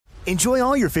Enjoy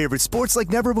all your favorite sports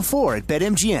like never before at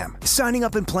BetMGM. Signing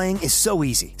up and playing is so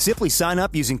easy. Simply sign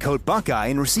up using code Buckeye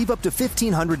and receive up to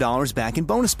 $1,500 back in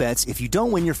bonus bets if you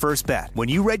don't win your first bet. When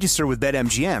you register with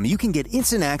BetMGM, you can get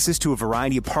instant access to a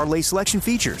variety of parlay selection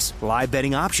features, live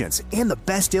betting options, and the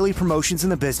best daily promotions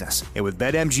in the business. And with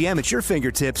BetMGM at your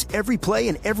fingertips, every play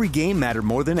and every game matter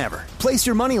more than ever. Place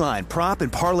your moneyline, prop,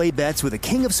 and parlay bets with the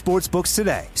king of sportsbooks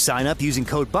today. Sign up using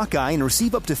code Buckeye and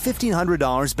receive up to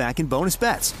 $1,500 back in bonus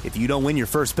bets if you don't win your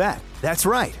first bet. That's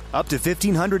right, up to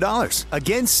 $1,500.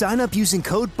 Again, sign up using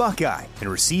code Buckeye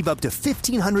and receive up to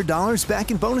 $1,500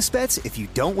 back in bonus bets if you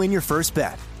don't win your first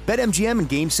bet. BetMGM and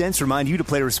GameSense remind you to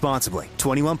play responsibly.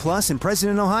 21 plus and present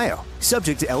in Ohio.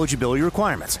 Subject to eligibility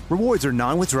requirements. Rewards are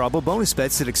non-withdrawable bonus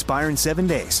bets that expire in 7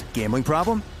 days. Gambling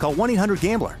problem? Call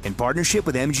 1-800-GAMBLER in partnership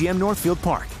with MGM Northfield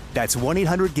Park. That's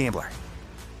 1-800-GAMBLER.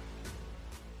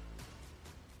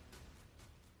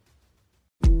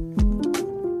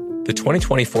 The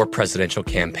 2024 presidential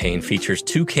campaign features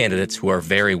two candidates who are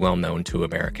very well known to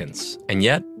Americans. And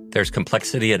yet, there's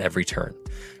complexity at every turn.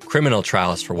 Criminal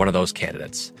trials for one of those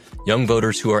candidates. Young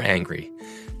voters who are angry.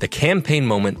 The Campaign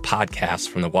Moment podcast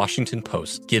from the Washington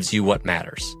Post gives you what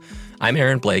matters. I'm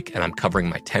Aaron Blake, and I'm covering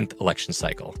my 10th election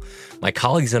cycle. My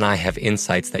colleagues and I have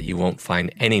insights that you won't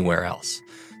find anywhere else.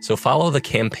 So follow the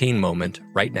Campaign Moment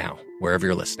right now, wherever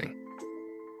you're listening.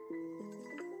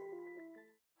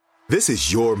 This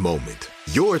is your moment,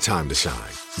 your time to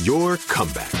shine, your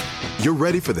comeback. You're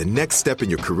ready for the next step in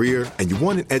your career, and you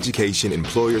want an education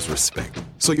employers respect.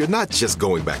 So you're not just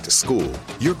going back to school,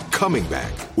 you're coming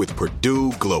back with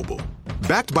Purdue Global.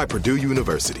 Backed by Purdue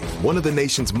University, one of the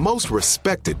nation's most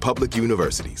respected public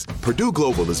universities, Purdue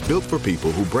Global is built for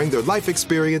people who bring their life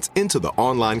experience into the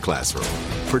online classroom.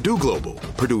 Purdue Global,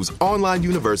 Purdue's online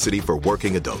university for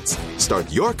working adults.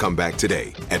 Start your comeback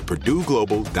today at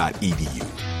purdueglobal.edu.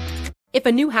 If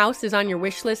a new house is on your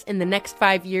wish list in the next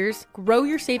 5 years, grow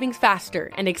your savings faster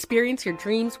and experience your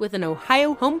dreams with an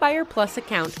Ohio Homebuyer Plus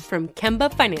account from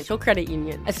Kemba Financial Credit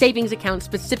Union. A savings account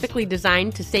specifically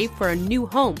designed to save for a new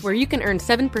home where you can earn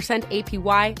 7%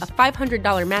 APY, a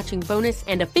 $500 matching bonus,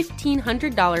 and a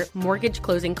 $1,500 mortgage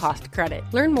closing cost credit.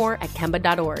 Learn more at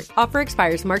Kemba.org. Offer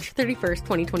expires March 31st,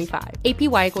 2025.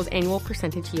 APY equals annual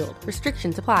percentage yield.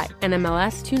 Restrictions apply.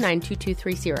 NMLS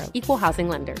 292230. Equal housing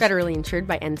lender. Federally insured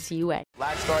by NCUA.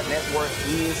 Black Star Network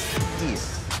is here.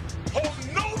 Hold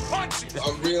no punches.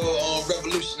 I'm real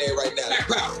revolutionary right now. Black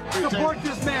power. Support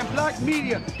this man, Black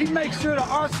Media. He makes sure that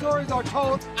our stories are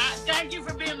told. Thank you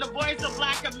for being the voice of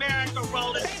Black America,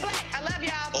 Roland. Stay black. I love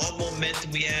y'all. All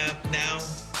momentum we have now,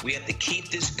 we have to keep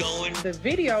this going. The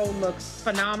video looks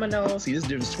phenomenal. See, this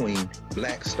difference between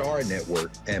Black Star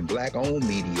Network and Black-owned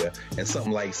media and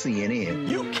something like CNN.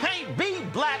 You can't be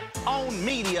Black-owned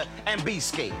media and be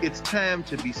scared. It's time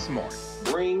to be smart.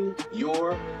 Bring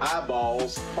your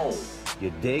eyeballs home.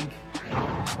 You dig?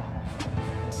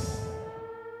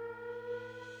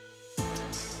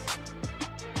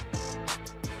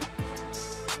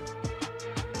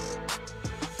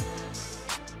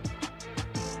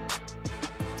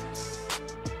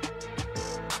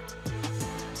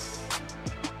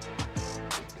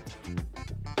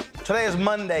 Today is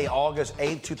Monday, August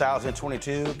 8,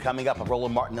 2022. Coming up,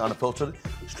 Roland Martin Unfiltered,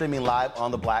 streaming live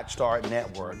on the Black Star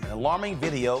Network. An alarming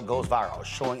video goes viral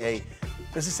showing a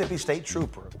Mississippi State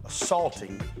trooper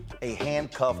assaulting a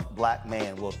handcuffed black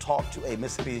man. We'll talk to a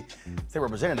Mississippi State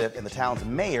representative and the town's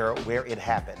mayor where it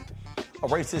happened. A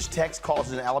racist text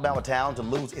causes an Alabama town to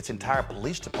lose its entire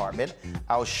police department.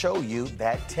 I'll show you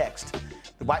that text.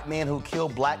 The white man who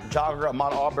killed black jogger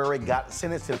Ahmaud Arbery got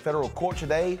sentenced in federal court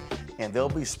today, and they'll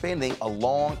be spending a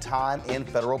long time in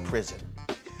federal prison.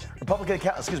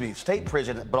 State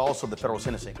prison, but also the federal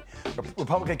sentencing.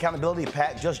 Republican Accountability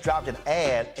PAC just dropped an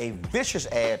ad, a vicious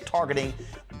ad targeting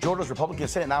Georgia's Republican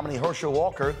Senate nominee Herschel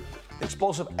Walker. The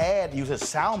explosive ad uses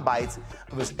sound bites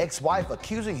of his ex-wife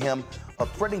accusing him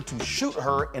of threatening to shoot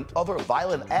her and other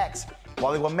violent acts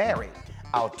while they were married.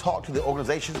 I'll talk to the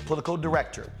organization's political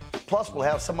director. Plus, we'll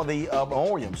have some of the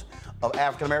memoriams of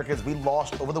African Americans we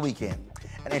lost over the weekend.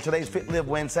 And in today's Fit, Live,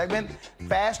 Win segment,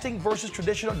 fasting versus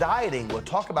traditional dieting. We'll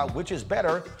talk about which is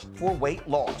better for weight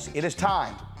loss. It is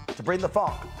time to bring the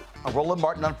funk on Roland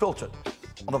Martin Unfiltered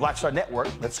on the Black Star Network.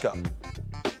 Let's go.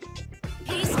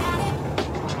 He's got it.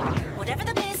 Whatever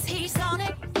the miss, he's on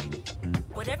it.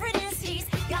 Whatever it is, he's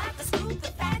got the scoop, the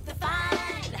fact, the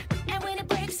find. And when it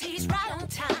breaks, he's right on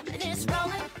time and it's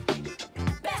rolling.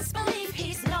 Best believe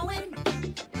he's knowing.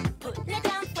 Putting it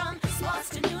down from sports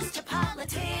to news to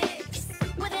politics.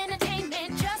 With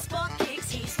entertainment just for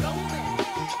kicks, he's rolling.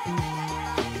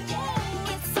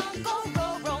 It's on Go,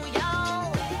 Go, Roll,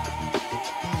 y'all.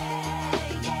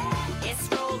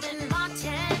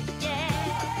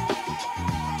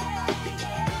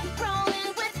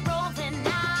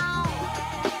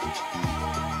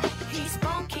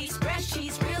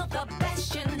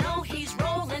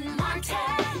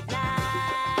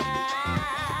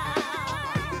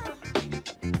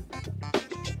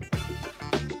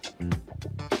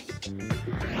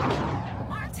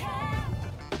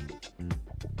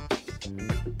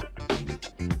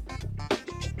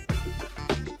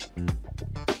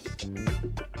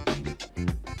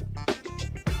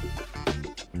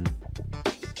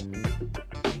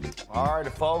 All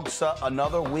right, folks,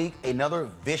 another week, another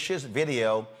vicious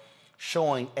video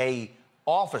showing a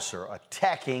officer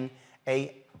attacking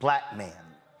a black man.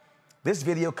 This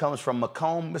video comes from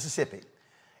Macomb, Mississippi,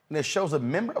 and it shows a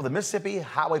member of the Mississippi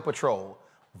Highway Patrol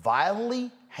violently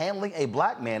handling a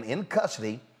black man in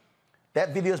custody.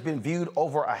 That video has been viewed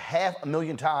over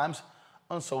 500,000 times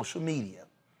on social media.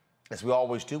 As we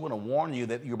always do, I want to warn you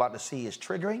that you're about to see is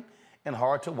triggering and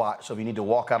hard to watch. So if you need to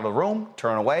walk out of the room,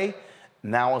 turn away,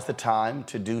 now is the time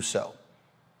to do so.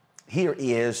 Here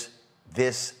is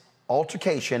this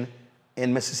altercation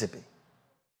in Mississippi.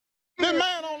 This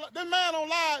man don't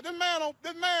lie. This man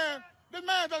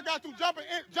just got through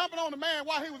jumping on the man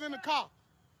while he was in the car.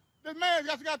 This man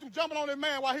just got through jumping on this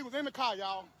man while he was in the car,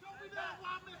 y'all.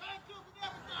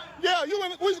 Yeah, we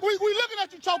looking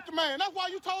at you choke the man. That's why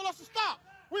you told us to stop.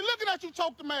 We looking at you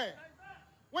choke the man.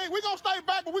 We gonna stay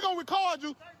back, but we gonna record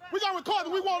you. We gonna record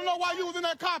you. We want to know why you was in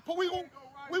that car. We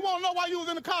want to know why you was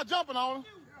in the car jumping on him.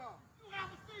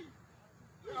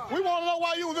 We want to know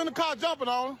why you was in the car jumping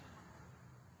on him.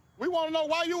 We want to know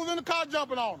why you was in the car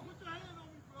jumping on him.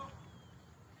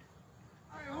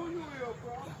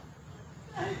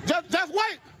 Just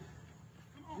wait.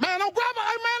 Man, don't grab him.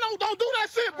 Hey, man, don't do that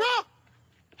shit, bro.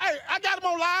 Hey, I got him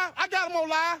on live.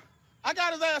 I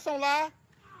got his ass on live.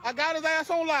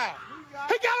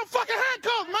 He got him fucking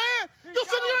handcuffed, man. You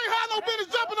said you ain't had no business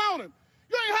jumping on him.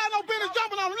 You ain't had no business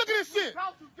jumping on him. Look at this shit.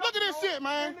 Look at this shit,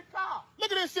 man. Look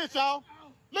at this shit, y'all.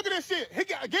 Look at this shit. He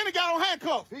got on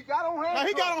handcuffs. He got on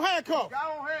handcuffs.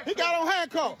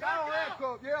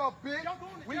 Yeah, bitch.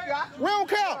 We don't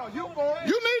care.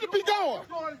 You need to be going.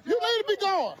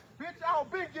 Bitch, y'all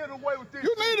been getting away with this.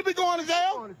 You need to be going to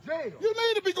jail.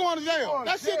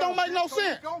 That shit don't make no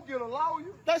sense.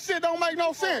 That shit don't make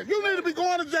no sense. You need to be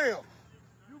going to jail.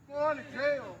 You going to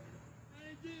jail.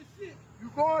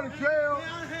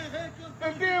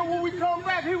 And then when we come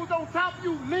back, he was on top of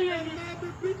you, leaning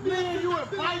you and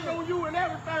fighting on you and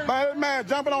everything. Man,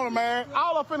 jumping on him, man.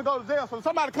 All up finna go to jail, so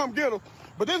somebody come get him.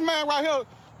 But this man right here,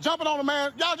 jumping on the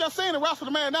man, y'all just seen the wrestle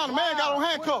the man down. The man got on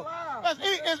handcuffs.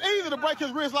 It's easy to break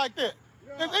his wrist like that.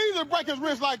 You had him in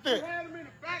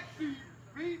the back seat,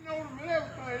 beating on him and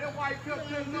everything. That's why he kept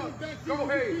telling us, go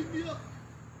ahead.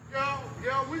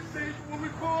 Yeah, we see when we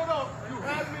pulled up, you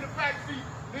had him in the back seat,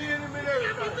 leaning him and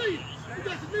everything. You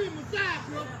got to leave him aside,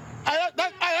 bro.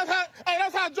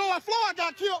 That's how George Floyd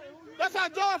got killed. That's how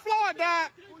George Floyd died.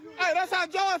 That's how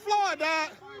George Floyd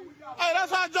died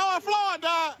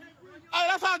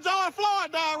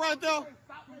right there.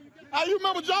 Hey, you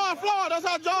remember George Floyd? That's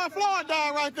how George Floyd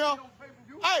died right there.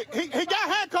 Hey, he got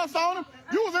handcuffs on him.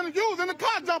 You was in the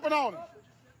car jumping on him.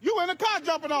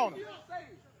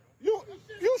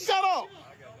 You shut up.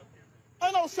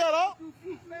 Ain't no shut up.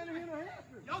 We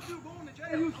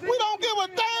don't give a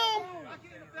damn.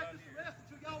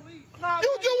 You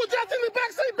was just in the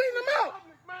backseat beating him up.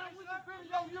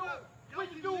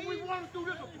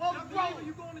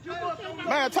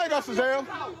 Man, take us to jail.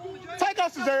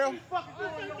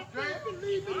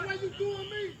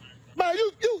 Man,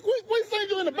 we seen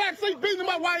you in the backseat beating him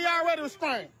up while you already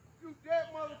restrained. You dead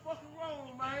motherfucking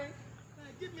wrong, man.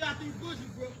 Get me out these bushes,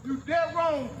 bro. You dead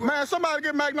wrong, bro. Man, somebody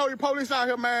get Magnolia Police out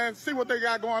here, man. See what they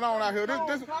got going on out here.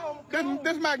 This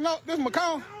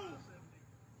Macomb.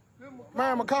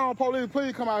 Man, Macomb Police,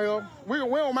 please come out here. We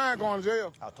don't mind going to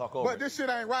jail. I'll talk over. But this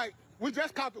shit ain't right. We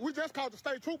just caught the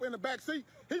state trooper in the back seat.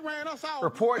 He ran us out.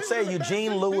 Reports say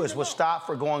Eugene Lewis was stopped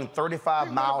for going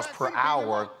 35 miles per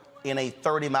hour in a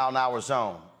 30-mile-an-hour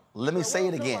zone. Let me say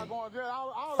it again,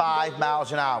 5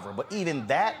 miles an hour. But even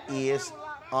that is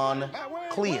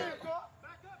unclear.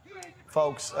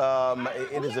 Folks,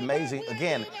 it is amazing.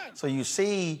 Again, so you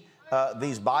see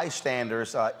these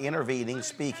bystanders intervening,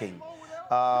 speaking.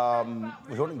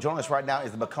 Joining us right now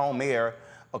is the Macomb Mayor,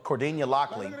 Cordelia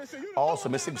Lockley, also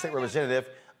Mississippi State Representative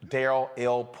Darrell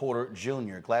L. Porter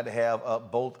Jr. Glad to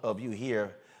have both of you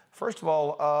here. First of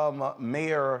all,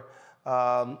 Mayor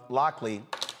Lockley,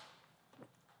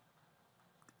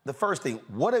 the first thing,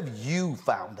 what have you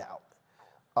found out?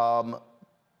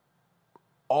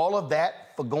 All of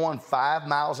that for going 5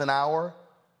 miles an hour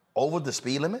over the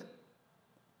speed limit?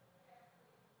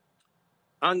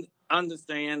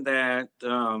 Understand that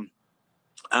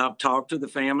I've talked to the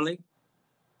family.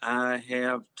 I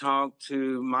have talked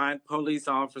to my police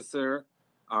officer,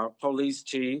 our police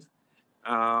chief.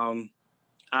 I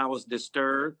was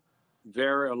disturbed,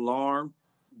 very alarmed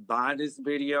by this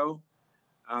video.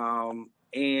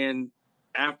 And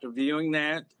after viewing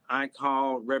that, I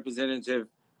called Representative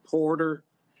Porter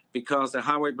because the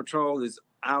Highway Patrol is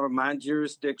out of my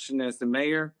jurisdiction as the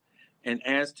mayor, and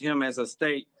asked him as a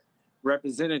state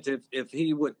representative if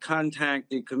he would contact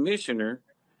the commissioner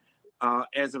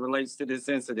as it relates to this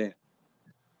incident.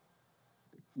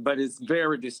 But it's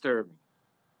very disturbing.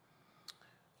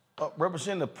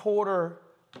 Representative Porter,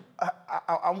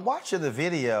 I'm watching the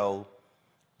video,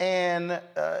 and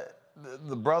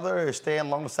the brother is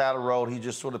standing along the side of the road. He's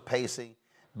just sort of pacing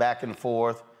back and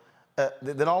forth.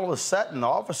 Then all of a sudden, the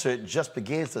officer just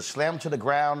begins to slam to the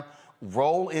ground,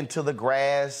 roll into the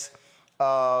grass.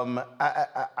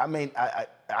 I mean, I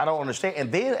don't understand.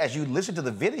 And then as you listen to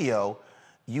the video,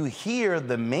 you hear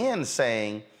the men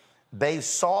saying they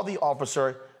saw the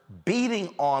officer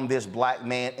beating on this black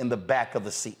man in the back of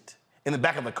the seat, in the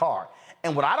back of the car.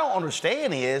 And what I don't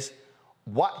understand is,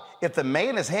 what if the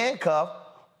man is handcuffed,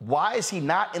 why is he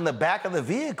not in the back of the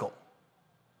vehicle?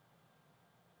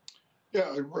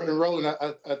 Yeah, Roland,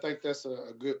 I think that's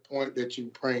a good point that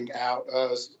you bring out.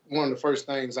 One of the first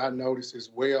things I noticed as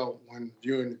well when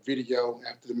viewing the video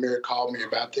after the mayor called me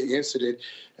about the incident,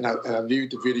 and I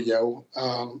viewed the video,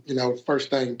 first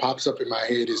thing pops up in my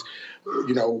head is,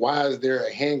 why is there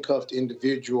a handcuffed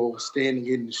individual standing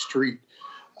in the street?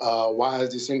 Why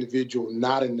is this individual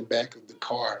not in the back of the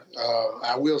car?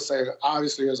 I will say,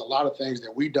 obviously, there's a lot of things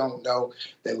that we don't know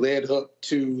that led up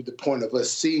to the point of us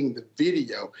seeing the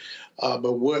video.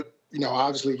 But what,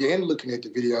 obviously, in looking at the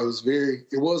video,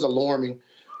 it was alarming.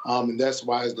 And that's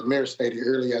why, as the mayor stated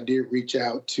earlier, I did reach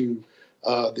out to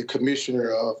the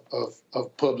commissioner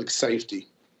of public safety.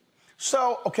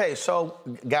 So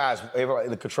guys, everybody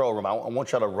in the control room, I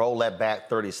want y'all to roll that back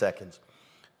 30 seconds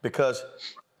because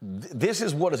this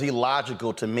is what is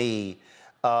illogical to me,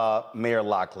 Mayor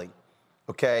Lockley.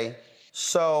 Okay,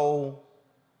 so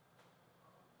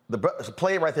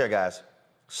play it right there, guys.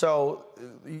 So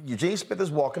Eugene Smith is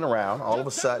walking around. All of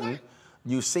a sudden,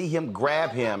 you see him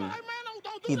grab him.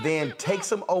 He then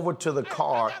takes him over to the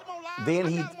car. Then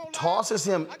he tosses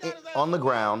him on the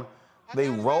ground. They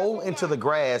roll into the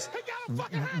grass.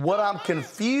 What I'm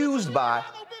confused by,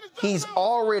 he's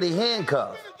already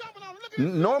handcuffed.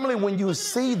 Normally, when you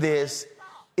see this,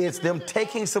 it's them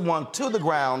taking someone to the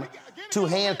ground to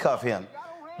handcuff him.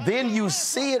 Then you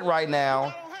see it right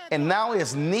now, and now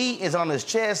his knee is on his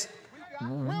chest.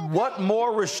 What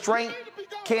more restraint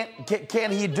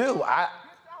can he do?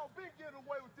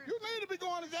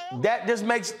 That just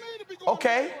makes,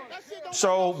 okay.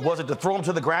 So was it to throw him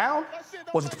to the ground?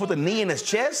 Was it to put the knee in his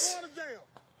chest?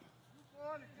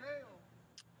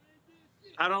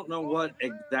 I don't know what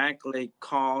exactly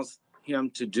caused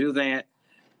him to do that.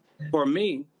 For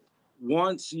me,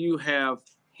 once you have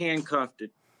handcuffed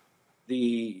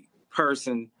the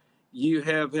person, you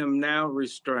have him now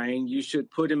restrained. You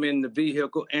should put him in the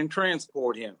vehicle and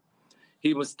transport him.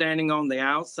 He was standing on the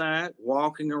outside,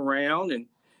 walking around,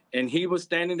 and he was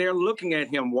standing there looking at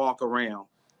him walk around.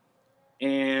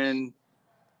 And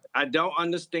I don't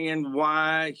understand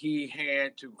why he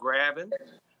had to grab him,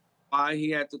 why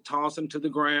he had to toss him to the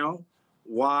ground,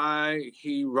 why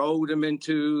he rolled him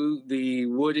into the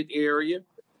wooded area.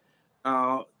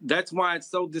 That's why it's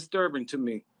so disturbing to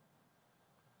me.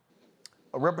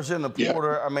 Representative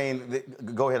Porter,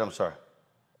 go ahead, I'm sorry.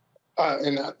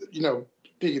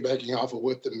 Piggybacking off of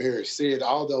what the mayor said,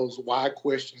 all those why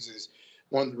questions is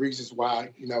one of the reasons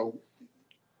why,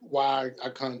 why I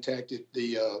contacted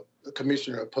the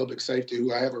Commissioner of Public Safety,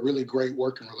 who I have a really great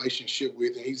working relationship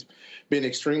with, and he's been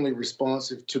extremely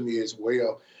responsive to me as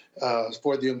well,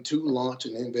 for them to launch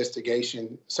an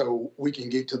investigation so we can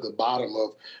get to the bottom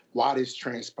of why this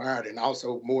transpired, and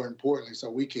also, more importantly, so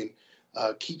we can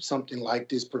keep something like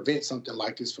this, prevent something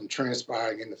like this from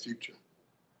transpiring in the future.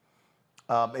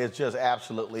 It's just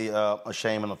absolutely a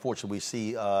shame, and unfortunately, we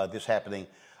see this happening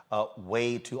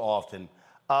way too often.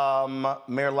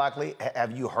 Mayor Lockley,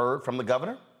 have you heard from the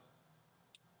governor?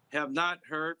 Have not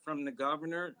heard from the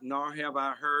governor, nor have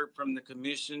I heard from the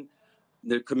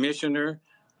commissioner.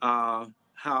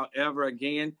 However,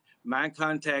 again, my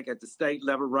contact at the state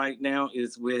level right now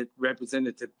is with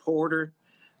Representative Porter.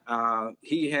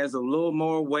 He has a little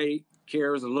more weight,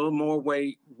 carries a little more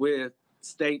weight with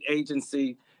state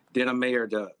agency than a mayor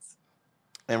does.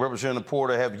 And Representative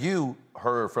Porter, have you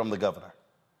heard from the governor?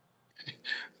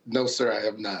 No, sir, I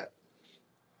have not.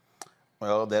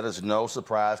 Well, that is no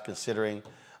surprise considering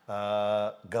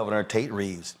Governor Tate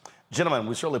Reeves. Gentlemen,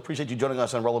 we certainly appreciate you joining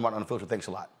us on Roland Martin Unfiltered. Thanks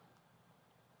a lot.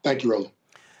 Thank you, Roland.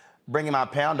 Bringing my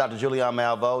panel, Dr. Julian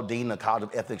Malveaux, Dean of College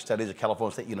of Ethics Studies at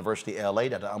California State University, LA,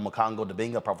 Dr. Omokongo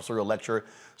Dibinga, Professorial Lecturer,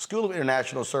 School of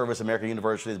International Service, American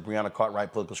University's Brianna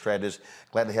Cartwright, Political Strategist.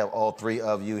 Glad to have all three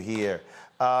of you here.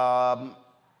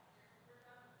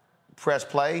 Press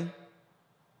play,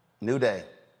 new day.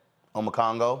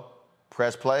 Omokongo,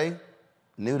 press play,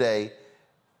 new day.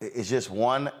 It's just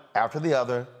one after the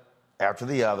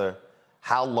other,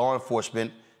 how law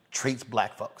enforcement treats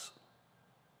black folks.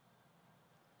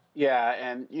 Yeah,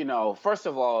 and, first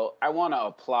of all, I want to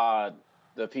applaud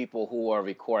the people who are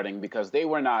recording because they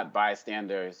were not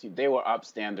bystanders. They were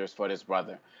upstanders for this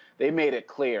brother. They made it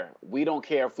clear. We don't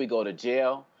care if we go to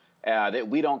jail. That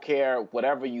we don't care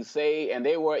whatever you say. And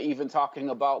they were even talking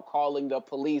about calling the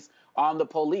police on the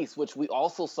police, which we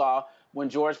also saw when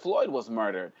George Floyd was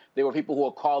murdered. There were people who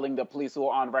were calling the police who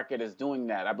were on record as doing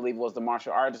that. I believe it was the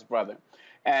martial artist brother.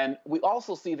 And we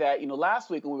also see that,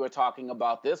 last week when we were talking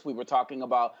about this, we were talking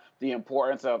about the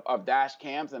importance of dash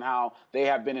cams and how they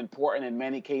have been important in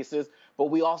many cases. But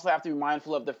we also have to be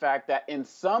mindful of the fact that in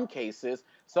some cases,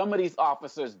 some of these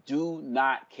officers do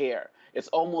not care. It's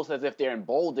almost as if they're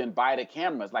emboldened by the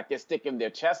cameras, like they're sticking their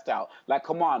chest out. Like,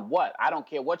 come on, what? I don't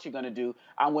care what you're going to do.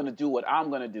 I'm going to do what I'm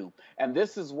going to do. And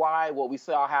this is why what we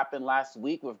saw happen last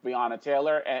week with Breonna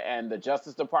Taylor and the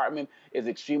Justice Department is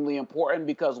extremely important,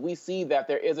 because we see that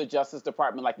there is a Justice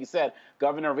Department. Like you said,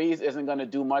 Governor Reeves isn't going to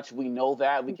do much. We know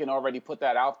that. We can already put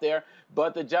that out there.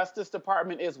 But the Justice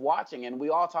Department is watching, and we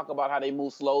all talk about how they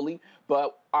move slowly.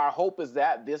 But our hope is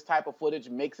that this type of footage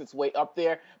makes its way up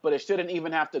there, but it shouldn't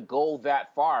even have to go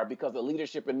that far, because the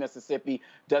leadership in Mississippi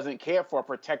doesn't care for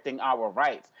protecting our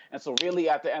rights. And so really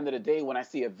at the end of the day, when I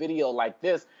see a video like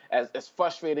this, as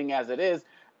frustrating as it is,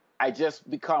 I just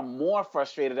become more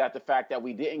frustrated at the fact that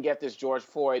we didn't get this George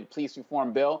Floyd police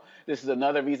reform bill. This is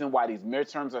another reason why these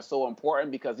midterms are so important,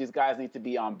 because these guys need to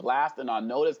be on blast and on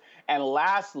notice. And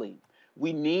lastly,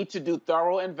 we need to do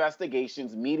thorough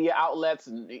investigations, media outlets,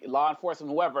 and law enforcement,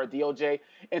 whoever, DOJ,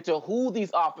 into who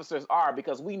these officers are,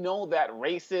 because we know that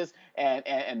racists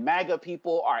and MAGA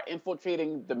people are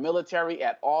infiltrating the military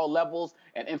at all levels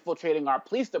and infiltrating our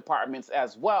police departments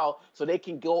as well, so they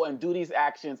can go and do these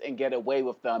actions and get away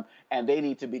with them, and they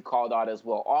need to be called out as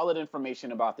well. All of the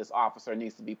information about this officer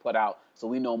needs to be put out so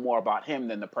we know more about him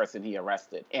than the person he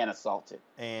arrested and assaulted.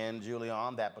 And Julie,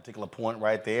 on that particular point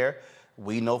right there,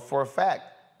 we know for a fact,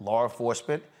 law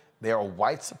enforcement, there are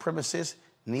white supremacists,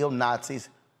 neo-Nazis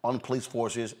on police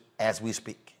forces as we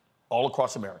speak, all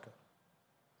across America.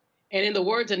 And in the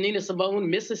words of Nina Simone,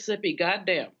 Mississippi,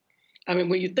 goddamn. I mean,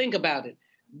 when you think about it,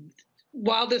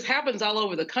 while this happens all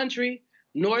over the country,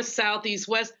 north, south, east,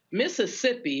 west,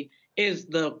 Mississippi is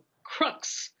the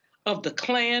crux of the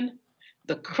Klan,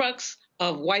 the crux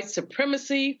of white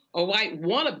supremacy or white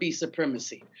wannabe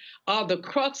supremacy, the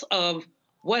crux of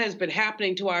what has been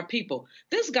happening to our people.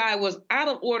 This guy was out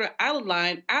of order, out of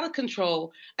line, out of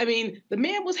control. I mean, the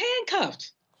man was handcuffed.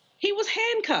 He was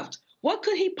handcuffed. What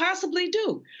could he possibly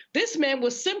do? This man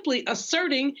was simply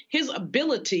asserting his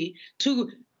ability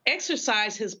to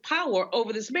exercise his power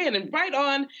over this man. And right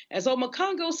on, as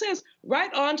Omakongo says,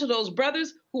 right on to those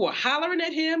brothers who are hollering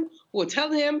at him, who are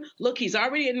telling him, look, he's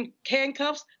already in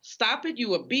handcuffs. Stop it. You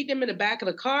were beating him in the back of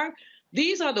the car.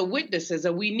 These are the witnesses,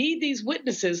 and we need these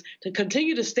witnesses to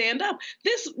continue to stand up.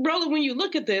 This, Roland, when you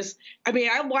look at this, I mean,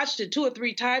 I watched it 2 or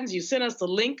 3 times. You sent us the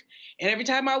link, and every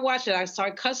time I watch it, I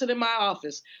start cussing in my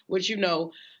office, which,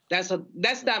 that's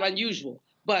not unusual.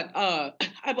 But I'm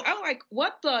like,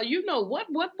 what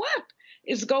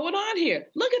is going on here?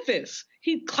 Look at this.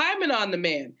 He's climbing on the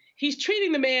man. He's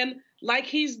treating the man like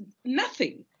he's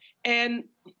nothing. And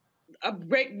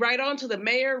right on to the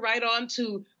mayor, right on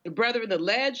to the brother in the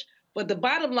ledge. But the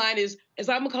bottom line is,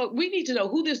 we need to know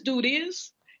who this dude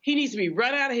is. He needs to be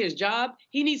run out of his job.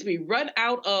 He needs to be run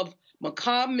out of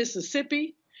Macomb,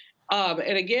 Mississippi.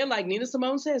 And again, like Nina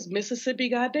Simone says, Mississippi,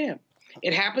 goddamn.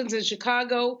 It happens in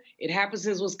Chicago. It happens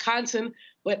in Wisconsin.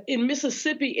 But in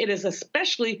Mississippi, it is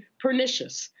especially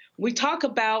pernicious. We talk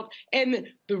about, and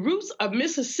the roots of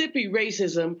Mississippi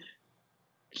racism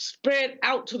spread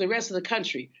out to the rest of the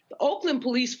country. The Oakland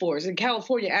police force in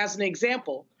California, as an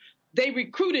example, they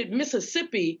recruited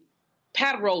Mississippi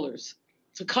paddle rollers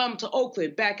to come to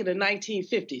Oakland back in the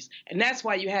 1950s. And that's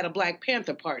why you had a Black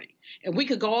Panther Party. And we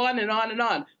could go on and on and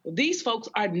on. Well, these folks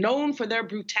are known for their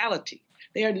brutality.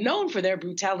 They are known for their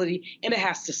brutality, and it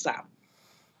has to stop.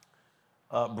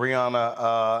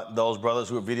 Breonna, those brothers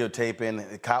who were videotaping,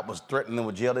 the cop was threatening them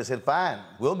with jail. They said, fine,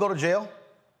 we'll go to jail.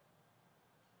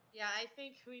 Yeah, I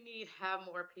think we need to have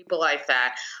more people like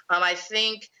that. I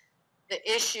think the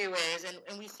issue is,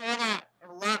 and we saw that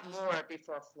a lot more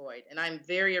before Floyd, and I'm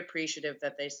very appreciative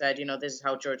that they said, this is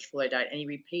how George Floyd died, and he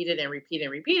repeated and repeated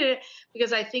and repeated it,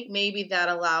 because I think maybe that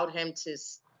allowed him to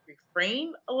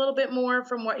refrain a little bit more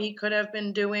from what he could have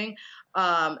been doing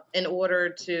in order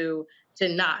to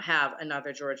not have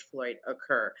another George Floyd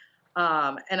occur.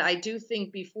 And I do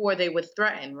think before they would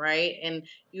threaten, right? And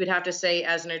you would have to say,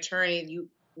 as an attorney,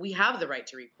 we have the right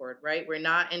to record, right? We're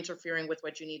not interfering with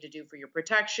what you need to do for your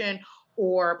protection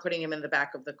or putting him in the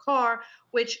back of the car,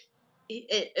 which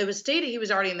it was stated he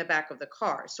was already in the back of the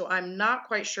car. So I'm not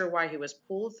quite sure why he was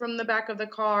pulled from the back of the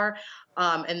car.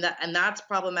 And that's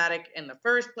problematic in the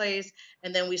first place.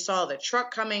 And then we saw the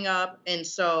truck coming up. And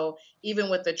so even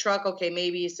with the truck, okay,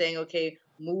 maybe he's saying, okay,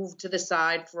 move to the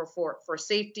side for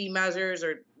safety measures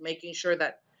or making sure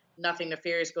that nothing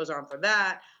nefarious goes on for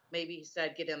that. Maybe he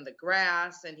said, get in the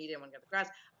grass, and he didn't want to get in the grass.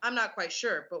 I'm not quite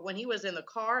sure. But when he was in the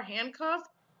car handcuffed,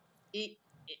 it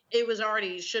was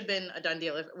already should have been a done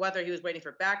deal. Whether he was waiting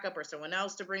for backup or someone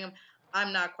else to bring him,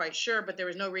 I'm not quite sure. But there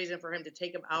was no reason for him to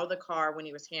take him out of the car when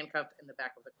he was handcuffed in the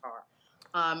back of the car.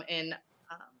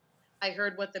 I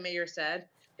heard what the mayor said.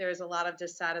 There's a lot of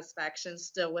dissatisfaction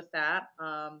still with that.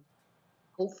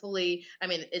 Hopefully, I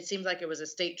mean, it seems like it was a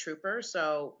state trooper,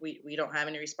 so we don't have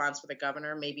any response for the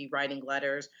governor. Maybe writing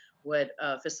letters would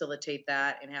facilitate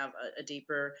that and have a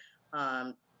deeper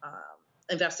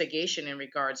investigation in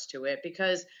regards to it,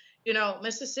 because, you know,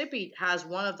 Mississippi has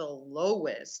one of the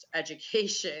lowest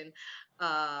education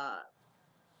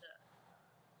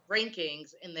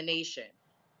rankings in the nation.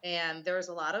 And there's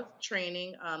a lot of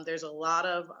training. There's a lot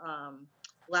of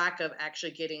lack of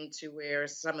actually getting to where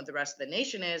some of the rest of the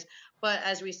nation is. But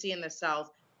as we see in the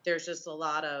South, there's just a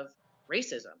lot of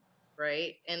racism,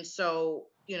 right? And so,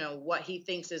 you know, what he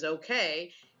thinks is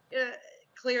okay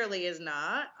clearly is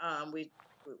not.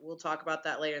 We'll talk about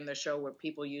that later in the show, where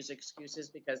people use excuses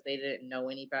because they didn't know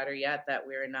any better yet, that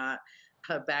we're not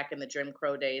back in the Jim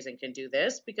Crow days and can do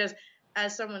this. Because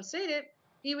as someone stated,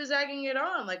 he was egging it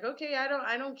on, like, okay,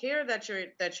 I don't care that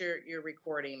you're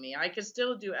recording me. I can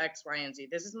still do X, Y, and Z.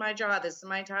 This is my job. This is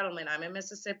my entitlement. I'm in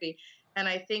Mississippi. And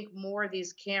I think more of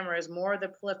these cameras, more of the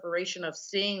proliferation of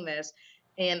seeing this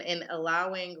and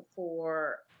allowing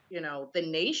for, you know, the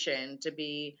nation to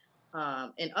be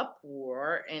in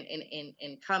uproar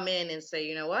and come in and say,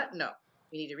 you know what? No,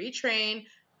 you need to retrain.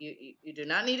 You do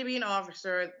not need to be an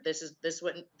officer. This is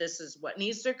what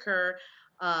needs to occur.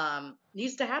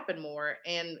 Needs to happen more,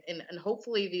 and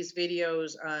hopefully these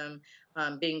videos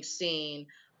being seen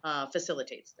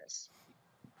facilitates this.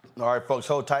 All right, folks,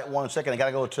 hold tight 1 second. I got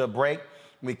to go to a break.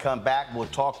 When we come back, we'll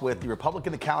talk with the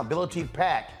Republican Accountability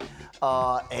PAC,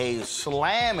 a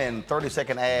slamming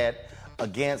 30-second ad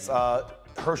against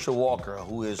Herschel Walker,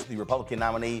 who is the Republican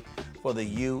nominee for the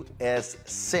U.S.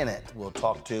 Senate. We'll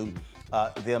talk to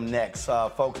them next.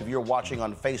 Folks, if you're watching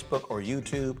on Facebook or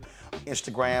YouTube,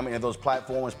 Instagram, any of those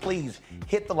platforms, please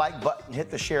hit the like button, hit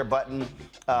the share button,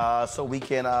 so we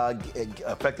can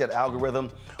affect that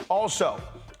algorithm. Also,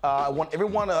 I want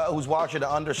everyone who's watching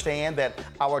to understand that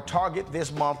our target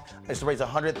this month is to raise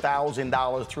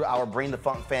 $100,000 through our Bring the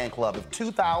Funk fan club. If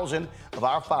 2,000 of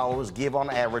our followers give on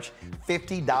average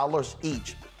 $50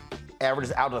 each,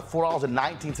 averages out to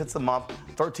 $4.19 a month,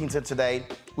 13 cents a day.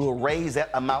 We will raise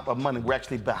that amount of money. We're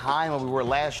actually behind where we were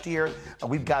last year.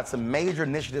 We've got some major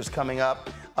initiatives coming up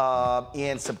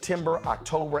in September,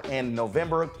 October, and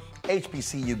November.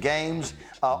 HBCU games,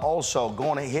 also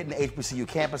going and hitting HBCU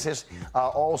campuses.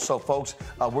 Also, folks,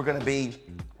 we're going to be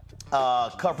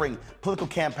covering political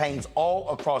campaigns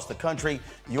all across the country.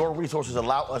 Your resources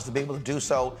allow us to be able to do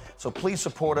so. So please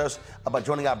support us by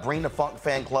joining our Bring the Funk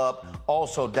fan club.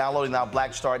 Also downloading our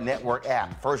Black Star Network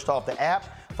app. First off, the app.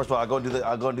 First of all, I'll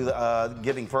go and do the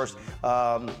giving first.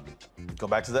 Go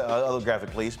back to the other graphic,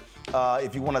 please.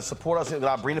 If you want to support us with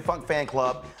our Bring the Funk fan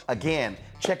club, again,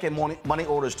 check in money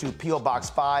orders to P.O. Box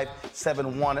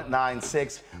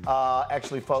 57196.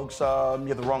 Actually, folks, you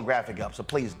have the wrong graphic up, so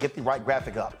please get the right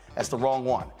graphic up. That's the wrong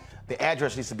one. The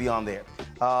address needs to be on there.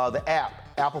 The app,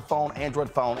 Apple phone, Android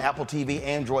phone, Apple TV,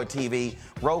 Android TV,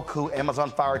 Roku,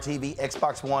 Amazon Fire TV,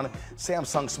 Xbox One,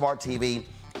 Samsung Smart TV.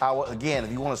 Again,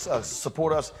 if you want to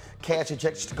support us, cash your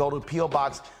checks to go to P.O.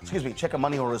 Box, check our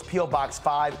money orders, P.O. Box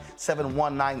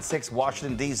 57196,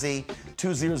 Washington, D.C.,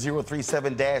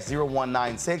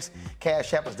 20037-0196.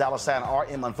 Cash App is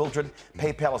 $RM Unfiltered.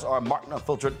 PayPal is R Martin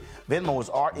Unfiltered. Venmo is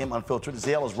RM Unfiltered.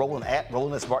 Zelle is Roland at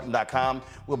RolandSMartin.com.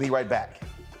 We'll be right back.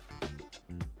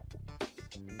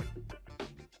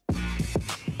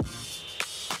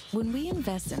 When we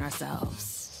invest in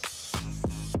ourselves,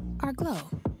 our glow,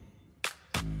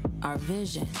 our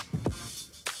vision,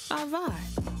 our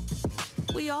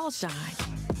vibe, we all shine.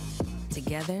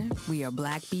 Together, we are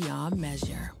Black beyond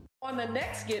measure. On the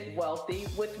next Get Wealthy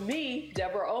with me,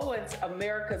 Deborah Owens,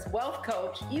 America's Wealth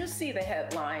Coach, you see the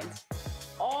headlines.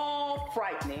 All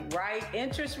frightening, right?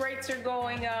 Interest rates are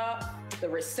going up. The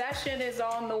recession is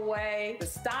on the way. The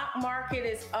stock market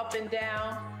is up and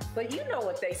down. But you know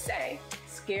what they say.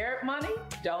 Scared money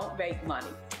don't make money.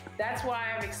 That's why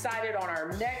I'm excited on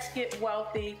our next Get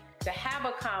Wealthy to have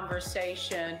a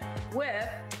conversation with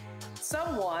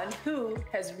someone who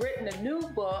has written a new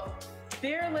book,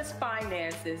 Fearless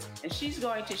Finances, and she's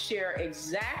going to share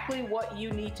exactly what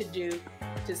you need to do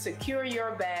to secure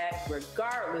your bag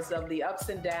regardless of the ups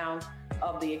and downs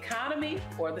of the economy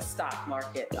or the stock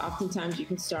market. Oftentimes you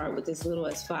can start with as little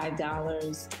as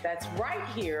 $5. That's right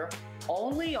here,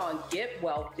 only on Get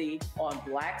Wealthy on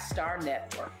Black Star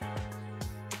Network.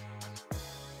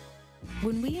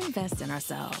 When we invest in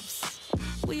ourselves,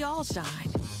 we all shine.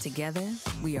 Together,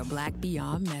 we are Black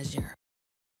beyond measure.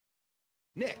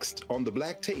 Next on the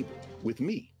Black Table with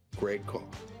me, Greg Carr.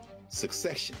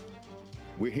 Succession.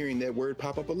 We're hearing that word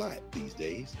pop up a lot these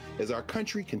days as our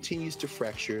country continues to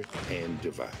fracture and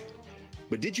divide.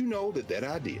 But did you know that that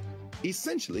idea,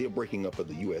 essentially a breaking up of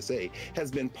the USA,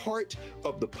 has been part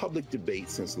of the public debate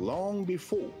since long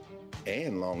before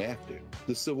and long after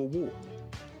the Civil War,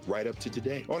 right up to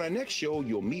today? On our next show,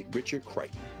 you'll meet Richard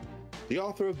Crichton, the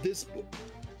author of this book,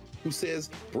 who says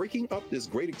breaking up this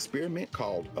great experiment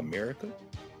called America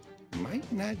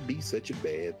might not be such a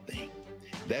bad thing.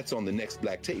 That's on the next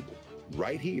Black Table,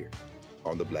 right here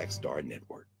on the Black Star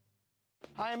Network.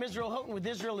 Hi, I'm Israel Houghton with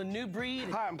Israel and New Breed.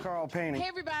 Hi, I'm Carl Payne. Hey,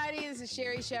 everybody, this is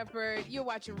Sherry Shepherd. You're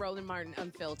watching Roland Martin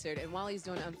Unfiltered, and while he's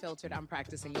doing Unfiltered, I'm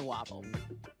practicing the wobble.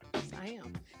 Yes, I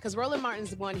am. Because Roland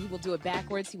Martin's the one, he will do it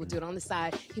backwards, he will do it on the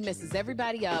side. He messes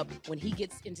everybody up when he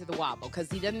gets into the wobble,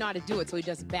 because he doesn't know how to do it, so he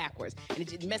does it backwards. And it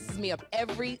just messes me up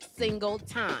every single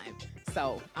time.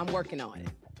 So I'm working on it.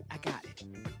 I got it.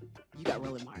 You got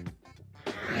Roland Martin.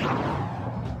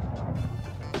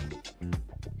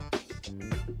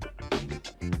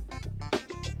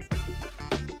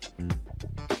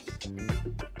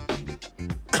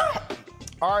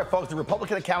 All right, folks, the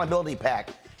Republican Accountability PAC,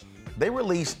 they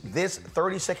released this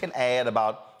 30-second ad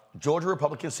about Georgia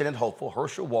Republican Senate hopeful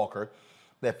Herschel Walker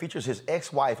that features his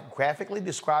ex-wife graphically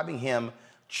describing him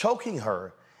choking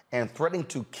her and threatening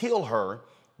to kill her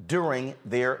during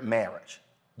their marriage.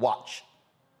 Watch.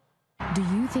 Do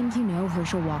you think you know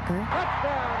Herschel Walker?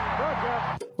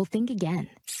 Well, think again.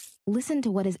 Listen to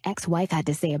what his ex-wife had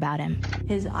to say about him.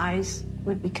 His eyes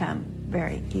would become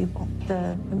very evil.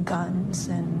 The guns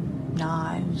and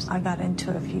knives. I got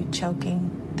into a few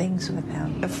choking things with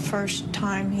him. The first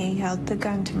time he held the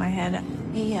gun to my head,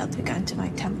 he held the gun to my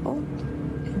temple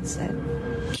and said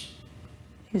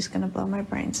he was going to blow my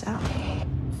brains out.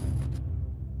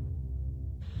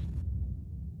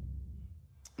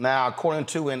 Now, according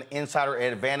to an Insider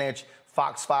Advantage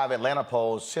Fox 5 Atlanta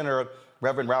poll, Senator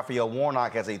Reverend Raphael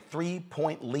Warnock has a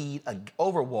 3-point lead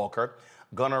over Walker.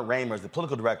 Gunnar Ramers, the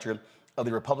political director of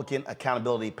the Republican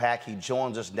Accountability PAC, he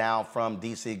joins us now from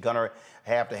D.C. Gunnar,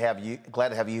 glad to have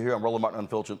you here on Roland Martin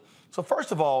Unfiltered. So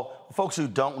first of all, folks who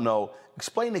don't know,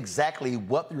 explain exactly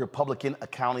what the Republican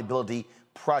Accountability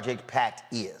Project PAC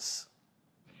is.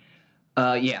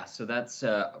 Yeah, so that's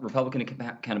Republican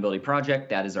Accountability Project.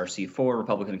 That is our C4.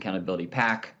 Republican Accountability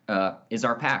PAC is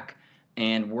our PAC.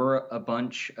 And we're a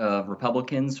bunch of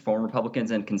Republicans, former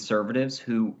Republicans, and conservatives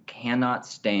who cannot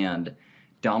stand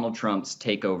Donald Trump's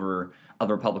takeover of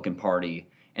the Republican Party.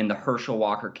 And the Herschel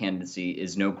Walker candidacy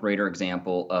is no greater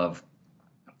example of,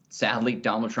 sadly,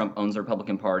 Donald Trump owns the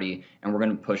Republican Party, and we're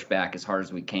going to push back as hard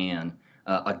as we can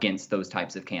against those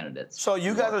types of candidates. So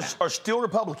you guys are still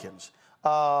Republicans.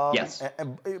 Yes.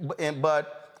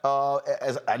 But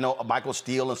as I know, Michael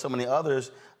Steele and so many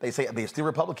others, they say they're still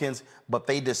Republicans, but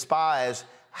they despise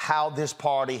how this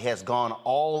party has gone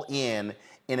all in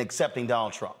accepting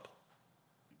Donald Trump.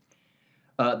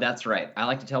 That's right. I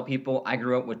like to tell people I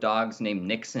grew up with dogs named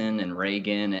Nixon and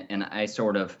Reagan, and I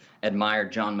sort of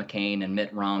admired John McCain and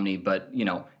Mitt Romney. But, you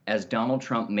know, as Donald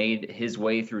Trump made his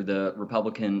way through the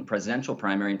Republican presidential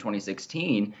primary in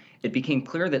 2016, it became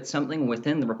clear that something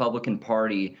within the Republican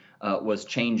Party was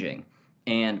changing.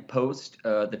 And post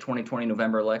the 2020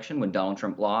 November election, when Donald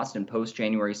Trump lost, and post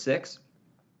January 6th,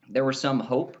 there was some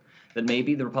hope that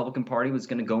maybe the Republican Party was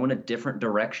going to go in a different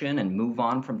direction and move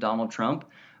on from Donald Trump.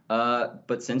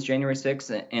 But since January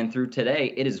 6th and through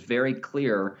today, it is very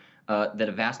clear that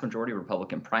a vast majority of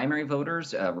Republican primary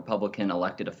voters, Republican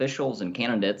elected officials and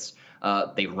candidates,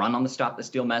 they run on the Stop the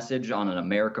Steal message, on an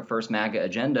America First MAGA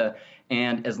agenda.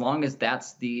 And as long as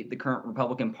that's the current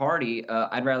Republican Party,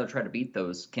 I'd rather try to beat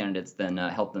those candidates than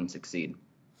help them succeed.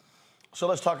 So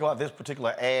let's talk about this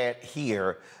particular ad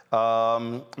here.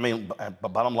 Bottom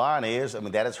line is,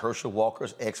 that is Herschel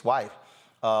Walker's ex-wife,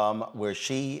 where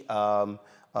she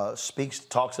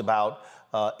talks about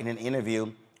in an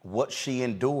interview what she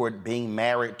endured being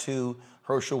married to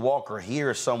Herschel Walker.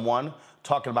 Here's someone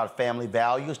talking about family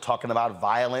values, talking about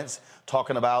violence,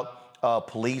 talking about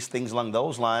police, things along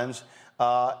those lines.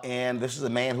 And this is a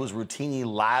man who's routinely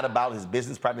lied about his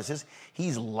business practices.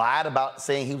 He's lied about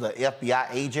saying he was an FBI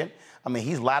agent. I mean,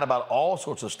 he's lied about all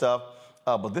sorts of stuff.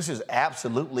 But this is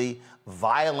absolutely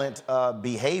violent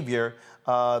behavior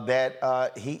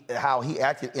how he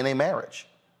acted in a marriage.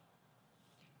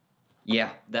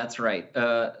 Yeah, that's right.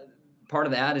 Part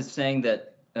of the ad is saying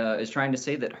that is trying to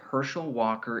say that Herschel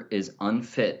Walker is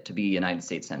unfit to be a United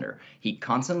States Senator. He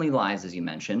constantly lies, as you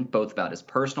mentioned, both about his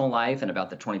personal life and about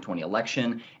the 2020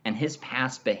 election, and his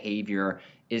past behavior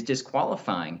is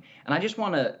disqualifying. And I just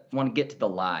want to get to the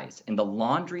lies and the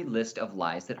laundry list of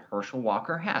lies that Herschel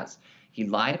Walker has. He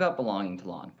lied about belonging to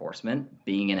law enforcement,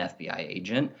 being an FBI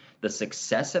agent, the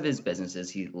success of his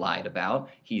businesses he lied about.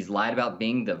 He's lied about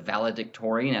being the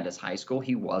valedictorian at his high school.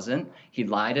 He wasn't. He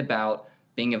lied about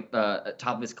being a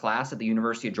top of his class at the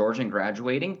University of Georgia and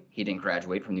graduating. He didn't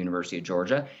graduate from the University of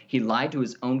Georgia. He lied to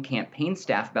his own campaign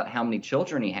staff about how many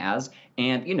children he has.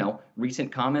 And,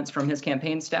 recent comments from his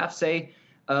campaign staff say,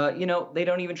 they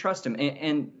don't even trust him.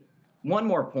 And one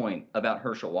more point about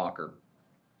Herschel Walker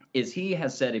is he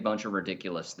has said a bunch of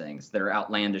ridiculous things that are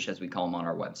outlandish, as we call them on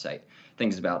our website.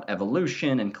 Things about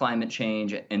evolution and climate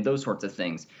change and those sorts of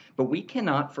things. But we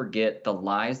cannot forget the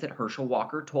lies that Herschel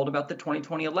Walker told about the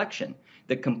 2020 election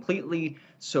that completely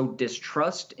sowed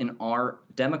distrust in our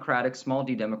democratic, small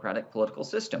d democratic political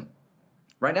system.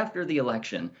 Right after the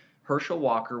election, Herschel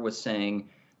Walker was saying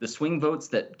the swing votes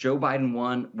that Joe Biden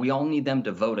won, we all need them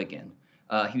to vote again.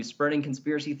 He was spreading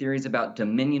conspiracy theories about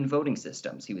Dominion voting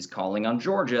systems. He was calling on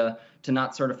Georgia to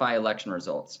not certify election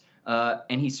results.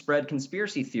 And he spread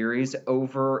conspiracy theories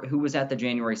over who was at the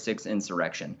January 6th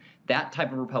insurrection. That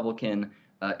type of Republican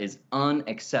is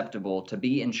unacceptable to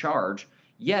be in charge.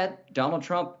 Yet Donald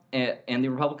Trump and the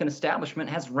Republican establishment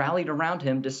has rallied around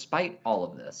him despite all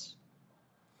of this.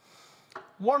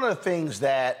 One of the things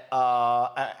that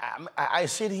I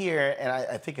sit here and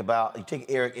I think about, you take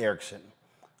Eric Erickson,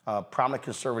 prominent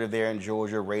conservative there in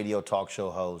Georgia, radio talk show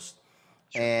host.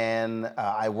 And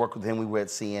I worked with him, we were at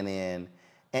CNN.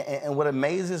 And what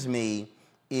amazes me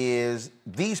is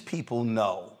these people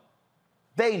know.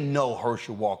 They know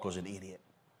Herschel Walker's an idiot.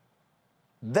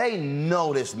 They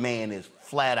know this man is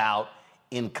flat out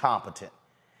incompetent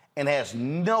and has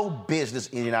no business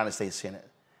in the United States Senate.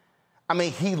 I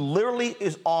mean, he literally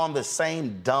is on the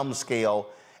same dumb scale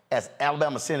as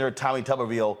Alabama Senator Tommy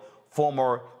Tuberville,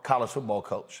 former college football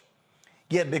coach.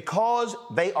 Yet because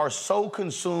they are so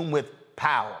consumed with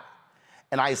power,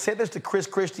 and I said this to Chris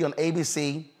Christie on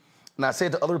ABC, and I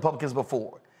said to other Republicans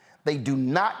before, they do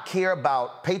not care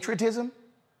about patriotism.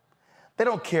 They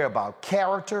don't care about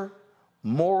character,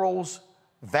 morals,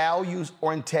 values,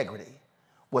 or integrity.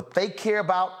 What they care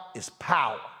about is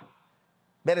power.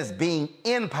 That is being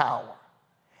in power.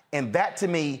 And that, to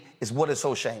me, is what is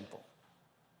so shameful.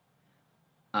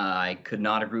 I could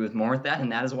not agree with more with that,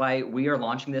 and that is why we are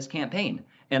launching this campaign.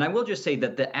 And I will just say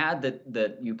that the ad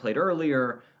that you played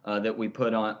earlier, that we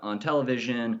put on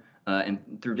television and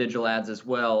through digital ads as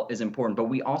well, is important. But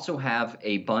we also have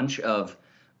a bunch of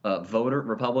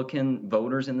Republican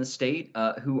voters in the state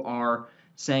who are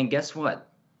saying, guess what?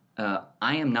 I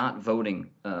am not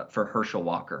voting for Herschel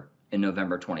Walker in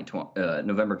November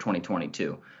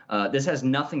 2022. This has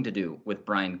nothing to do with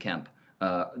Brian Kemp,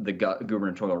 the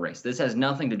gubernatorial race. This has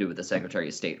nothing to do with the Secretary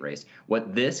of State race.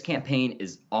 What this campaign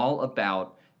is all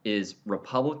about is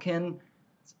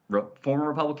former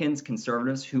Republicans,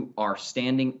 conservatives who are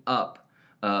standing up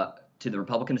to the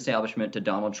Republican establishment, to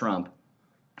Donald Trump.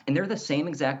 And they're the same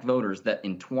exact voters that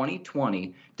in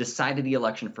 2020 decided the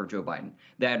election for Joe Biden.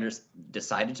 They just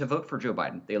decided to vote for Joe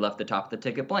Biden. They left the top of the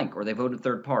ticket blank, or they voted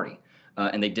third party.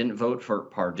 And they didn't vote for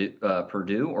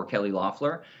Perdue or Kelly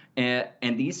Loeffler. And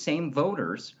these same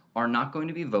voters are not going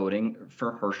to be voting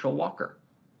for Herschel Walker.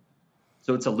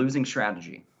 So it's a losing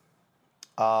strategy.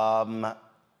 Now,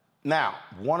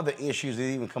 one of the issues that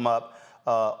even come up,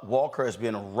 Walker has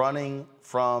been running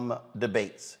from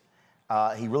debates.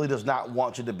 He really does not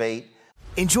want to debate.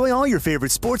 Enjoy all your favorite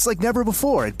sports like never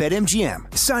before at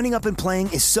BetMGM. Signing up and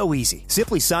playing is so easy.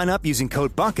 Simply sign up using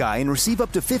code Buckeye and receive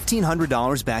up to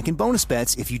 $1,500 back in bonus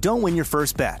bets if you don't win your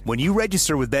first bet. When you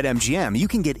register with BetMGM, you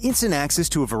can get instant access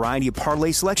to a variety of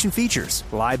parlay selection features,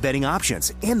 live betting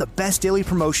options, and the best daily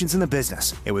promotions in the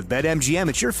business. And with BetMGM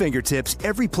at your fingertips,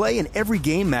 every play and every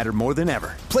game matter more than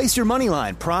ever. Place your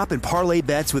moneyline, prop, and parlay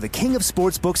bets with the king of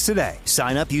sportsbooks today.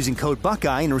 Sign up using code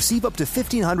Buckeye and receive up to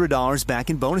 $1,500 back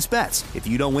in bonus bets if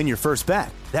you don't win your first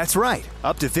bet. That's right,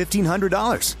 up to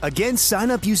 $1,500. Again, sign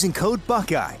up using code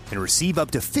Buckeye and receive up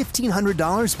to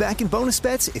 $1,500 back in bonus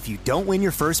bets if you don't win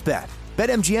your first bet.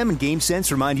 BetMGM and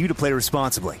GameSense remind you to play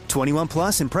responsibly. 21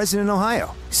 plus and present in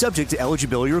Ohio. Subject to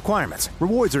eligibility requirements.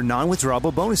 Rewards are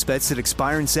non-withdrawable bonus bets that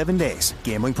expire in 7 days.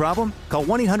 Gambling problem? Call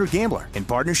 1-800-GAMBLER in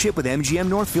partnership with MGM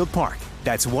Northfield Park.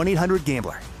 That's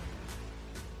 1-800-GAMBLER.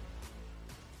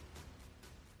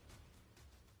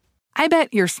 I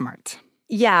bet you're smart.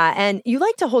 Yeah, and you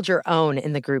like to hold your own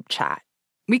in the group chat.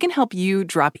 We can help you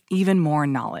drop even more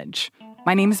knowledge.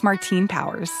 My name is Martine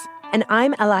Powers. And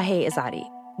I'm Elahe Izadi.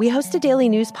 We host a daily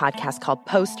news podcast called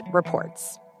Post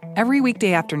Reports. Every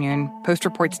weekday afternoon, Post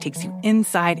Reports takes you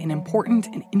inside an important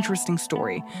and interesting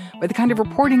story with the kind of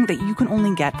reporting that you can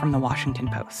only get from the Washington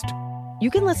Post. You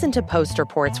can listen to Post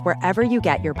Reports wherever you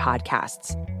get your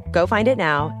podcasts. Go find it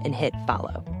now and hit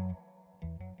follow.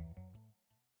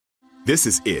 This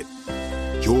is it.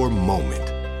 Your moment.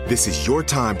 This is your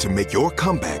time to make your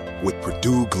comeback with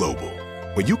Purdue Global.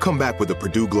 When you come back with a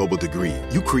Purdue Global degree,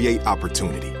 you create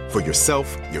opportunity for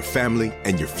yourself, your family,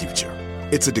 and your future.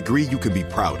 It's a degree you can be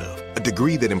proud of, a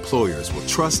degree that employers will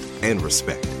trust and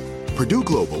respect. Purdue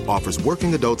Global offers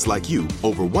working adults like you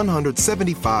over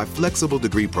 175 flexible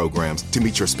degree programs to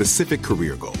meet your specific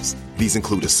career goals. These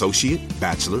include associate,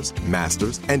 bachelor's,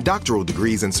 master's, and doctoral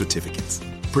degrees and certificates.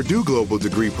 Purdue Global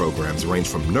degree programs range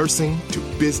from nursing to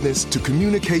business to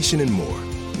communication and more.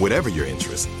 Whatever your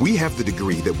interest, we have the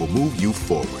degree that will move you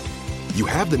forward. You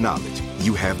have the knowledge,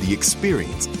 you have the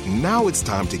experience. Now it's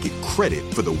time to get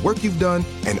credit for the work you've done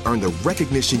and earn the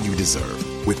recognition you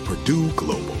deserve with Purdue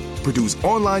Global, Purdue's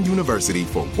online university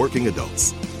for working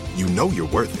adults. You know you're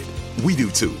worth it. We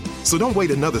do too. So don't wait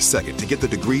another second to get the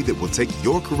degree that will take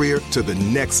your career to the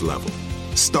next level.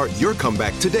 Start your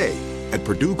comeback today at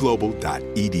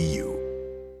purdueglobal.edu.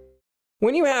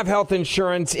 When you have health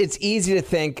insurance, it's easy to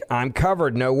think, I'm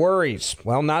covered, no worries.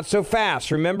 Well, not so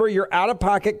fast. Remember, your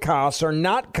out-of-pocket costs are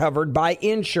not covered by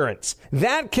insurance.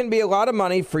 That can be a lot of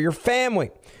money for your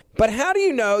family. But how do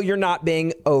you know you're not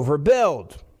being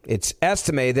overbilled? It's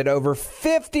estimated that over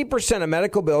 50% of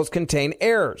medical bills contain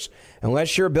errors.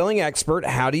 Unless you're a billing expert,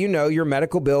 how do you know your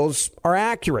medical bills are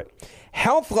accurate?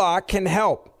 HealthLock can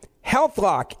help.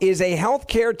 HealthLock is a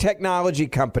healthcare technology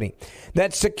company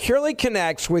that securely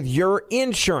connects with your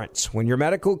insurance. When your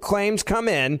medical claims come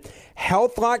in,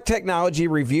 HealthLock technology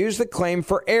reviews the claim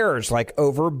for errors like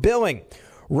overbilling,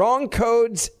 wrong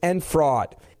codes, and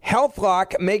fraud.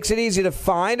 HealthLock makes it easy to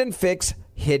find and fix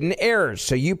hidden errors,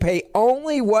 so you pay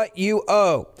only what you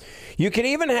owe. You can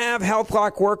even have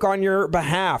HealthLock work on your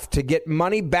behalf to get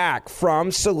money back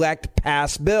from select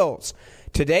past bills.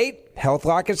 To date,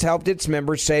 HealthLock has helped its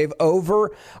members save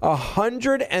over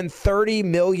 $130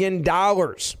 million.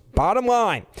 Bottom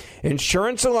line,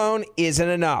 insurance alone isn't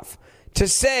enough. To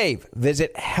save,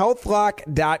 visit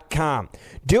healthlock.com.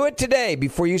 Do it today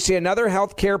before you see another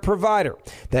healthcare provider.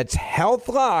 That's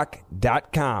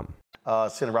healthlock.com.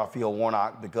 Senator Raphael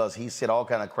Warnock, because he said all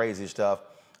kind of crazy stuff.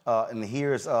 And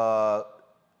here's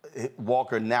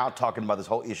Walker now talking about this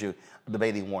whole issue,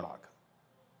 debating Warnock.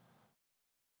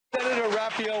 Senator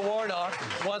Raphael Warnock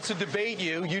wants to debate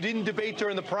you. You didn't debate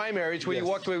during the primaries where you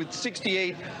walked away with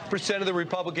 68% of the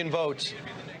Republican votes.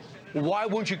 Why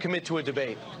won't you commit to a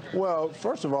debate? Well,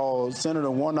 first of all, Senator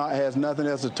Warnock has nothing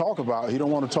else to talk about. He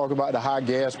don't want to talk about the high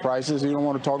gas prices. He don't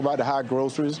want to talk about the high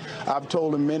groceries. I've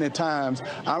told him many times,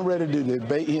 I'm ready to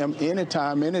debate him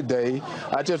anytime, any day.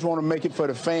 I just want to make it for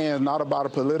the fans, not about a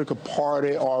political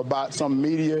party or about some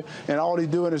media. And all he's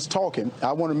doing is talking.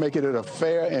 I want to make it a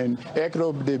fair and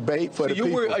equitable debate for the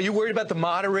people. Are you worried about the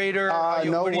moderator?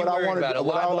 No, what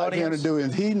I like him to do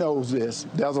is he knows this.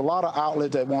 There's a lot of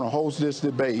outlets that want to host this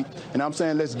debate. And I'm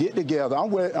saying, let's get together.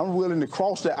 I'm willing to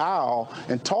cross the aisle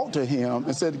and talk to him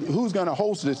and say, who's going to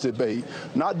host this debate?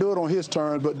 Not do it on his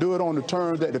terms, but do it on the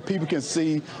terms that the people can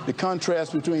see the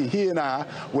contrast between he and I,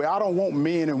 where I don't want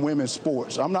men and women's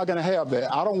sports. I'm not going to have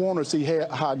that. I don't want to see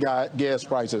high gas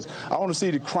prices. I want to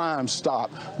see the crime stop.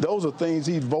 Those are things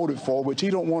he voted for, which he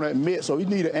don't want to admit. So he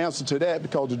need an answer to that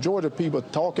because the Georgia people are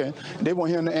talking. They want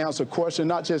him to answer a question,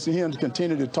 not just him to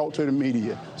continue to talk to the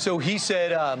media. So he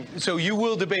said, so you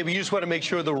will debate, but you just want to make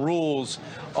sure the rules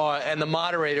and the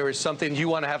moderator is something you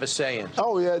want to have a say in.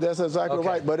 Oh, yeah, that's exactly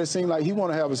right. But it seems like he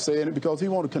want to have a say in it because he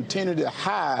want to continue to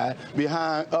hide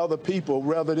behind other people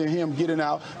rather than him getting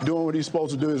out, doing what he's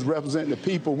supposed to do is represent the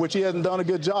people, which he hasn't done a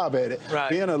good job at it. Right.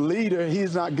 Being a leader,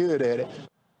 he's not good at it.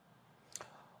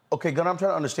 Okay, Gunnar, I'm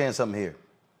trying to understand something here.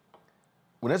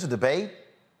 When there's a debate,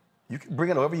 you can bring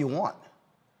it however you want.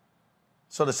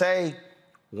 So to say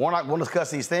Warnock won't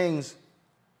discuss these things,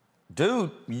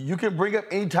 dude, you can bring up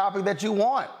any topic that you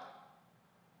want.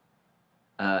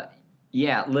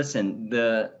 Yeah, listen,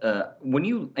 when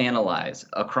you analyze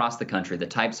across the country the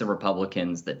types of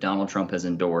Republicans that Donald Trump has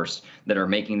endorsed that are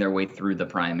making their way through the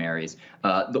primaries,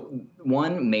 the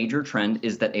one major trend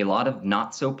is that a lot of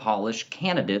not so polished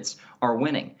candidates are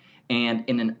winning. And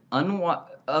in an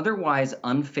otherwise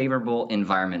unfavorable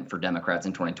environment for Democrats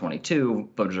in 2022,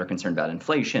 voters are concerned about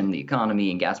inflation, the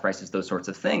economy, and gas prices, those sorts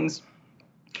of things.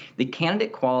 The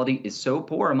candidate quality is so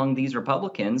poor among these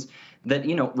Republicans that,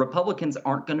 Republicans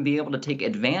aren't going to be able to take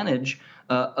advantage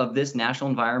of this national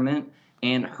environment.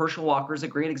 And Herschel Walker is a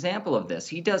great example of this.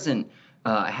 He doesn't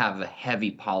have a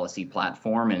heavy policy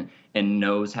platform and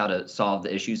knows how to solve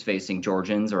the issues facing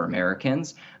Georgians or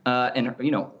Americans. Senator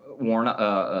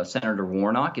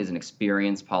Warnock is an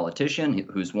experienced politician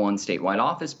who's won statewide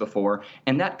office before,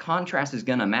 and that contrast is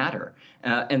going to matter.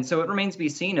 And so it remains to be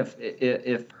seen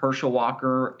if Herschel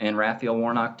Walker and Raphael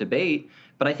Warnock debate.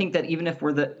 But I think that even if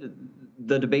we're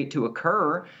the debate to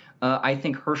occur, I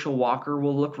think Herschel Walker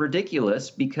will look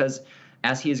ridiculous because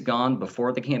as he has gone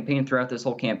before the campaign throughout this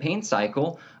whole campaign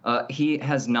cycle, he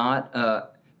has not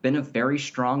been a very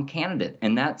strong candidate,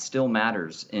 and that still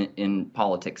matters in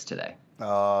politics today.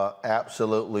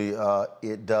 Absolutely,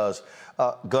 it does.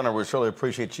 Gunnar, we certainly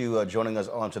appreciate you joining us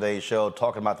on today's show,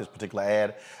 talking about this particular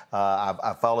ad.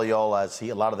 I follow y'all. I see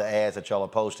a lot of the ads that y'all are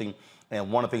posting.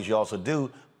 And one of the things you also do,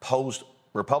 post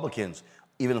Republicans,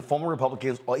 even former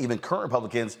Republicans or even current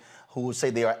Republicans who would say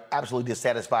they are absolutely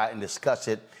dissatisfied and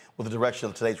disgusted with the direction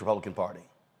of today's Republican Party.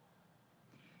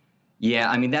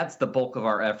 Yeah, I mean, that's the bulk of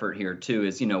our effort here, too,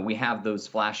 is, we have those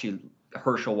flashy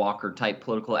Herschel Walker type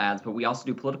political ads, but we also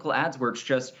do political ads where it's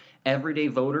just everyday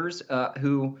voters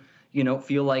who,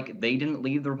 feel like they didn't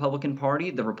leave the Republican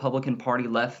Party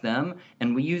left them,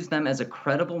 and we use them as a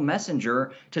credible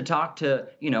messenger to talk to,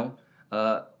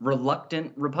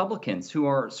 reluctant Republicans who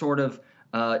are sort of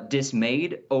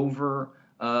dismayed over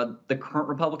the current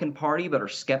Republican Party but are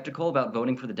skeptical about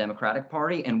voting for the Democratic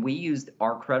Party, and we use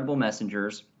our credible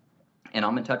messengers. And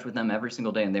I'm in touch with them every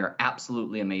single day, and they're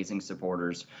absolutely amazing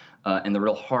supporters and the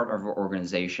real heart of our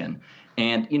organization.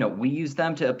 And, we use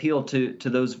them to appeal to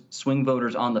those swing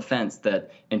voters on the fence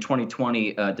that in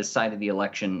 2020 decided the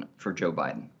election for Joe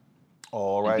Biden.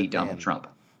 All right. And beat Donald Trump.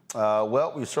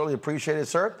 Well, we certainly appreciate it,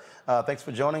 sir. Thanks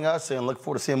for joining us, and look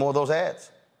forward to seeing more of those ads.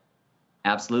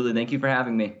 Absolutely. Thank you for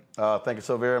having me. Thank you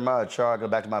so very much. I'll go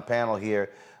back to my panel here.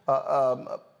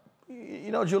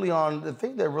 Julian, the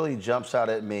thing that really jumps out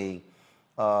at me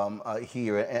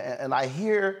here, and I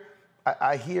hear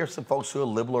some folks who are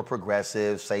liberal or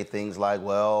progressive say things like,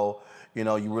 well,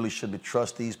 you really shouldn't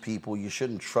trust these people. You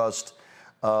shouldn't trust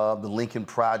the Lincoln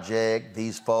Project,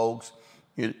 these folks.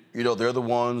 They're the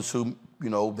ones who,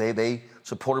 they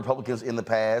support Republicans in the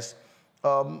past.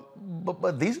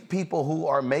 But these people who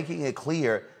are making it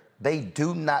clear they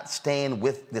do not stand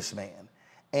with this man.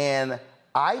 And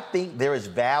I think there is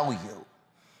value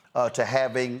to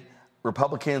having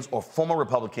Republicans or former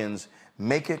Republicans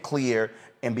make it clear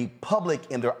and be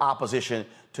public in their opposition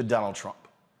to Donald Trump.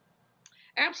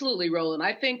 Absolutely, Roland.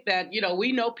 I think that,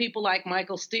 we know people like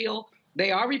Michael Steele.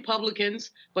 They are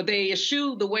Republicans, but they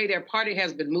eschew the way their party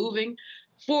has been moving.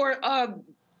 For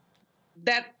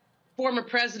that former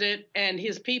president and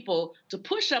his people to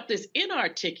push up this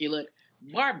inarticulate,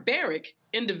 barbaric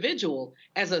individual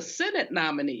as a Senate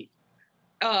nominee,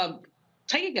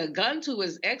 taking a gun to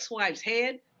his ex-wife's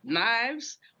head,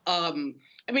 knives.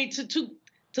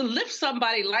 To lift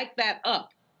somebody like that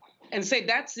up and say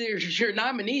that's your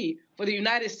nominee for the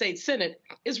United States Senate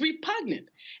is repugnant.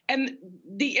 And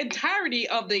the entirety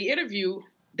of the interview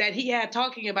that he had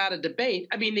talking about a debate,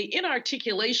 the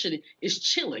inarticulation is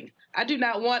chilling. I do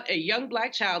not want a young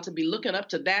black child to be looking up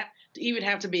to that, to even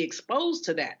have to be exposed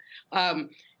to that. I'm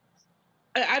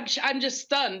just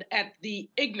stunned at the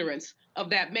ignorance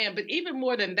of that man. But even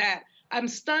more than that, I'm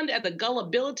stunned at the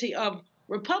gullibility of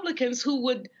Republicans who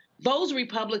would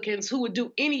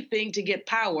do anything to get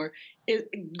power,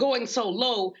 going so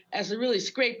low as to really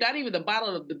scrape not even the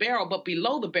bottom of the barrel, but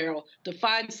below the barrel to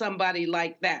find somebody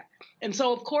like that. And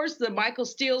so, of course, the Michael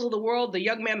Steeles of the world, the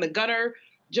young man, the Gunnar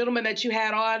gentleman that you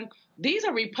had on, these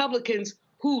are Republicans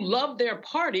who love their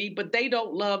party, but they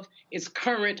don't love its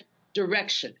current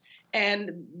direction.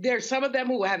 And there's some of them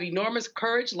who have enormous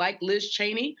courage, like Liz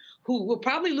Cheney, who will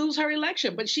probably lose her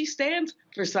election, but she stands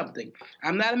for something.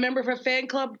 I'm not a member of her fan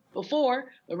club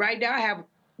before, but right now I have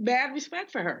mad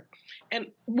respect for her. And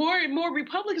more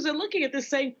Republicans are looking at this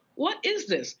saying, what is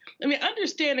this?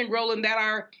 Understanding, Roland, that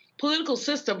our political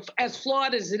system, as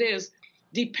flawed as it is,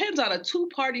 depends on a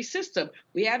two-party system.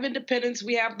 We have independents,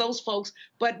 we have those folks,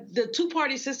 but the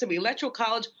two-party system, electoral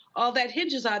college, all that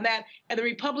hinges on that. And the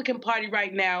Republican Party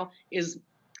right now is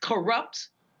corrupt,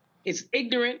 It's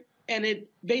ignorant, and it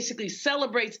basically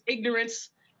celebrates ignorance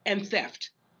and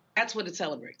theft. That's what it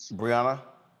celebrates. Brianna?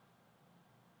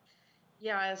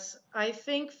 Yes, I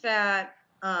think that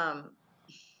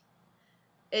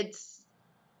it's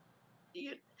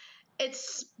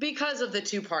because of the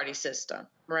two-party system,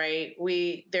 right?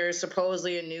 There's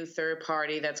supposedly a new third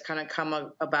party that's kind of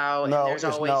come about. No, and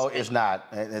there's it's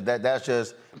not.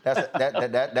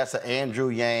 That's an Andrew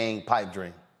Yang pipe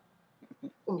dream.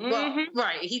 Well,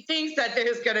 right. He thinks that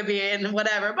there's going to be and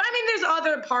whatever. But I mean, there's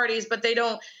other parties, but they're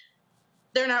not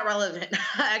relevant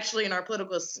actually in our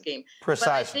political scheme.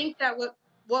 Precisely. But I think that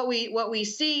what we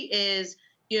see is,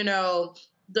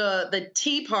 the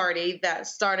Tea Party that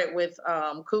started with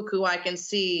Cuckoo, I Can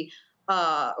See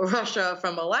Russia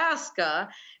from Alaska,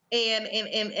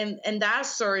 and that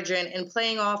surgeon and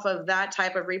playing off of that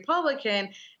type of Republican,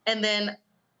 and then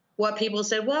what people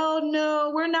said, well,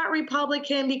 no, we're not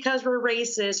Republican because we're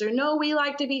racist, or no, we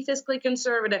like to be fiscally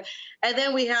conservative. And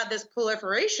then we had this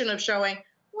proliferation of showing,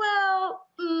 well,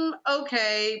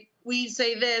 okay, we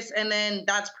say this, and then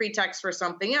that's pretext for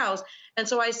something else. And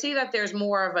so I see that there's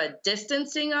more of a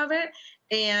distancing of it.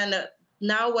 And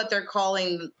now what they're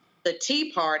calling the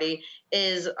Tea Party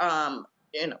is,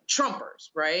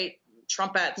 Trumpers, right?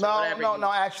 Trumpettes, whatever.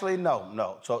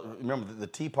 No. So remember, the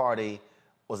Tea Party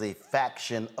was a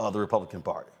faction of the Republican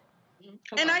Party.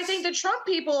 And I think the Trump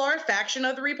people are a faction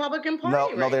of the Republican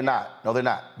Party. No, they're not. No, they're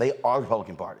not. They are the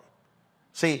Republican Party.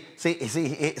 See, here's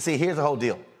the whole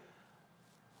deal.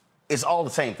 It's all the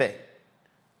same thing.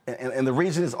 And the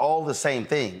reason it's all the same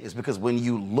thing is because when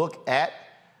you look at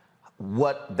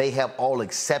what they have all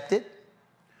accepted,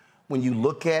 when you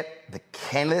look at the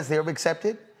candidates they have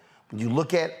accepted, when you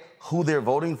look at who they're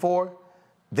voting for,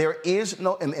 there is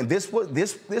no, and this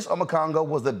Omekongo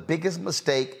was the biggest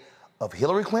mistake of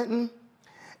Hillary Clinton,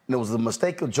 and it was the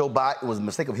mistake of Joe Biden. It was the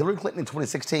mistake of Hillary Clinton in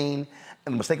 2016,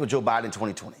 and the mistake of Joe Biden in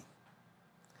 2020.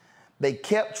 They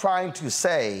kept trying to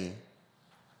say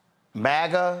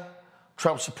MAGA,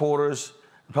 Trump supporters,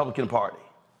 Republican Party.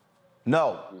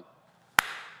 No,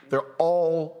 they're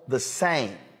all the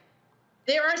same.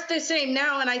 They are the same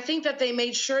now, and I think that they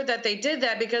made sure that they did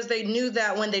that because they knew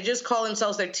that when they just call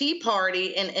themselves their Tea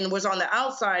Party and was on the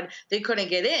outside, they couldn't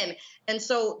get in. And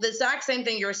so the exact same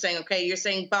thing you're saying, okay, you're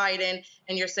saying Biden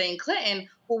and you're saying Clinton.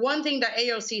 Well, one thing that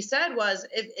AOC said was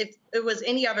if it was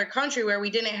any other country where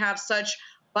we didn't have such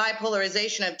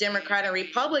bipolarization of Democrat and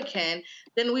Republican,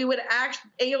 then we would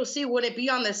AOC wouldn't be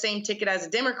on the same ticket as a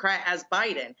Democrat as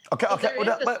Biden.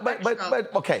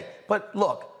 But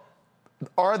look,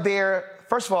 are there,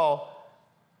 first of all,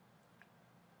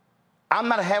 I'm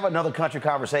not having another country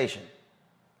conversation.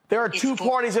 There are two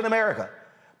parties in America.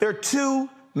 There are two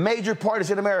major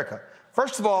parties in America.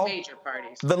 First of all, major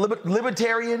parties. The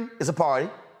Libertarian is a party,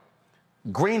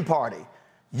 Green Party.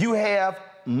 You have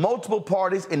multiple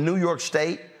parties in New York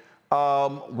State,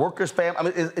 workers'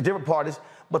 family, different parties.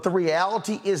 But the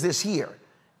reality is this here.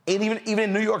 And even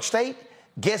in New York State,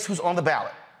 guess who's on the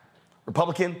ballot?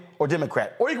 Republican or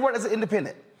Democrat, or you can run as an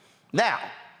independent. Now,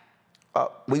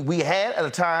 we had at a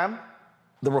time,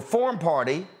 the Reform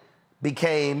Party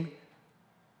became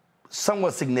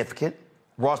somewhat significant.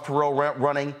 Ross Perot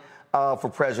running for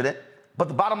president. But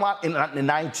the bottom line in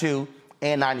 92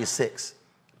 and 96.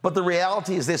 But the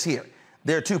reality is this here.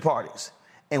 There are two parties.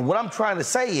 And what I'm trying to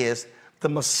say is the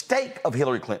mistake of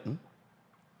Hillary Clinton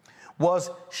was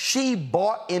she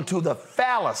bought into the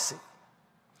fallacy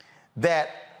that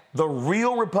the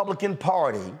real Republican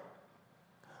Party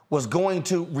was going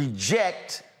to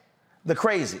reject the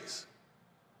crazies.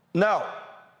 No.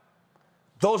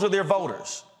 Those are their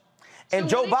voters. And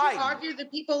so Joe Biden. You argue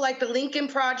that people like the Lincoln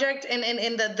Project and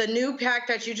the new PAC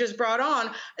that you just brought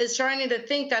on is trying to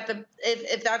think that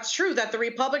if that's true, that the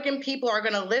Republican people are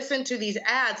going to listen to these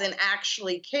ads and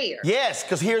actually care. Yes,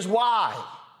 because here's why.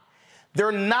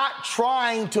 They're not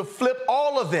trying to flip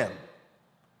all of them.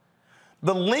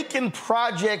 The Lincoln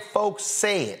Project folks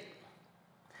said,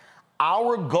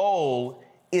 our goal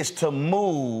is to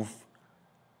move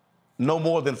no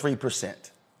more than 3%.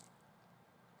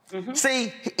 Mm-hmm.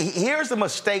 See, here's the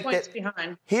mistake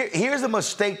here's the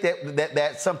mistake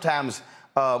that sometimes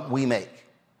we make.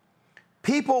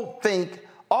 People think,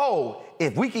 oh,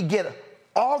 if we could get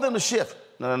all of them to shift.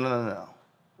 No.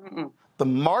 Mm-mm. The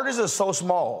margins are so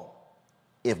small.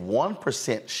 If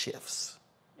 1% shifts,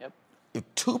 if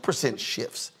 2%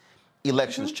 shifts,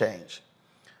 elections change.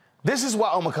 This is why,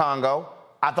 Omekongo,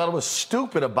 I thought it was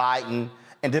stupid of Biden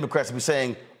and Democrats to be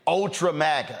saying ultra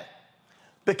MAGA.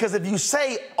 Because if you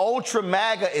say ultra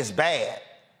MAGA is bad,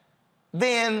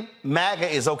 then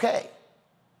MAGA is okay.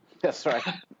 That's right.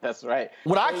 That's right.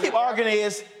 What I keep arguing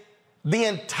is the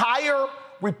entire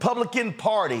Republican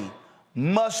Party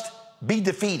must be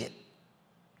defeated.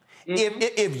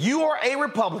 If you are a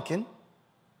Republican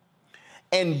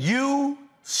and you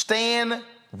stand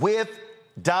with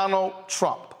Donald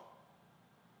Trump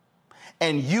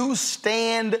and you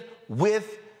stand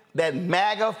with that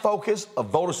MAGA focus of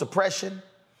voter suppression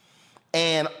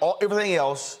and everything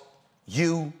else,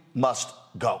 you must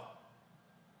go.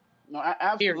 No,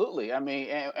 absolutely. I mean,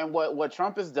 and what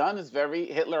Trump has done is very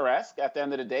Hitler-esque. At the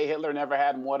end of the day, Hitler never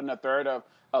had more than a third of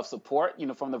support,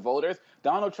 from the voters.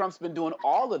 Donald Trump's been doing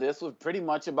all of this with pretty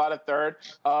much about a third,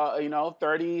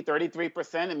 30,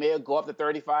 33%. It may go up to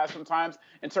 35 sometimes.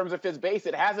 In terms of his base,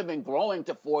 it hasn't been growing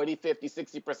to 40, 50,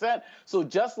 60%. So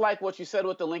just like what you said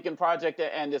with the Lincoln Project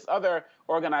and this other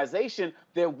organization,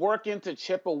 they're working to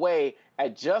chip away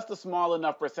at just a small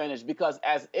enough percentage, because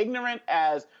as ignorant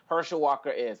as Herschel Walker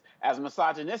is, as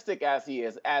misogynistic as he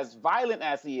is, as violent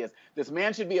as he is, this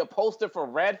man should be a poster for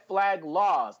red flag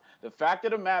laws. The fact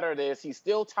of the matter is he's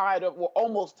still tied up,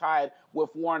 almost tied with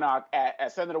Warnock,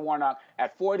 at Senator Warnock,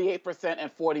 at 48%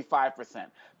 and 45%,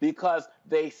 because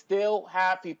they still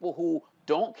have people who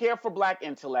don't care for black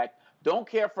intellect, don't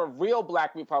care for real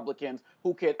black Republicans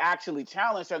who could actually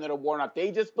challenge Senator Warnock.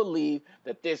 They just believe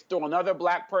that there's still another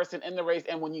black person in the race.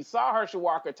 And when you saw Herschel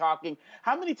Walker talking,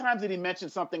 how many times did he mention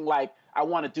something like, I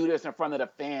want to do this in front of the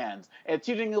fans? And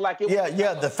treating it like it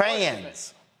was the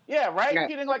fans. Yeah, right?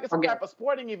 Treating like it's some type of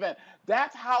sporting event.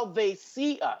 That's how they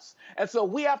see us. And so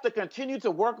we have to continue to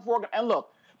work for, and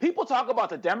look, people talk about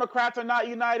the Democrats are not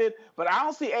united, but I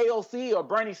don't see AOC or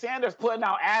Bernie Sanders putting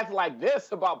out ads like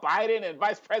this about Biden and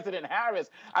Vice President Harris.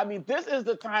 I mean, this is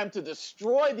the time to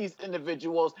destroy these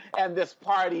individuals and this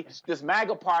party, this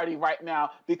MAGA party right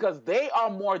now, because they are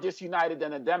more disunited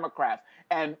than the Democrats.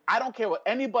 And I don't care what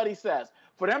anybody says.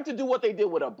 For them to do what they did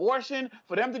with abortion,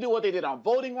 for them to do what they did on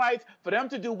voting rights, for them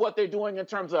to do what they're doing in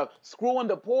terms of screwing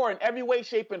the poor in every way,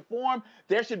 shape, and form,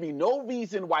 there should be no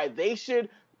reason why they should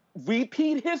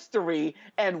repeat history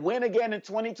and win again in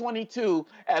 2022,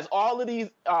 as all of these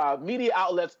media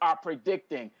outlets are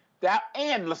predicting. That,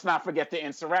 and let's not forget the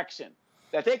insurrection.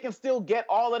 That they can still get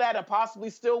all of that and possibly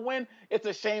still win, it's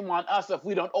a shame on us if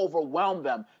we don't overwhelm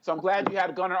them. So I'm glad you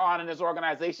had Gunnar on in this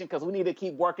organization, because we need to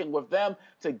keep working with them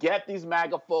to get these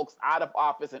MAGA folks out of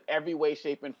office in every way,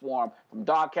 shape, and form, from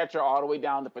dog catcher all the way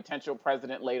down to potential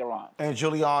president later on. And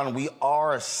Julian, we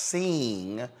are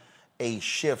seeing a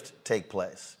shift take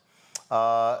place.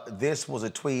 This was a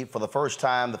tweet for the first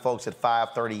time. The folks at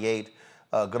 538,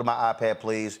 go to my iPad,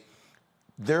 please.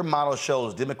 Their model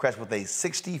shows Democrats with a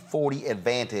 60-40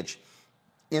 advantage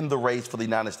in the race for the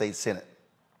United States Senate,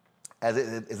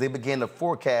 as they begin to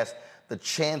forecast the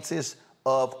chances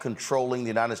of controlling the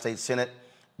United States Senate.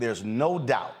 There's no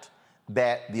doubt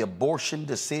that the abortion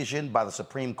decision by the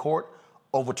Supreme Court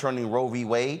overturning Roe v.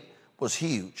 Wade was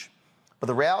huge. But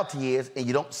the reality is, and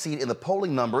you don't see it in the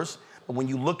polling numbers, but when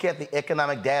you look at the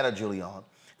economic data, Julian,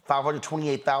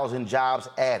 528,000 jobs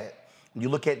added. When you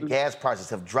look at gas prices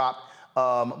have dropped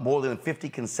more than 50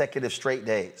 consecutive straight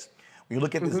days. When you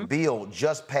look at this bill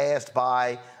just passed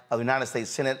by the United States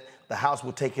Senate, the House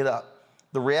will take it up.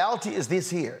 The reality is this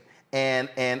here, and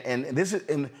this is,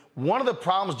 and one of the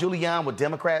problems, Julian, with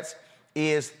Democrats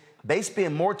is they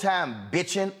spend more time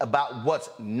bitching about what's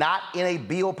not in a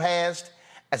bill passed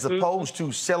as opposed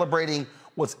to celebrating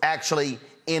what's actually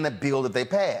in a bill that they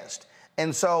passed.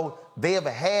 And so they have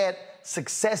had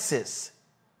successes.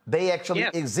 They actually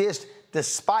exist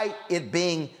despite it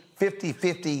being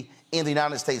 50-50 in the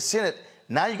United States Senate.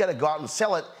 Now you got to go out and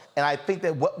sell it. And I think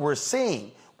that what we're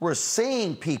seeing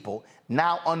people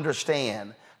now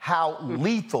understand how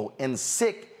lethal and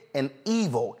sick and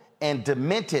evil and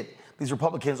demented these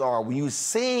Republicans are. When you're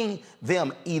seeing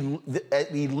them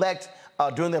elect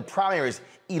during their primaries,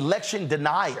 election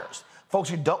deniers, folks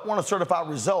who don't want to certify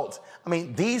results. I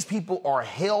mean, these people are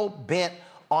hell-bent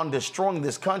on destroying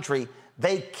this country.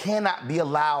 They cannot be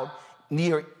allowed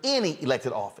near any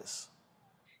elected office.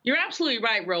 You're absolutely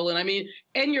right, Roland. I mean,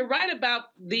 and you're right about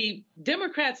the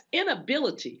Democrats'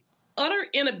 inability, utter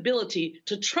inability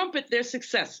to trumpet their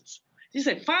successes. You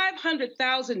said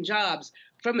 500,000 jobs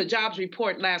from the jobs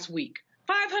report last week.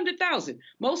 500,000.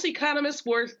 Most economists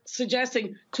were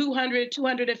suggesting 200,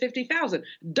 250,000,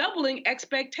 doubling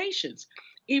expectations.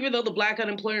 Even though the black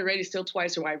unemployment rate is still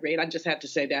twice the white rate, I just had to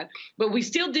say that. But we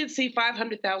still did see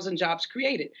 500,000 jobs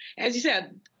created. As you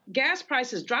said, gas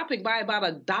prices dropping by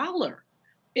about $1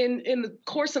 in the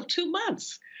course of 2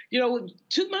 months.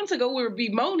 2 months ago, we were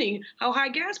bemoaning how high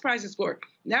gas prices were.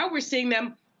 Now we're seeing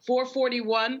them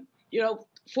 $4.41,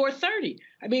 $4.30.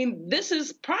 I mean, this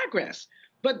is progress.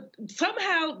 But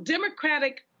somehow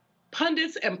Democratic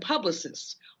pundits and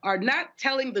publicists are not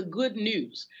telling the good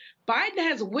news. Biden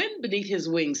has wind beneath his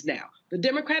wings now. The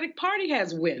Democratic Party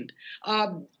has wind.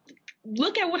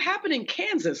 Look at what happened in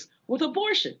Kansas with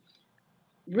abortion.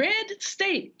 Red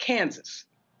state, Kansas.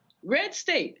 Red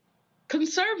state,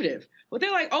 conservative. But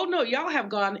they're like, oh no, y'all have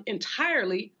gone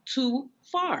entirely too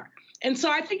far. And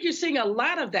so I think you're seeing a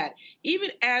lot of that.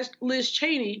 Even as Liz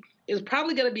Cheney is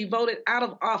probably going to be voted out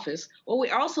of office, what we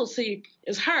also see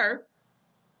is her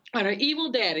and her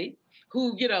evil daddy,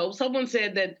 who, someone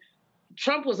said that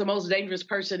Trump was the most dangerous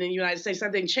person in the United States. I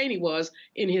think Cheney was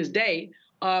in his day.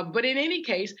 But in any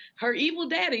case, her evil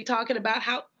daddy talking about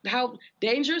how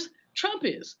dangerous Trump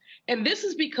is. And this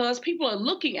is because people are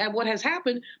looking at what has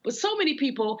happened, but so many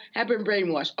people have been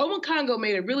brainwashed. Omokongo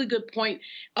made a really good point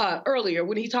earlier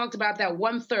when he talked about that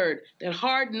 1/3, that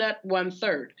hard nut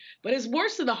 1/3. But it's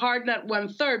worse than the hard nut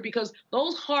 1/3 because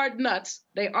those hard nuts,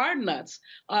 they are nuts.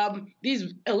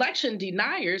 These election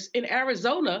deniers in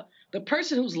Arizona, the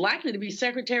person who's likely to be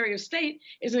Secretary of State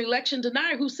is an election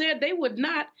denier who said they would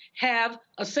not have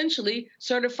essentially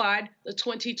certified the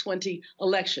 2020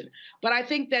 election. But I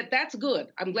think that that's good.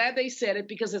 I'm glad they said it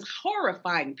because it's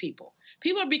horrifying people.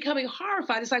 People are becoming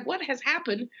horrified. It's like, what has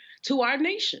happened to our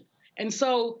nation? And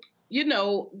so,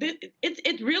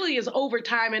 it really is over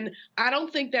time. And I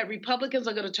don't think that Republicans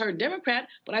are going to turn Democrat,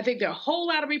 but I think there are a whole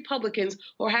lot of Republicans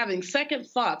who are having second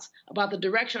thoughts about the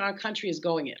direction our country is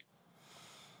going in.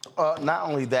 Not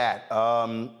only that,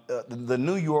 the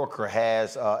New Yorker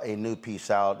has a new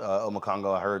piece out,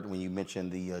 Omokongo. I heard when you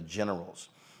mentioned the generals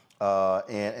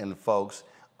and folks.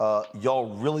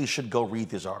 Y'all really should go read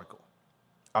this article.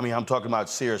 I mean, I'm talking about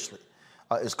seriously.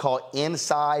 It's called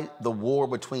Inside the War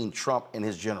Between Trump and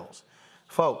His Generals.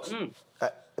 Folks,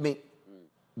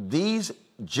 these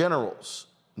generals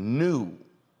knew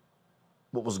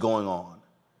what was going on.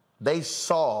 They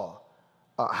saw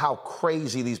how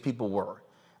crazy these people were.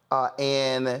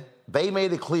 And they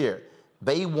made it clear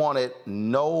they wanted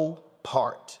no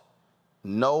part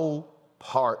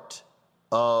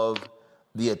of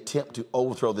the attempt to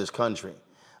overthrow this country.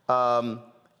 And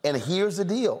here's the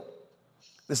deal.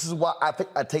 This is why I think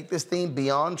I take this theme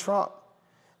beyond Trump.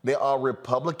 There are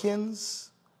Republicans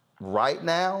right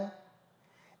now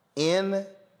in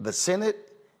the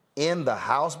Senate, in the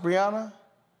House, Brianna,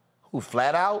 who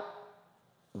flat out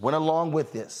went along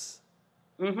with this.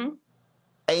 Mm-hmm.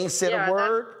 Ain't said a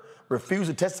word, refused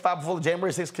to testify before the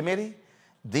January 6th committee.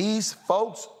 These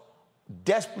folks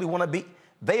desperately want to be,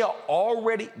 they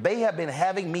have been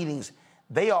having meetings.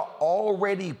 They are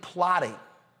already plotting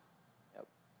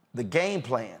the game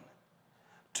plan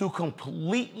to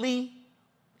completely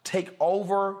take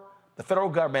over the federal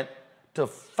government, to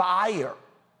fire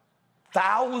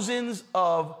thousands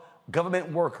of government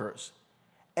workers.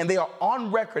 And they are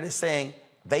on record as saying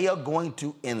they are going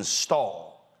to install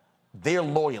their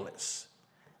loyalists.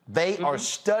 They are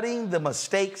studying the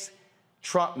mistakes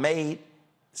Trump made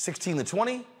 16 to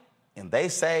 20, and they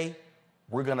say,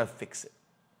 we're going to fix it.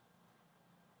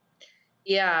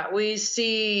 Yeah, we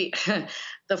see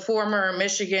the former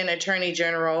Michigan Attorney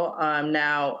General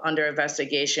now under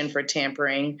investigation for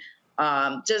tampering.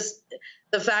 Just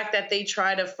the fact that they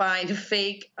try to find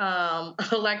fake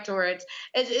electorates,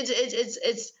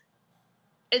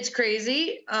 it's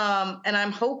crazy. And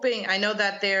I'm hoping, I know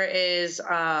that there is,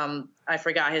 I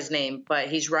forgot his name, but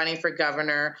he's running for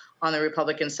governor on the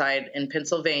Republican side in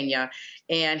Pennsylvania.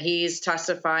 And he's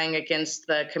testifying against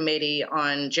the committee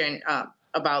on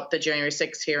about the January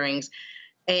 6th hearings.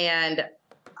 And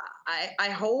I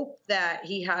hope that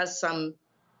he has some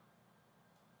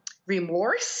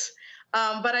remorse,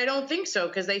 but I don't think so,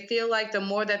 because they feel like the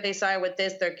more that they side with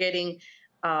this, they're getting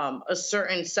a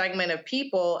certain segment of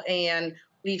people. And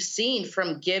we've seen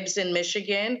from Gibbs in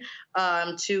Michigan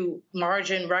to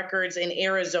Margin Records in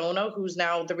Arizona, who's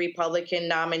now the Republican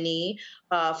nominee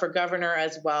for governor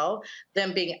as well,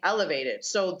 them being elevated.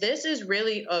 So this is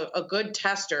really a good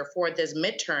tester for this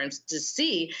midterms to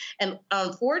see. And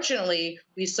unfortunately,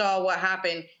 we saw what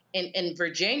happened in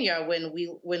Virginia when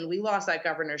we lost that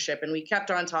governorship, and we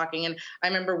kept on talking. And I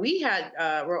remember we had,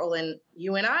 Roland,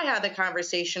 you and I had the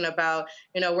conversation about,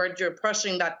 where you're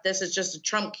pushing that this is just a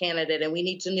Trump candidate and we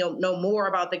need to know more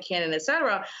about the candidate, et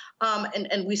cetera.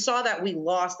 And we saw that we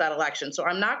lost that election. So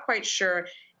I'm not quite sure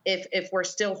if we're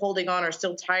still holding on or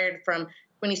still tired from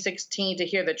 2016 to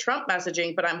hear the Trump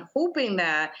messaging, but I'm hoping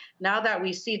that now that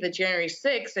we see the January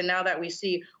 6th and now that we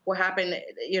see what happened,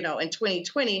 in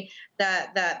 2020,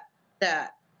 that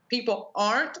people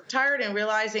aren't tired and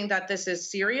realizing that this is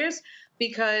serious,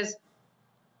 because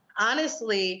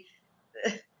honestly,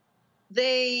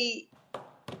 they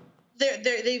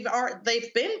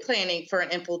they've been planning for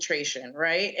an infiltration,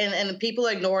 right? And people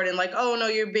ignored and like, oh no,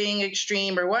 you're being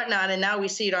extreme or whatnot. And now we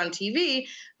see it on TV.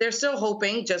 They're still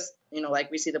hoping, just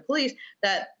like we see the police,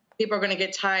 that people are going to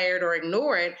get tired or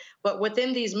ignore it. But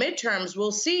within these midterms,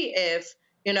 we'll see if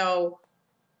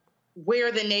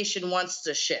where the nation wants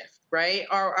to shift, right?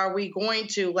 Are we going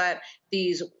to let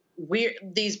these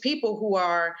people who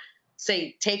are,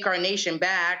 say, take our nation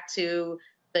back to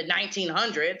the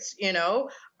 1900s,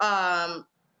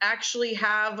 actually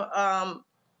have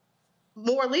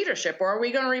more leadership, or are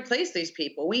we going to replace these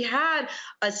people? We had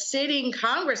a sitting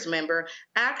Congress member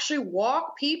actually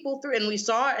walk people through, and we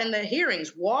saw it in the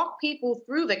hearings, walk people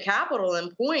through the Capitol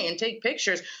and point and take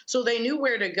pictures so they knew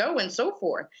where to go and so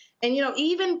forth. And,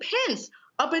 even Pence,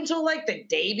 up until like the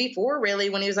day before, really,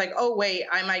 when he was like, oh, wait,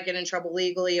 I might get in trouble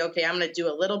legally. Okay, I'm going to do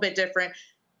a little bit different.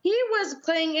 He was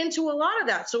playing into a lot of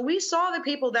that. So we saw the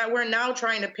people that we're now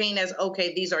trying to paint as,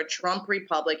 okay, these are Trump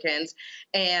Republicans,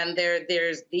 and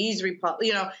there's these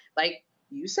like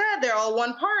you said, they're all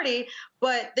one party,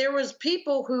 but there was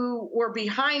people who were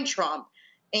behind Trump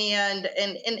and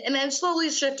then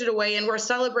slowly shifted away, and we're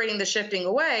celebrating the shifting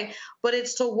away, but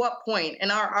it's to what point?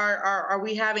 And are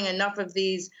we having enough of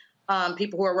these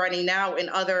people who are running now and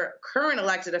other current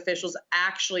elected officials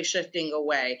actually shifting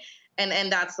away?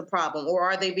 And that's the problem. Or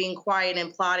are they being quiet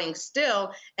and plotting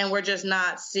still, and we're just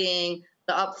not seeing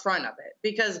the upfront of it?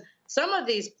 Because some of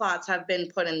these plots have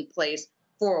been put in place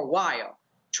for a while.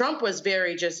 Trump was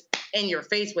very just in your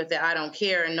face with it. I don't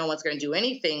care, and no one's going to do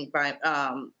anything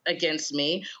against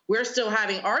me. We're still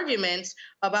having arguments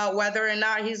about whether or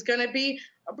not he's going to be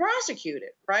prosecuted,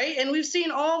 right? And we've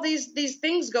seen all these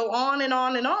things go on and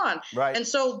on and on. Right. And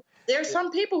so there's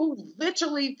some people who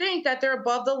literally think that they're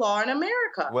above the law in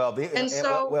America. Well,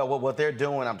 what they're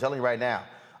doing, I'm telling you right now,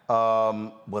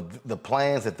 with the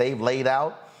plans that they've laid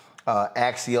out,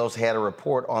 Axios had a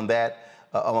report on that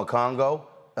on Congo.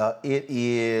 It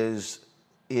is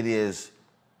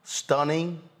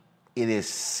stunning. It is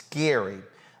scary.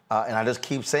 And I just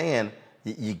keep saying,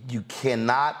 you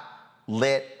cannot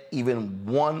let even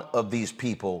one of these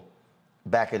people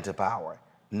back into power.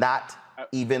 Not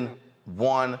even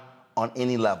one on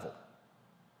any level.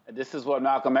 This is what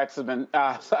Malcolm Nance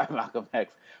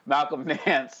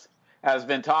has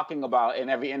been talking about in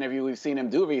every interview we've seen him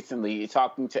do recently. He's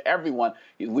talking to everyone.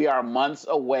 We are months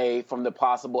away from the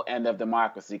possible end of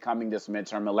democracy coming this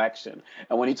midterm election.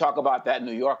 And when you talk about that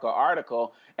New Yorker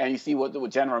article, and you see what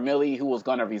General Milley, who was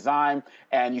going to resign,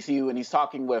 and you see when he's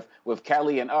talking with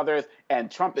Kelly and others, and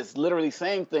Trump is literally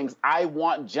saying things, I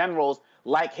want generals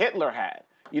like Hitler had.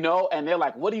 And they're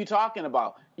like, what are you talking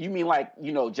about? You mean like,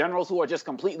 generals who are just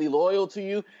completely loyal to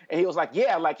you? And he was like,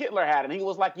 yeah, like Hitler had. And he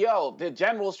was like, yo, the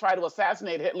generals tried to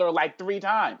assassinate Hitler like 3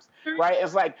 times, right?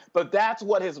 It's like, but that's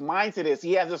what his mindset is.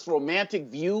 He has this romantic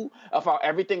view of how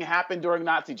everything happened during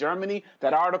Nazi Germany.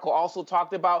 That article also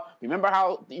talked about, remember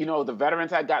how, the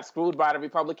veterans had got screwed by the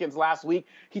Republicans last week?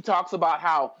 He talks about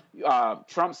how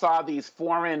Trump saw these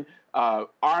foreign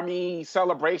army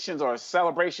celebrations or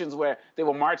celebrations where they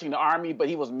were marching the army, but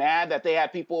he was mad that they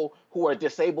had people who were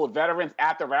disabled veterans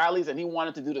at the rallies, and he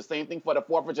wanted to do the same thing for the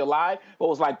 4th of July, but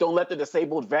was like, don't let the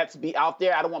disabled vets be out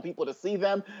there. I don't want people to see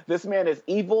them. This man is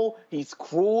evil. He's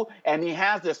cruel, and he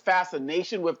has this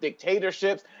fascination with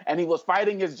dictatorships, and he was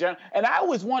fighting his general. And I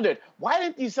always wondered, why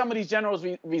didn't some of these generals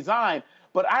resign?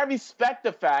 But I respect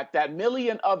the fact that Milley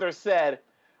and others said,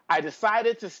 I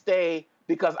decided to stay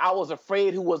because I was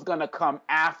afraid who was going to come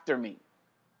after me.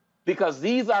 Because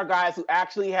these are guys who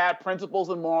actually had principles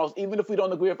and morals, even if we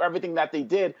don't agree with everything that they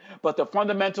did. But the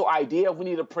fundamental idea of we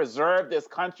need to preserve this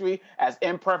country, as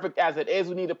imperfect as it is,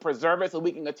 we need to preserve it so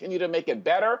we can continue to make it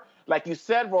better. Like you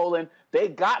said, Roland, they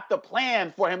got the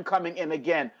plan for him coming in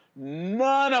again.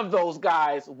 None of those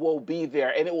guys will be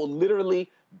there, and it will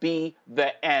literally be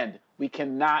the end. We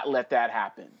cannot let that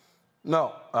happen.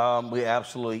 No, we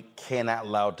absolutely cannot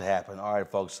allow it to happen. All right,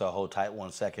 folks, hold tight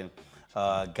 1 second.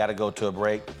 Got to go to a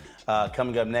break.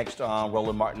 Coming up next on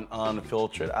Roland Martin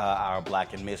Unfiltered, our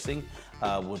Black and Missing.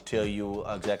 We'll tell you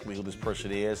exactly who this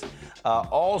person is.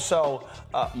 Also,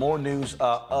 more news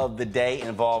of the day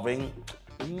involving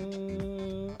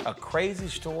a crazy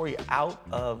story out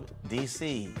of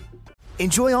D.C.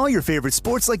 Enjoy all your favorite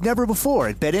sports like never before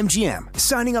at BetMGM.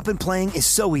 Signing up and playing is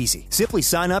so easy. Simply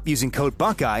sign up using code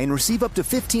Buckeye and receive up to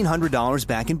 $1,500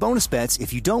 back in bonus bets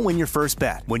if you don't win your first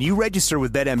bet. When you register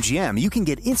with BetMGM, you can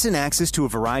get instant access to a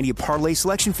variety of parlay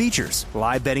selection features,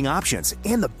 live betting options,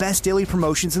 and the best daily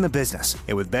promotions in the business.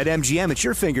 And with BetMGM at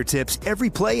your fingertips, every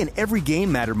play and every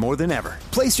game matter more than ever.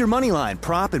 Place your moneyline,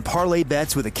 prop, and parlay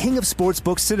bets with the king of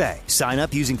sportsbooks today. Sign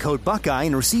up using code Buckeye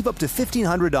and receive up to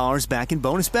 $1,500 back in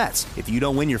bonus bets if you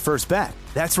don't win your first bet.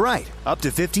 That's right, up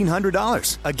to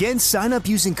 $1,500. Again, sign up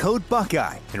using code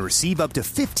Buckeye and receive up to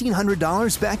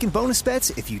 $1,500 back in bonus bets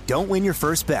if you don't win your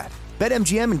first bet.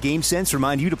 BetMGM and GameSense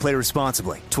remind you to play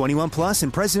responsibly. 21 plus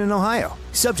and present in Ohio.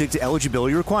 Subject to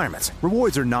eligibility requirements.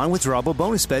 Rewards are non-withdrawable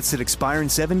bonus bets that expire in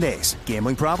 7 days.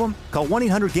 Gambling problem? Call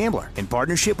 1-800-GAMBLER in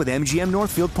partnership with MGM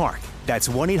Northfield Park. That's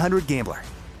 1-800-GAMBLER.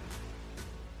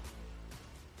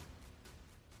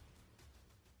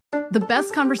 The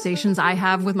best conversations I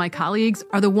have with my colleagues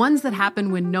are the ones that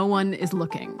happen when no one is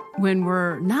looking, when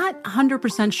we're not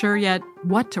 100% sure yet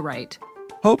what to write.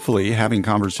 Hopefully, having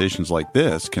conversations like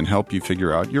this can help you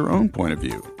figure out your own point of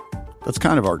view. That's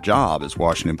kind of our job as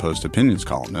Washington Post opinions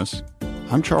columnists.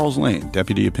 I'm Charles Lane,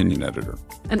 Deputy Opinion Editor.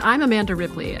 And I'm Amanda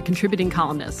Ripley, a contributing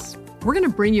columnist. We're going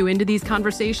to bring you into these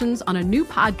conversations on a new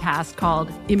podcast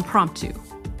called Impromptu.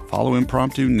 Follow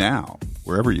Impromptu now,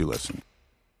 wherever you listen.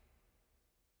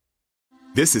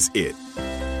 This is it.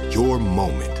 Your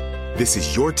moment. This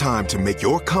is your time to make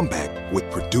your comeback with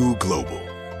Purdue Global.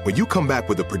 When you come back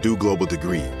with a Purdue Global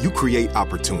degree, you create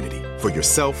opportunity for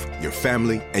yourself, your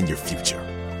family, and your future.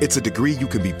 It's a degree you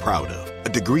can be proud of, a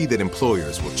degree that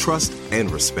employers will trust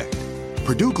and respect.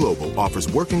 Purdue Global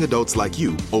offers working adults like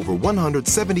you over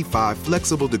 175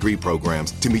 flexible degree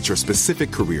programs to meet your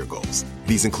specific career goals.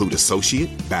 These include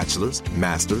associate, bachelor's,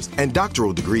 master's, and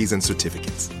doctoral degrees and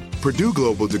certificates. Purdue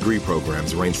Global degree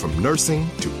programs range from nursing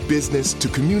to business to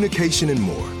communication and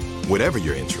more. Whatever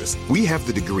your interest, we have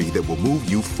the degree that will move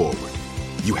you forward.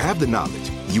 You have the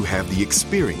knowledge, you have the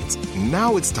experience.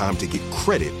 Now it's time to get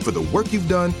credit for the work you've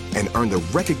done and earn the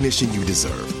recognition you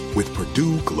deserve with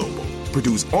Purdue Global,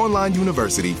 Purdue's online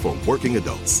university for working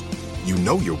adults. You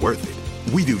know you're worth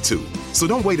it. We do too. So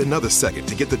don't wait another second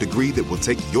to get the degree that will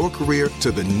take your career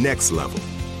to the next level.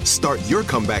 Start your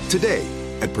comeback today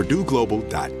at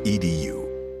purdueglobal.edu.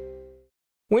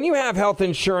 When you have health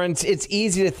insurance, it's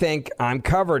easy to think, I'm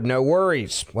covered, no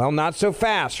worries. Well, not so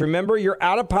fast. Remember, your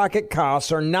out-of-pocket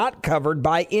costs are not covered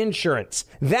by insurance.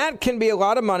 That can be a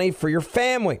lot of money for your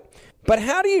family. But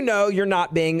how do you know you're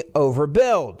not being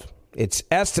overbilled? It's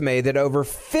estimated that over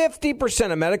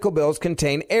 50% of medical bills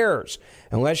contain errors.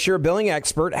 Unless you're a billing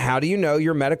expert, how do you know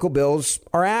your medical bills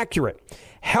are accurate?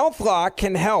 HealthLock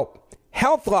can help.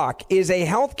 HealthLock is a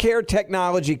healthcare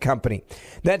technology company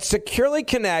that securely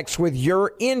connects with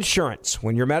your insurance.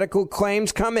 When your medical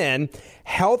claims come in,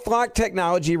 HealthLock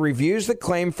technology reviews the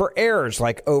claim for errors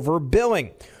like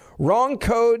overbilling, wrong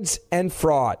codes, and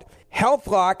fraud.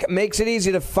 HealthLock makes it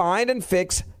easy to find and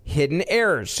fix hidden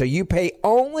errors, so you pay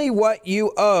only what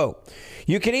you owe.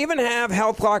 You can even have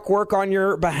HealthLock work on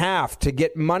your behalf to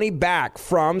get money back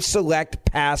from select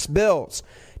past bills.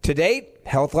 To date,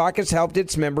 HealthLock has helped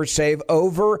its members save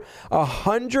over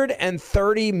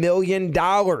 $130 million.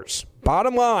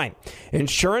 Bottom line,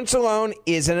 insurance alone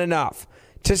isn't enough.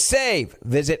 To save,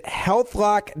 visit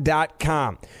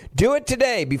healthlock.com. Do it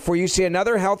today before you see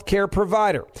another healthcare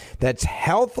provider. That's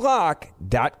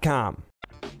healthlock.com.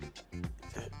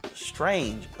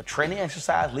 Strange, a training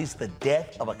exercise leads to the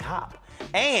death of a cop.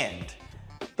 And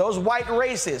those white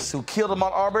racists who killed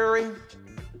Ahmaud Arbery,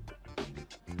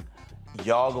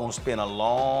 y'all gonna spend a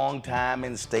long time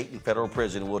in state and federal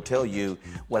prison. We'll tell you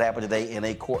what happened today in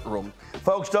a courtroom.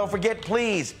 Folks, don't forget,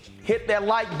 please hit that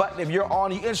like button if you're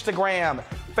on Instagram,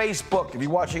 Facebook, if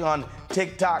you're watching on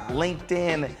TikTok,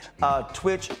 LinkedIn,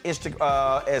 Twitch,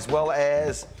 Instagram, as well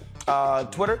as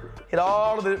Twitter. Hit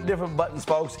all of the different buttons,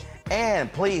 folks.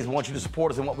 And please, we want you to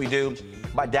support us in what we do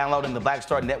by downloading the Black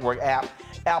Star Network app,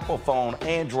 Apple phone,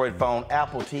 Android phone,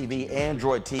 Apple TV,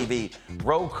 Android TV,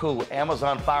 Roku,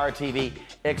 Amazon Fire TV,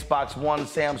 Xbox One,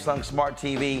 Samsung Smart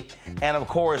TV. And of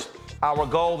course, our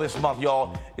goal this month,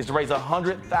 y'all, is to raise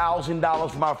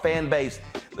 $100,000 from our fan base.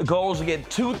 The goal is to get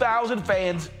 2,000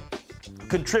 fans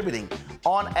contributing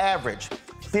on average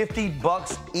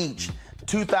 $50 each.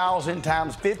 2,000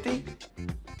 times 50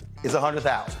 is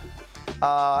 100,000.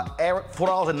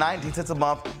 $4.19 a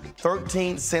month,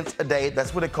 13 cents a day.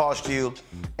 That's what it costs you.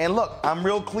 And look, I'm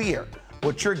real clear.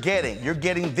 What you're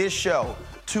getting this show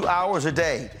 2 hours a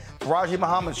day. Faraji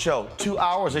Muhammad's show 2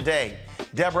 hours a day.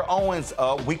 Deborah Owens'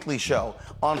 weekly show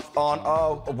on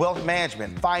wealth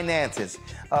management, finances.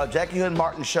 Jackie Hood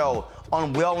Martin show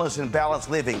on wellness and balanced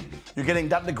living. You're getting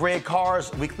Dr. Greg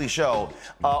Carr's weekly show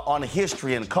on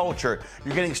history and culture.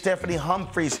 You're getting Stephanie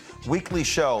Humphrey's weekly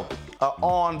show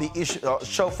on the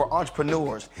show for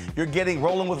entrepreneurs. You're getting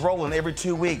Rolling with Roland every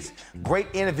 2 weeks. Great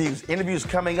interviews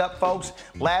coming up, folks.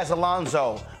 Laz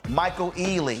Alonso, Michael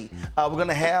Ealy. We're going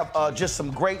to have just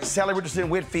some great Sally Richardson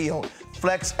Whitfield,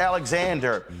 Flex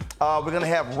Alexander. We're going to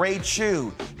have Ray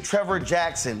Chu, Trevor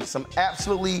Jackson, some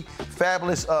absolutely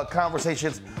fabulous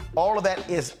conversations. All of that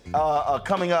is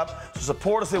coming up. So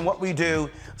support us in what we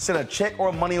do. Send a check or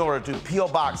a money order to P.O.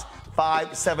 Box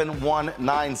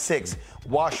 57196,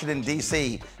 Washington,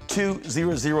 D.C.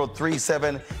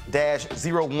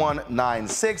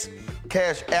 20037-0196.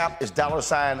 Cash App is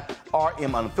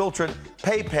 $RM Unfiltered.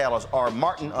 PayPal is R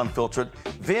Martin Unfiltered.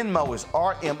 Venmo is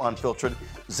RM Unfiltered.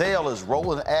 Zelle is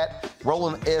Roland at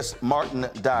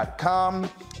RolandSMartin.com.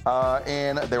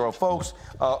 And there are folks,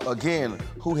 again,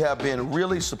 who have been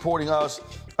really supporting us.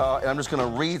 And I'm just going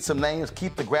to read some names.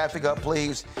 Keep the graphic up,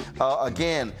 please.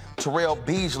 Again, Terrell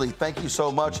Beasley, thank you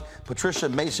so much. Patricia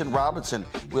Mason Robinson,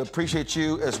 we appreciate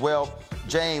you as well.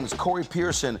 James, Corey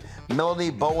Pearson, Melanie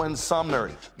Bowen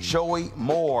Sumner, Joey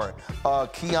Moore,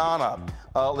 Kiana.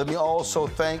 Let me also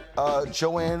thank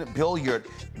Joanne Billiard,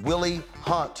 Willie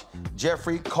Hunt,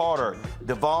 Jeffrey Carter,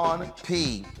 Devon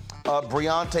P.,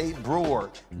 Briante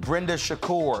Brewer, Brenda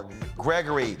Shakur,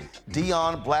 Gregory,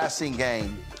 Dion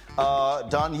Blassingame,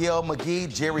 Danielle McGee,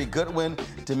 Jerry Goodwin,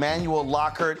 D'Emmanuel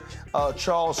Lockhart,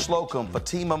 Charles Slocum,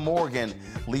 Fatima Morgan,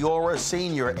 Leora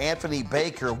Sr., Anthony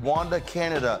Baker, Wanda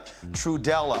Canada,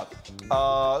 Trudella,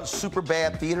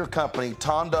 Superbad Theater Company,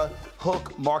 Tonda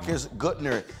Hook, Marcus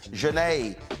Gutner,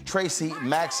 Janae, Tracy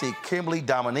Maxey, Kimberly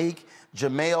Dominique,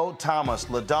 Jamel Thomas,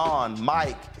 LaDon,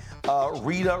 Mike,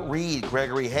 Rita Reed,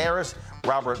 Gregory Harris,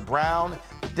 Robert Brown,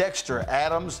 Dexter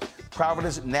Adams,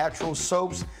 Providence Natural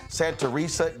Soaps, Santa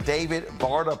Teresa, David,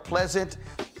 Varda Pleasant.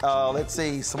 Let's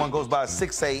see, someone goes by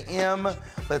 6 a.m.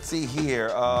 Let's see here.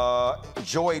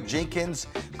 Joy Jenkins,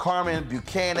 Carmen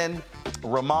Buchanan,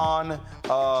 Ramon.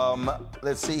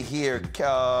 Let's see here.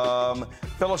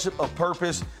 Fellowship of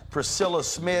Purpose, Priscilla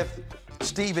Smith,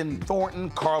 Stephen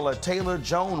Thornton, Carla Taylor,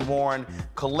 Joan Warren,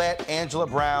 Colette, Angela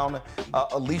Brown,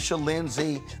 Alicia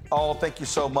Lindsay. All thank you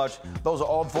so much. Those are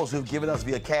all the folks who've given us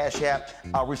via Cash App.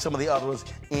 I'll read some of the others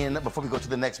in before we go to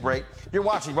the next break. You're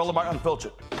watching Roland Martin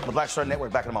Unfiltered on the Black Star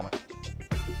Network. Back in a moment.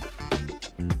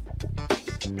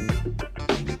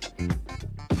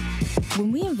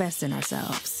 When we invest in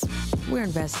ourselves, we're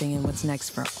investing in what's next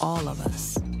for all of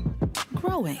us.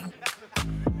 Growing,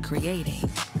 creating,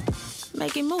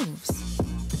 making moves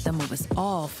that move us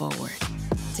all forward.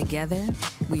 Together,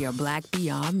 we are Black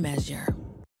beyond measure.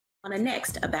 On a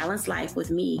next, A Balanced Life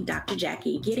with me, Dr.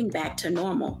 Jackie, getting back to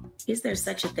normal. Is there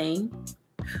such a thing?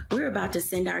 We're about to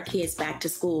send our kids back to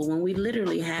school when we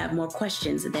literally have more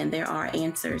questions than there are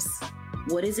answers.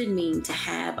 What does it mean to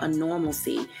have a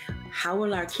normalcy? How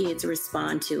will our kids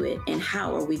respond to it? And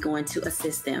how are we going to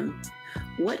assist them?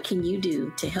 What can you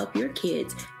do to help your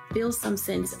kids feel some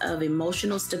sense of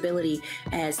emotional stability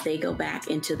as they go back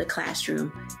into the classroom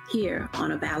here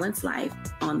on A Balanced Life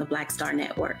on the Black Star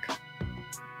Network?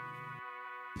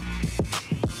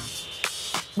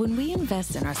 When we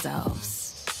invest in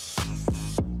ourselves,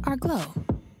 our glow,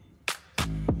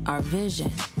 our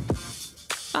vision,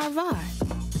 our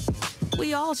vibe,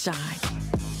 we all shine.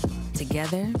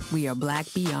 Together, we are Black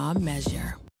beyond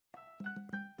measure.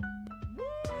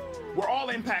 We're all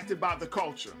impacted by the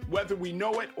culture, whether we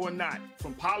know it or not.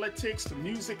 From politics to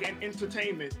music and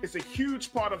entertainment, it's a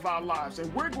huge part of our lives,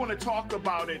 and we're going to talk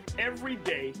about it every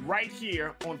day right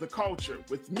here on The Culture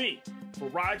with me,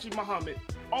 Faraji Muhammad,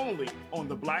 only on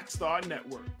the Black Star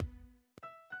Network.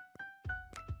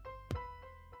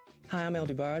 Hi, I'm El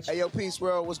DeBarge. Hey, yo, Peace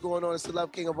World, what's going on? It's the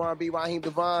Love King of R&B, Raheem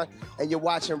Devon, and you're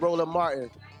watching Roland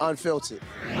Martin Unfiltered.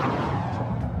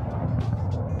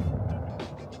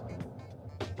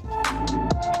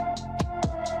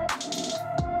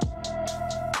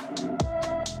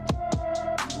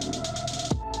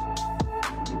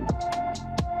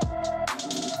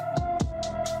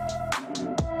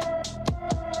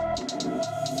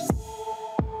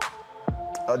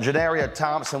 Janaria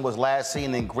Thompson was last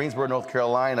seen in Greensboro, North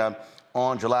Carolina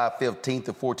on July 15th.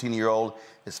 The 14-year-old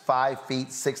is 5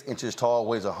 feet 6 inches tall,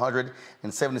 weighs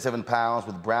 177 pounds,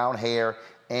 with brown hair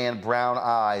and brown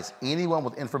eyes. Anyone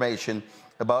with information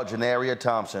about Janaria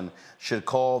Thompson should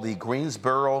call the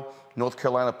Greensboro, North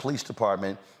Carolina Police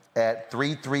Department at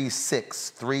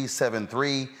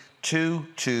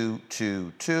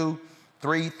 336-373-2222,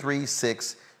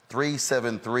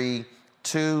 336-373-2222.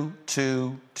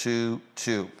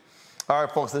 22222. All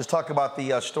right, folks, let's talk about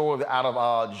the story out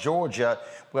of Georgia,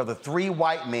 where the 3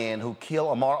 white men who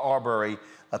killed Ahmaud Arbery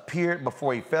appeared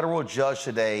before a federal judge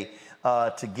today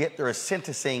to get their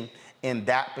sentencing in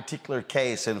that particular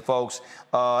case. And folks,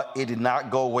 it did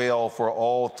not go well for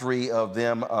all 3 of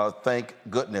them, thank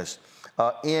goodness.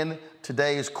 In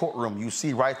today's courtroom, you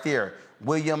see right there,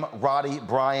 William Roddy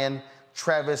Bryan,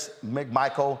 Travis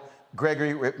McMichael,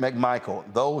 Gregory McMichael.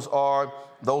 Those are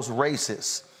those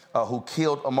racists who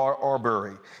killed Ahmaud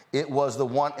Arbery. It was the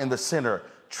one in the center,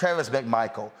 Travis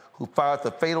McMichael, who fired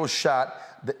the fatal shot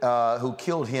who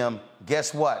killed him.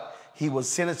 Guess what? He was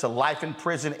sentenced to life in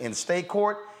prison in state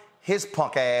court. His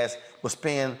punk ass was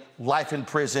spending life in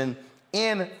prison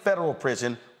in federal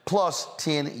prison plus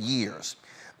 10 years.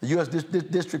 The U.S.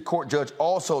 District Court judge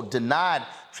also denied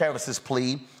Travis's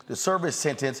plea to serve his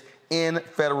sentence in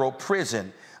federal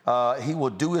prison. He will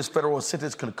do his federal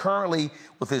sentence concurrently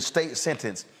with his state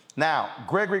sentence. Now,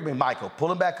 Gregory McMichael,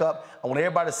 pull him back up. I want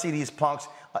everybody to see these punks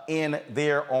in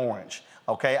their orange.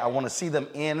 Okay, I want to see them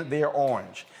in their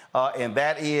orange. And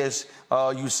that is,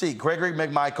 you see, Gregory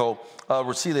McMichael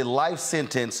received a life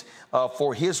sentence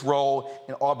for his role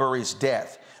in Arbery's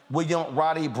death. William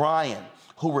Roddy Bryan,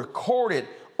 who recorded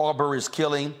Arbery's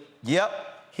killing, yep,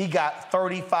 he got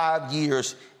 35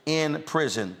 years in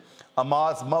prison.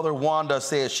 Ahmaud's mother, Wanda,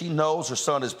 says she knows her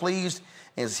son is pleased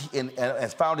and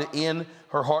has found it in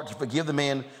her heart to forgive the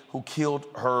men who killed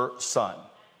her son.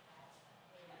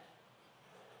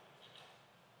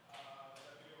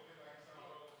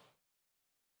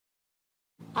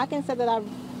 I can say that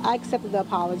I accepted the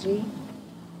apology.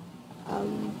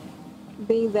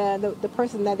 Being the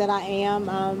person that I am,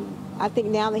 I think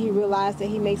now that he realized that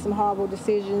he made some horrible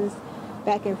decisions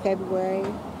back in February.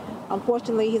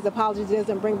 Unfortunately, his apology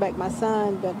doesn't bring back my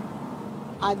son, but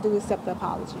I do accept the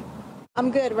apology.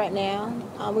 I'm good right now.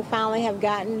 We finally have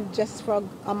gotten justice for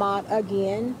Ahmaud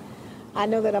again. I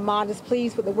know that Ahmaud is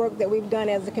pleased with the work that we've done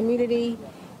as a community,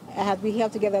 as we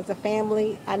held together as a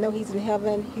family. I know he's in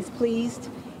heaven, he's pleased.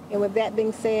 And with that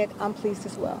being said, I'm pleased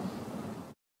as well.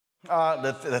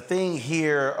 The thing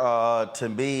here to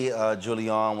me,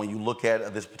 Julianne, when you look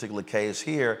at this particular case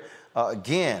here,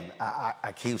 again,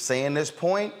 I keep saying this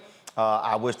point.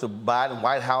 I wish the Biden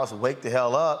White House would wake the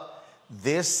hell up.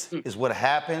 This is what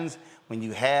happens when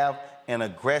you have an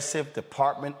aggressive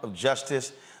Department of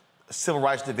Justice Civil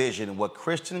Rights Division. What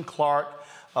Kristen Clarke,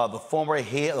 the former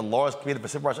head of the Lawyers Committee for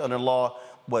Civil Rights Under Law,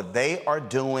 what they are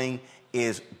doing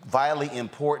is vitally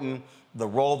important, the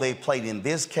role they played in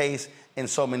this case and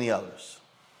so many others.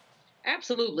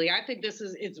 Absolutely. I think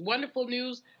it's wonderful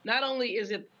news. Not only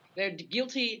is it they're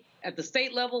guilty at the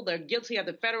state level, they're guilty at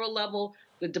the federal level.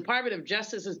 The Department of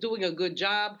Justice is doing a good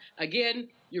job. Again,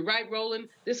 you're right, Roland.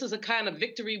 This is a kind of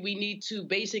victory we need to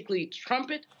basically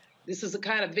trumpet. This is the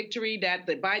kind of victory that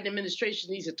the Biden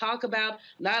administration needs to talk about.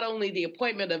 Not only the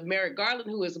appointment of Merrick Garland,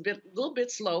 who is a little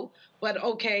bit slow, but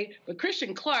okay. But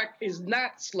Kristen Clarke is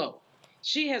not slow.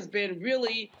 She has been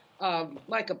really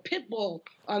like a pit bull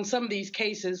on some of these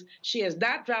cases. She has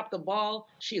not dropped the ball.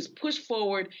 She has pushed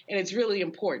forward, and it's really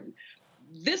important.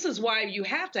 This is why you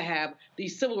have to have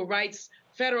these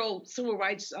federal civil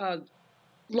rights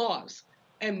laws,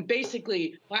 and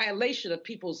basically violation of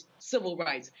people's civil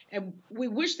rights. And we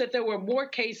wish that there were more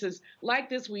cases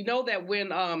like this. We know that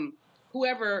when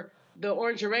whoever the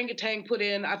orange orangutan put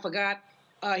in, I forgot,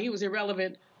 he was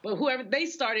irrelevant, but whoever, they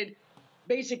started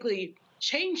basically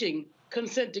changing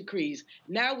consent decrees.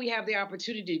 Now we have the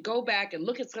opportunity to go back and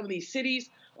look at some of these cities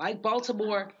like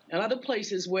Baltimore and other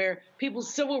places where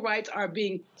people's civil rights are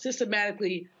being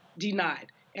systematically denied.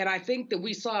 And I think that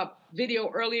we saw a video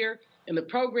earlier in the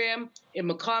program in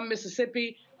Macomb,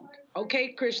 Mississippi.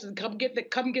 Okay, Christian, come get them.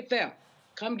 Come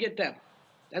get them.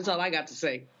 That's all I got to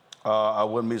say. I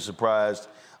wouldn't be surprised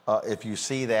if you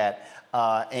see that.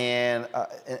 And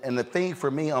the thing for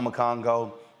me,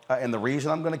 Omakongo, and the reason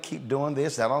I'm going to keep doing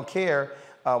this, I don't care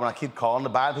when I keep calling the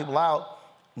Biden people out.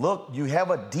 Look, you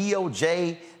have a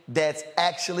DOJ that's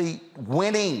actually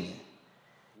winning.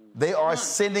 They are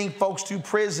sending folks to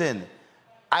prison.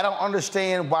 I don't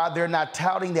understand why they're not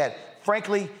touting that.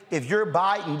 Frankly, if you're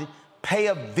Biden, pay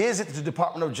a visit to the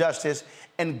Department of Justice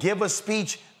and give a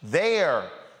speech there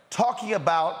talking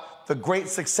about the great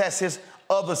successes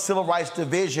of the Civil Rights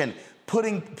Division,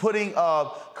 putting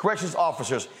corrections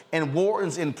officers and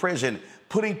wardens in prison,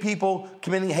 putting people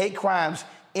committing hate crimes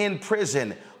in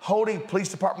prison, holding police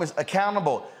departments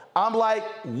accountable. I'm like,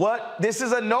 what? This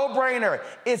is a no-brainer.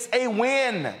 It's a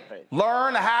win.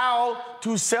 Learn how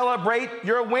to celebrate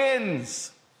your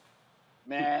wins.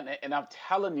 Man, and I'm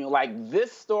telling you, like,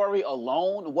 this story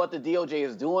alone, what the DOJ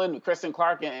is doing, Kristen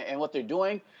Clark and what they're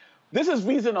doing, this is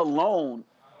reason alone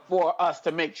for us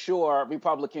to make sure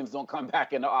Republicans don't come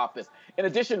back into office. In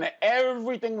addition to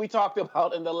everything we talked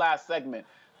about in the last segment,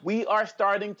 we are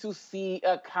starting to see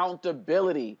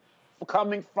accountability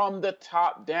coming from the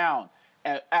top down.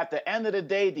 And at the end of the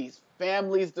day, these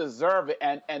families deserve it.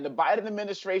 And the Biden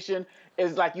administration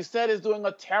is, like you said, is doing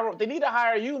a terrible. They need to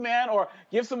hire you, man, or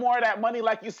give some more of that money,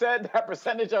 like you said, that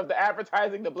percentage of the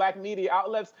advertising, the black media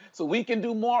outlets, so we can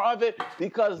do more of it.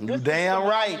 Because this is damn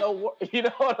right. You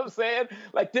know what I'm saying?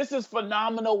 Like, this is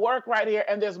phenomenal work right here,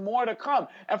 and there's more to come.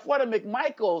 And for the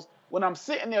McMichaels, when I'm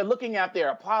sitting there looking at their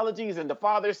apologies, and the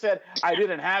father said, I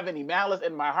didn't have any malice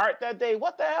in my heart that day.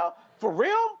 What the hell? For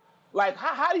real? Like,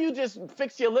 how do you just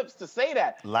fix your lips to say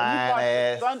that?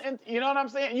 Lying ass. You know what I'm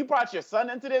saying? You brought your son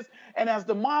into this. And as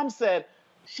the mom said,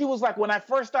 she was like, when I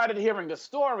first started hearing the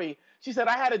story, she said,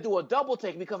 I had to do a double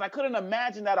take because I couldn't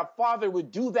imagine that a father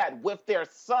would do that with their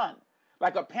son.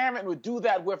 Like a parent would do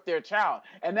that with their child.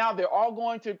 And now they're all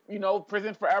going to,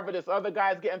 prison forever. This other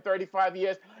guy's getting 35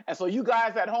 years. And so you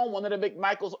guys at home, one of the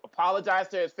McMichaels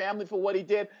apologized to his family for what he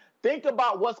did. Think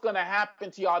about what's going to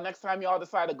happen to y'all next time y'all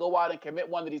decide to go out and commit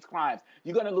one of these crimes.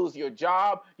 You're going to lose your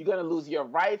job, you're going to lose your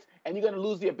rights, and you're going to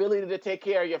lose the ability to take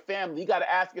care of your family. You got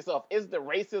to ask yourself, is the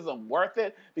racism worth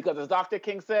it? Because as Dr.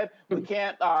 King said, we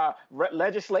can't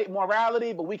legislate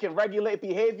morality, but we can regulate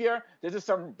behavior. There's just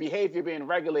some behavior being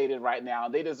regulated right now,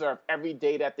 and they deserve every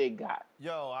day that they got.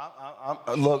 Yo,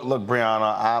 look,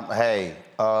 Breonna,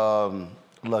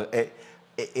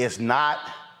 it's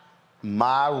not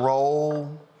my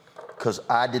role, because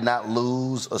I did not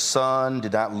lose a son,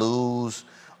 did not lose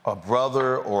a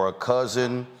brother or a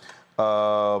cousin.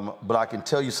 But I can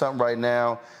tell you something right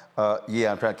now.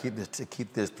 I'm trying to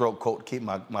keep this throat coat, keep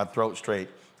my throat straight.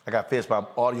 I got to finish my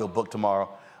audio book tomorrow.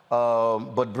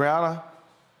 But Breonna,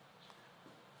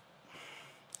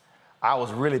 I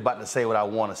was really about to say what I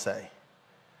want to say.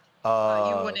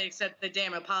 You wouldn't accept the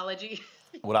damn apology?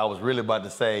 What I was really about to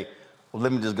say, well,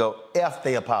 let me just go, F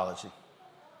the apology.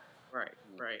 Right.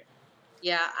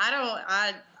 Yeah,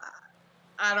 I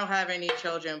don't have any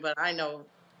children, but I know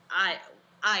I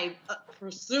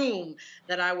presume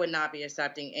that I would not be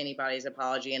accepting anybody's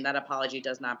apology, and that apology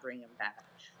does not bring him back.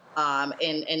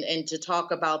 And to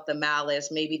talk about the malice,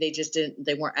 maybe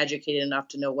they weren't educated enough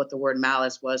to know what the word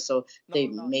malice was, so they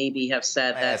maybe have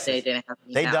said that they didn't have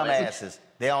any malice.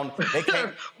 They dumbasses. They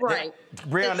can't. Right.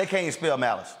 Breonna, they can't spell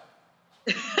malice.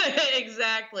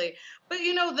 Exactly. But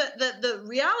the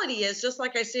reality is, just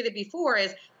like I stated before,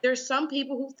 is there's some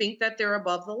people who think that they're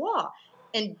above the law.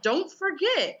 And don't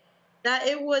forget that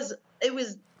it was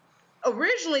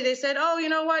originally they said, oh, you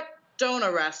know what? Don't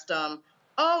arrest him.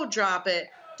 Oh, drop it.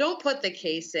 Don't put the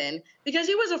case in, because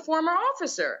he was a former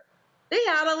officer. They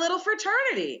had a little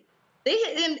fraternity. They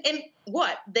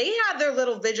had their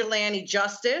little vigilante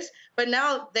justice, but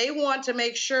now they want to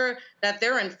make sure that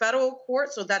they're in federal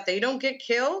court so that they don't get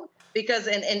killed, because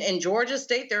in Georgia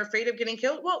state, they're afraid of getting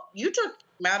killed. Well, you took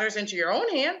matters into your own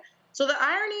hand. So the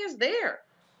irony is there.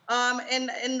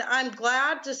 And I'm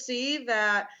glad to see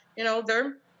that,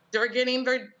 they're getting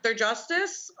their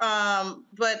justice.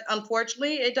 But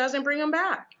unfortunately, it doesn't bring them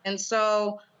back. And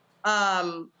so,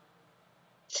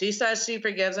 she says she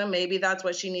forgives him. Maybe that's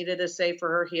what she needed to say for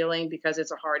her healing, because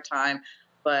it's a hard time.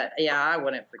 But yeah, I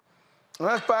wouldn't forgive him. Well,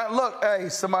 that's fine. Look, hey,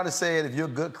 somebody said if you're a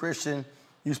good Christian,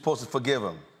 you're supposed to forgive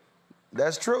him.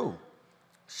 That's true.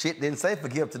 Shit didn't say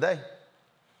forgive today.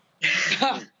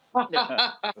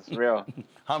 That's real.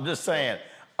 I'm just saying.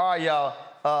 All right, y'all.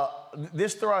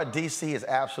 This story out of D.C. is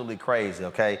absolutely crazy,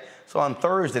 okay? So on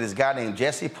Thursday, this guy named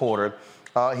Jesse Porter,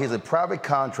 he's a private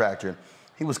contractor.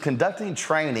 He was conducting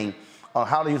training on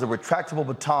how to use a retractable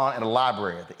baton in a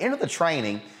library. At the end of the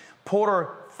training,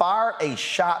 Porter fired a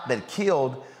shot that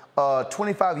killed a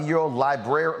 25-year-old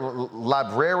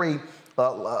librarian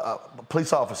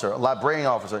officer,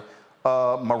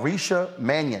 Marisha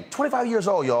Mannion, 25 years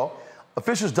old, y'all.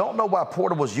 Officials don't know why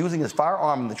Porter was using his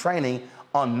firearm in the training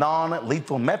on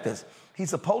non-lethal methods. He's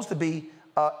supposed to be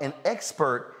an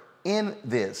expert in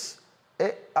this.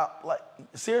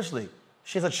 Seriously,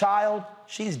 she's a child.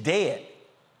 She's dead.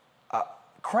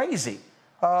 Crazy.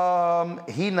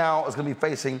 He now is going to be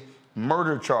facing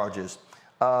murder charges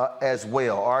as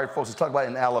well. All right, folks, let's talk about it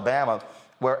in Alabama,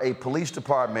 where a police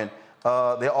department,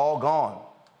 they're all gone.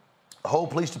 The whole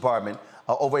police department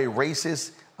over a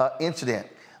racist incident.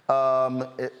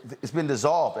 It's been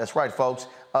dissolved. That's right, folks.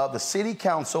 The City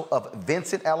Council of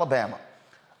Vincent, Alabama,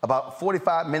 about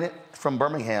 45 minutes from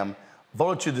Birmingham,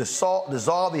 voted to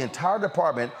dissolve the entire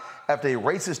department after a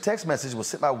racist text message was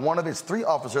sent by one of its 3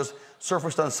 officers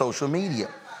surfaced on social media.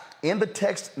 In the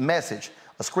text message,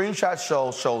 a screenshot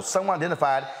shows someone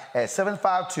identified as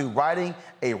 752 writing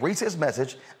a racist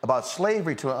message about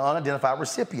slavery to an unidentified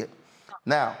recipient.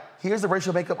 Now, here's the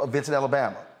racial makeup of Vincent,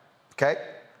 Alabama. Okay?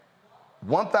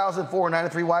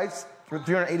 1,493 whites,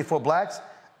 384 blacks,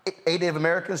 8 Native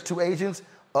Americans, 2 Asians,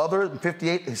 other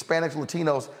 58 Hispanics,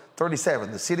 Latinos,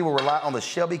 37. The city will rely on the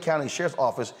Shelby County Sheriff's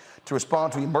Office to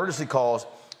respond to emergency calls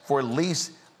for at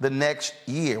least the next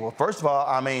year. Well, first of all,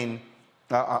 I mean,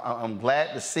 I'm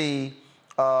glad to see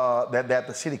that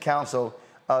the city council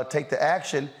take the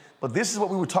action. But this is what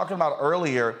we were talking about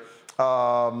earlier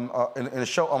in the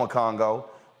show, Omekongo,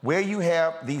 where you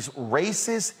have these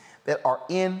racists that are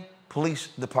in police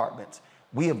departments.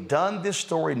 We have done this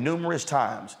story numerous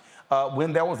times.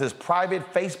 When there was this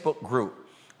private Facebook group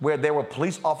where there were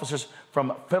police officers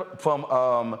from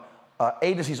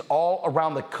agencies all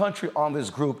around the country on this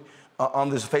group, on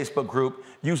this Facebook group,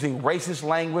 using racist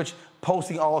language,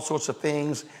 posting all sorts of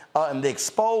things, and they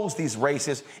exposed these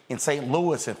racists in St.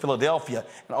 Louis and Philadelphia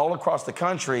and all across the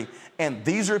country. And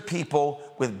these are people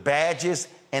with badges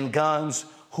and guns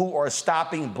who are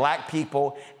stopping black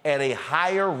people at a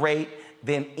higher rate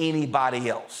than anybody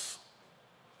else.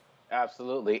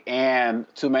 Absolutely. And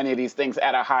too many of these things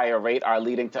at a higher rate are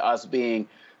leading to us being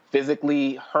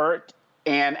physically hurt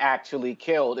and actually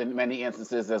killed in many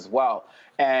instances as well.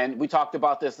 And we talked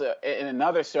about this in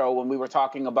another show when we were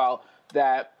talking about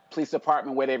that police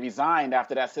department where they resigned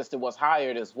after that sister was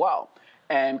hired as well.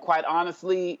 And quite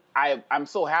honestly, I'm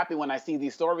so happy when I see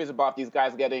these stories about these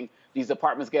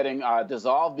departments getting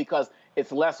dissolved, because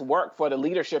it's less work for the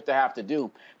leadership to have to do.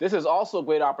 This is also a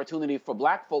great opportunity for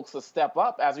black folks to step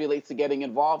up as relates to getting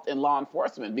involved in law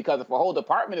enforcement, because if a whole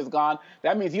department is gone,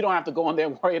 that means you don't have to go in there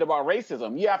worried about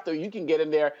racism. You can get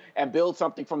in there and build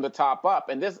something from the top up,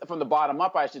 and this from the bottom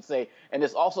up, I should say. And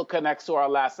this also connects to our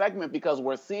last segment, because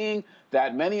we're seeing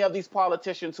that many of these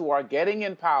politicians who are getting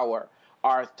in power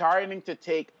are starting to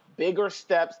take bigger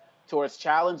steps towards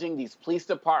challenging these police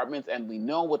departments. And we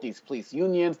know with these police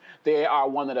unions, they are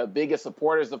one of the biggest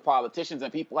supporters of politicians,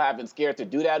 and people have been scared to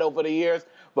do that over the years.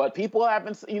 But people have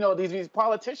been, these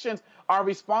politicians are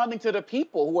responding to the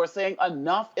people who are saying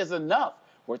enough is enough.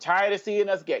 We're tired of seeing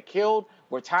us get killed.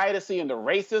 We're tired of seeing the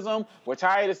racism. We're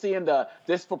tired of seeing the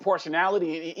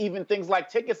disproportionality, even things like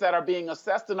tickets that are being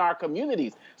assessed in our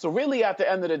communities. So really, at the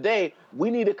end of the day, we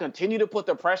need to continue to put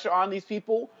the pressure on these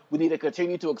people. We need to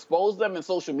continue to expose them in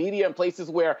social media and places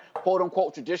where, quote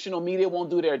unquote, traditional media won't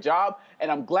do their job.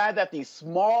 And I'm glad that these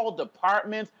small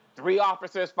departments, 3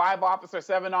 officers, 5 officers,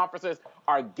 7 officers,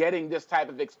 are getting this type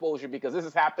of exposure, because this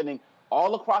is happening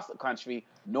all across the country,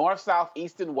 north, south,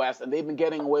 east, and west, and they've been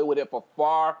getting away with it for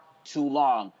far too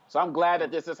long. So I'm glad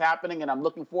that this is happening, and I'm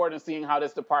looking forward to seeing how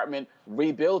this department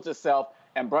rebuilds itself.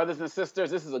 And brothers and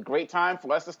sisters, this is a great time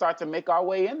for us to start to make our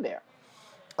way in there.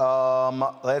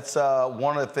 That's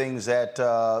one of the things that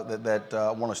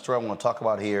I want to talk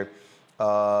about here.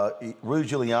 Rudy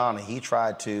Giuliani, he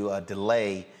tried to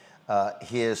delay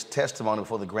his testimony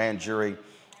before the grand jury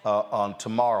on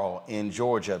tomorrow in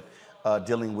Georgia,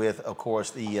 dealing with, of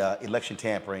course, the election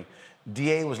tampering.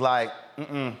 DA was like,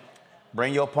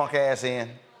 bring your punk ass in.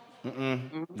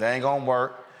 That ain't gonna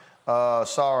work.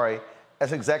 Sorry.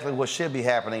 That's exactly what should be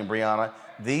happening, Brianna.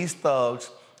 These thugs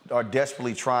are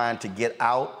desperately trying to get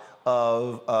out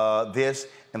of this,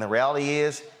 and the reality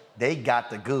is they got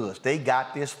the goods. They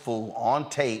got this fool on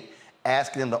tape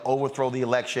asking them to overthrow the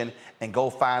election and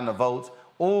go find the votes.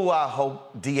 Oh, I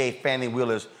hope DA Fannie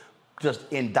Willis just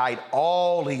indict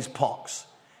all these punks.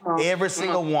 Every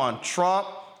single one. Trump,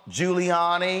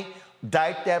 Giuliani,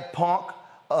 indict that punk,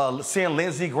 send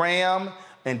Lindsey Graham,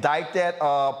 indict that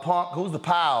punk, who's the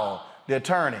Powell, the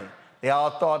attorney. They all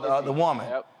thought the woman.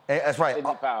 Yep. That's right.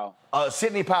 Sidney Powell.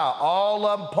 Sidney Powell, all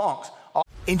of them punks.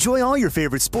 Enjoy all your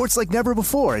favorite sports like never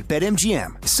before at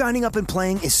BetMGM. Signing up and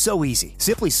playing is so easy.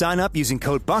 Simply sign up using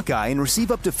code Buckeye and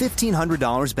receive up to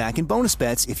 $1,500 back in bonus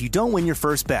bets if you don't win your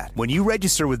first bet. When you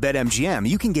register with BetMGM,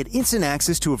 you can get instant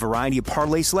access to a variety of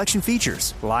parlay selection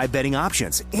features, live betting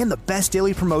options, and the best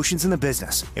daily promotions in the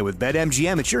business. And with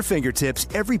BetMGM at your fingertips,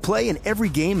 every play and every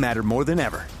game matter more than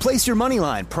ever. Place your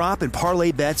moneyline, prop, and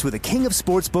parlay bets with the king of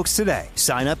sportsbooks today.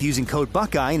 Sign up using code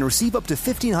Buckeye and receive up to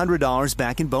 $1,500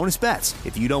 back in bonus bets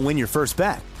if you don't win your first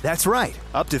bet. That's right,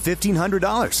 up to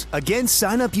 $1,500. Again,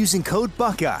 sign up using code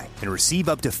Buckeye and receive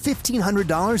up to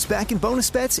 $1,500 back in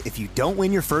bonus bets if you don't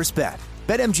win your first bet.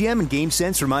 BetMGM and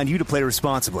GameSense remind you to play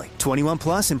responsibly. 21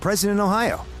 plus and present in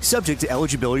Ohio. Subject to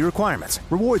eligibility requirements.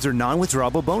 Rewards are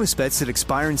non-withdrawable bonus bets that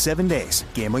expire in 7 days.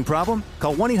 Gambling problem?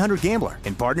 Call 1-800-GAMBLER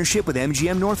in partnership with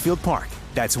MGM Northfield Park.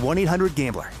 That's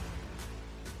 1-800-GAMBLER.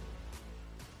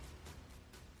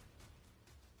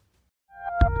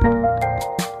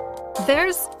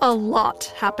 There's a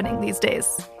lot happening these days.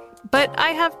 But I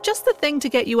have just the thing to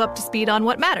get you up to speed on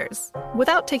what matters,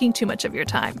 without taking too much of your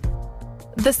time.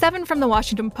 The 7 from the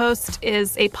Washington Post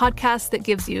is a podcast that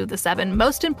gives you the 7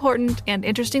 most important and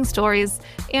interesting stories,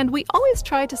 and we always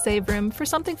try to save room for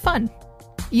something fun.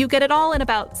 You get it all in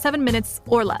about 7 minutes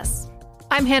or less.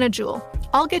 I'm Hannah Jewell.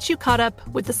 I'll get you caught up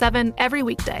with the 7 every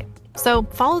weekday. So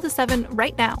follow the 7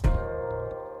 right now.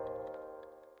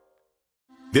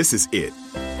 This is it.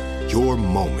 Your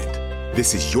moment.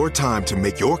 This is your time to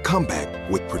make your comeback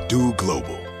with Purdue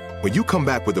Global. When you come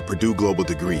back with a Purdue Global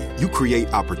degree, you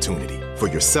create opportunity for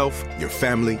yourself, your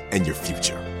family, and your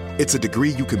future. It's a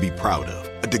degree you can be proud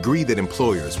of, a degree that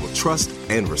employers will trust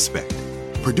and respect.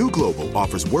 Purdue Global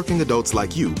offers working adults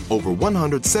like you over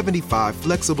 175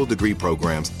 flexible degree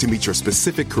programs to meet your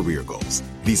specific career goals.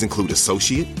 These include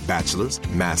associate, bachelor's,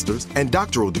 master's, and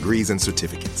doctoral degrees and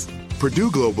certificates.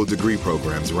 Purdue Global degree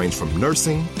programs range from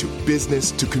nursing to business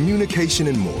to communication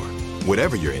and more.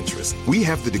 Whatever your interest, we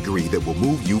have the degree that will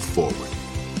move you forward.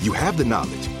 You have the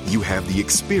knowledge, you have the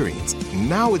experience.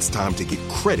 Now it's time to get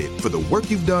credit for the work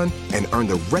you've done and earn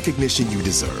the recognition you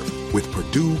deserve with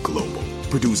Purdue Global,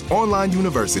 Purdue's online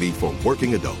university for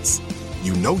working adults.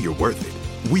 You know you're worth it.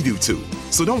 We do too.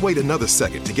 So don't wait another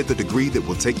second to get the degree that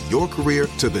will take your career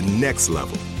to the next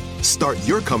level. Start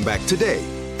your comeback today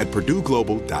at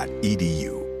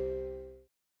purdueglobal.edu.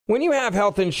 When you have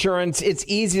health insurance, it's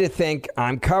easy to think,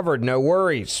 I'm covered, no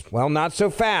worries. Well, not so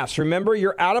fast. Remember,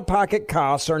 your out-of-pocket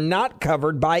costs are not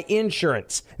covered by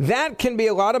insurance. That can be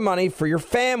a lot of money for your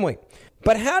family.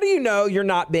 But how do you know you're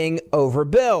not being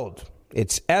overbilled?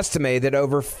 It's estimated that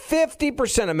over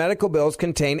 50% of medical bills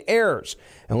contain errors.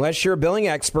 Unless you're a billing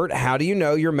expert, how do you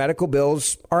know your medical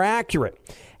bills are accurate?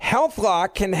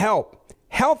 HealthLock can help.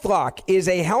 HealthLock is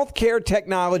a healthcare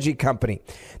technology company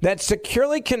that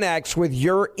securely connects with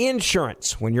your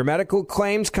insurance. When your medical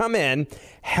claims come in,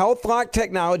 HealthLock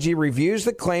technology reviews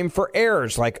the claim for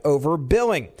errors like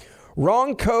overbilling,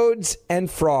 wrong codes,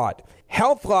 and fraud.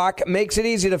 HealthLock makes it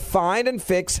easy to find and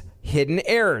fix hidden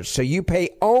errors, so you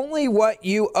pay only what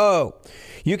you owe.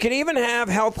 You can even have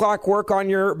HealthLock work on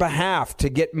your behalf to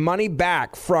get money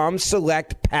back from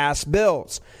select past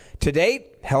bills. To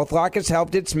date, HealthLock has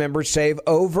helped its members save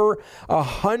over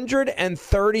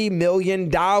 $130 million.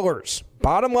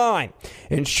 Bottom line,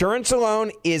 insurance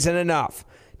alone isn't enough.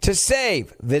 To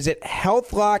save, visit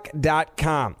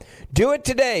healthlock.com. Do it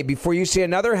today before you see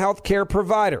another healthcare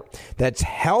provider. That's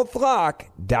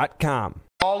healthlock.com.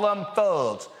 All of them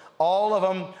thugs. All of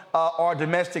them are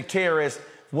domestic terrorists,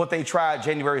 what they tried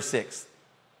January 6th.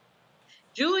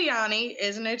 Giuliani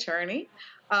is an attorney.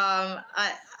 I'm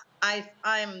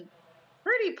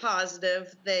pretty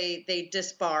positive they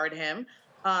disbarred him,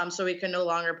 so he can no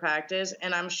longer practice,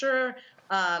 and I'm sure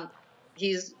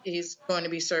he's going to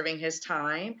be serving his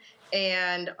time.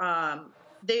 And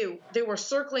they were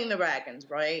circling the wagons,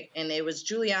 right? And it was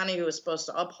Giuliani who was supposed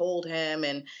to uphold him,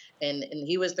 and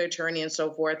he was their attorney and so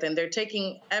forth. And they're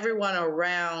taking everyone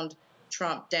around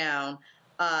Trump down,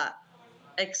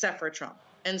 except for Trump.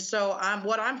 And so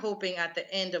what I'm hoping at the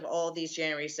end of all these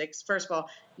January 6th, first of all,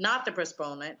 not the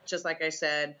postponement, just like I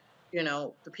said, you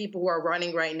know, the people who are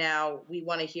running right now, we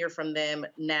want to hear from them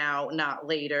now, not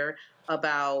later,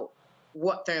 about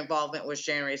what their involvement was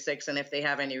January 6th and if they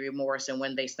have any remorse and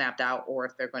when they snapped out, or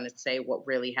if they're going to say what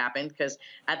really happened. Because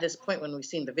at this point, when we've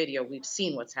seen the video, we've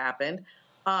seen what's happened.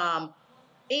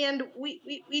 And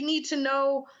we need to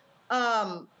know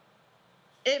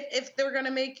if they're going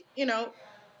to make, you know,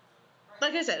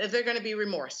 like I said, if they're going to be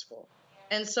remorseful.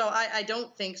 And so I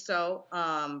don't think so.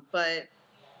 But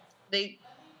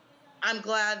I'm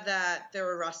glad that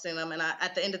they're arresting them. And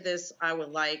at the end of this, I would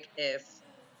like if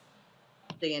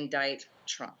they indict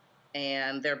Trump.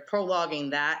 And they're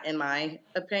prologuing that, in my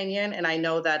opinion. And I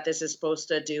know that this is supposed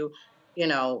to do, you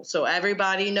know, so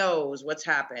everybody knows what's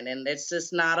happened. And it's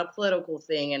just not a political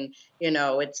thing. And, you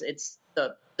know, it's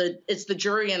the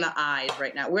jury in the eyes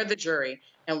right now. We're the jury,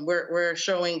 and we're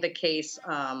showing the case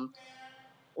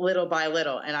little by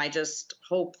little. And I just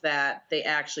hope that they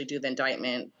actually do the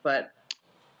indictment. But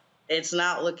it's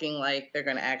not looking like they're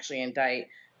going to actually indict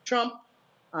Trump.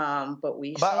 But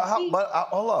we shall see. But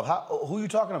hold up, who are you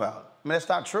talking about? I mean, that's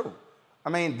not true. I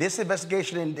mean, this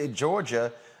investigation in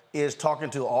Georgia is talking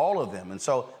to all of them. And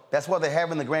so that's why they're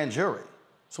having the grand jury.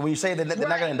 So when you say that they're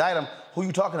not going to indict them, who are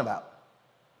you talking about?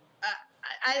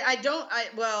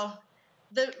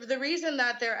 The reason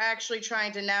that they're actually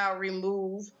trying to now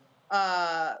remove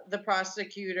the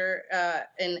prosecutor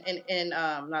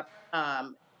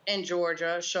in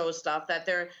Georgia shows stuff that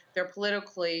they're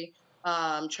politically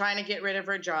trying to get rid of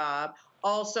her job.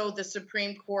 Also, the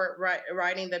Supreme Court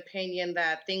writing the opinion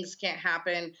that things can't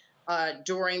happen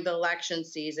during the election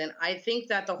season. I think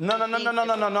that the no.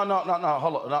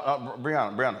 Hold on,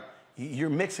 Brianna. You're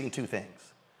mixing two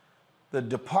things. The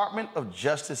Department of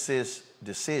Justice's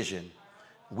decision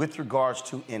with regards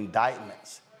to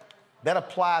indictments, that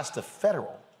applies to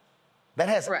federal. That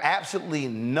has absolutely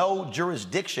no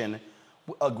jurisdiction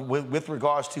with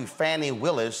regards to Fani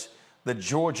Willis, the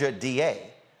Georgia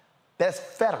DA. That's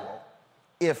federal.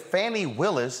 If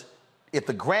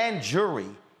the grand jury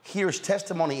hears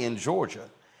testimony in Georgia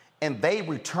and they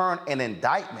return an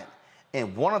indictment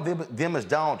and one of them is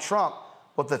Donald Trump,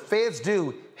 what the feds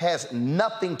do has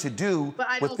nothing to do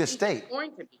with this state.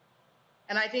 Going to be.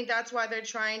 And I think that's why they're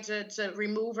trying to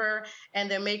remove her, and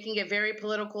they're making it very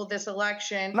political this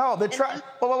election. No, they're trying.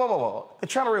 Whoa. They're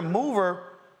trying to remove her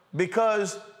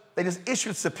because they just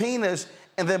issued subpoenas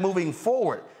and they're moving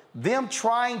forward. Them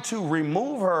trying to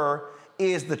remove her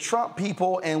is the Trump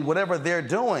people and whatever they're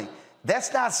doing.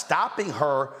 That's not stopping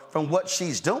her from what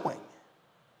she's doing.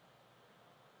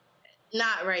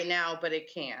 Not right now, but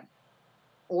it can.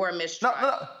 Or a mistrial.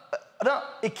 No,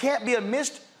 it can't be a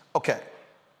mistrial. Okay.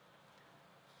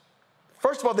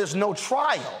 First of all, there's no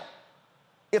trial.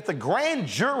 If the grand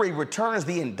jury returns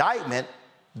the indictment,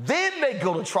 then they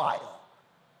go to trial.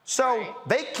 So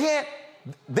they can't,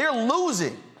 they're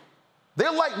losing.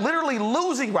 They're like literally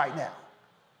losing right now.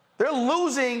 They're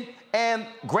losing, and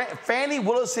Fani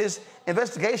Willis's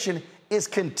investigation is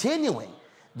continuing.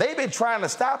 They've been trying to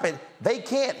stop it. They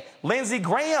can't. Lindsey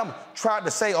Graham tried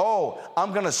to say,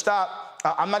 I'm going to stop.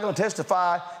 I'm not going to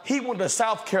testify. He went to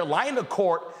South Carolina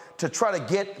court to try to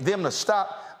get them to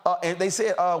stop. And they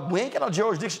said, we ain't got no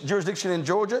jurisdiction in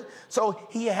Georgia. So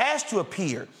he has to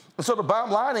appear. And so the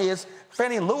bottom line is,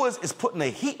 Fani Willis is putting the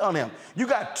heat on him. You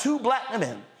got two black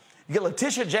women. You get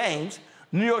Letitia James,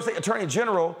 New York State Attorney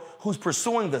General, who's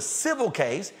pursuing the civil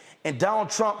case, and Donald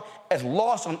Trump has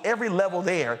lost on every level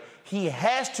there. He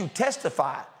has to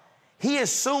testify. He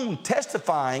is soon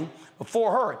testifying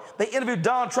before her. They interviewed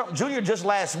Donald Trump Jr. just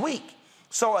last week.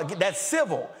 So that's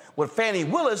civil. With Fani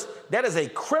Willis, that is a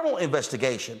criminal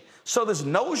investigation. So this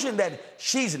notion that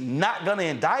she's not going to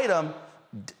indict him,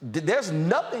 there's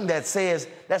nothing that says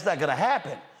that's not going to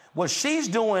happen. What she's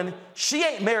doing, she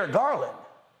ain't Merrick Garland.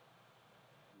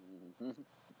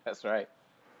 That's right.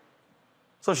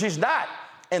 So she's not.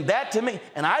 And that to me,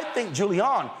 and I think,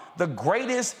 Julian, the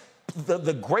greatest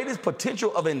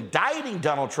potential of indicting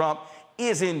Donald Trump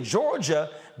is in Georgia,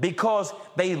 because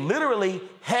they literally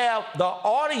have the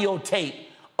audio tape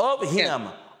of him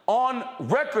on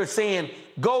record saying,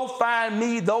 go find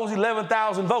me those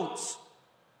 11,000 votes.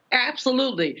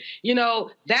 Absolutely. You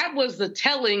know, that was the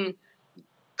telling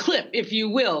clip, if you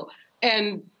will.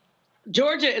 And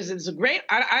Georgia is a great,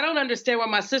 I don't understand where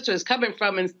my sister is coming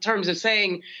from in terms of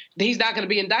saying that he's not going to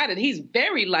be indicted. He's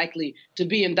very likely to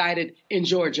be indicted in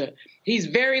Georgia. He's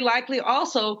very likely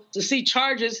also to see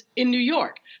charges in New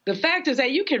York. The fact is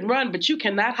that you can run, but you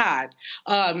cannot hide.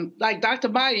 Like Dr.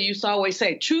 Maya used to always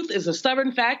say, truth is a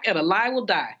stubborn fact and a lie will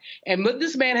die. And what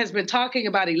this man has been talking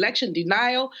about election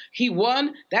denial, he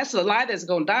won. That's a lie that's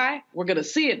going to die. We're going to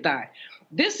see it die.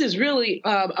 This is really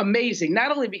amazing,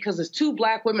 not only because it's two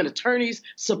black women attorneys,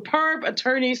 superb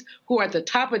attorneys who are at the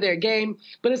top of their game,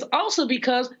 but it's also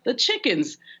because the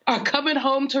chickens are coming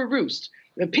home to roost.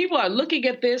 And people are looking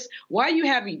at this. While you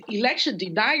have election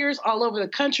deniers all over the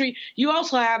country, you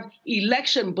also have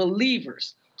election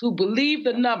believers who believe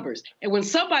the numbers. And when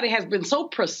somebody has been so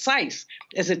precise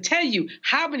as to tell you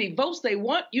how many votes they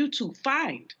want you to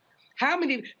find,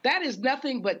 that is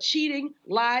nothing but cheating,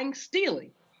 lying,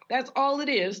 stealing. That's all it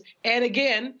is. And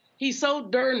again, he's so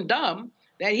darn dumb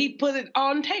that he put it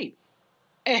on tape.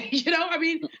 And,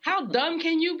 how dumb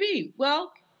can you be?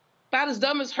 Well, about as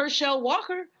dumb as Herschel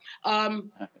Walker.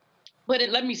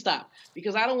 Let me stop,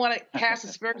 because I don't want to cast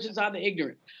aspersions on the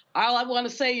ignorant. All I want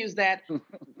to say is that,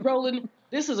 Roland,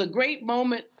 this is a great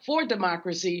moment for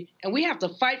democracy, and we have to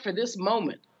fight for this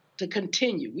moment to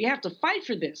continue. We have to fight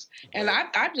for this. And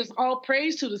I'm just all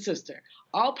praise to the sister.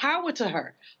 All power to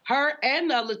her and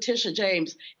Letitia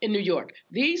James in New York.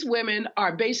 These women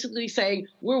are basically saying,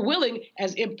 we're willing,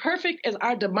 as imperfect as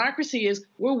our democracy is,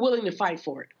 we're willing to fight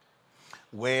for it.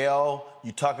 Well,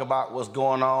 you talk about what's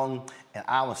going on, and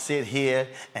I'm going to sit here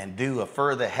and do a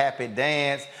further happy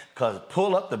dance, because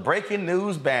pull up the breaking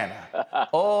news banner.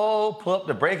 Pull up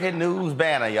the breaking news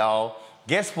banner, y'all.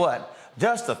 Guess what?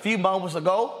 just a few moments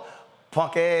ago,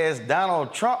 punk-ass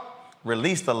Donald Trump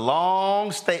released a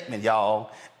long statement,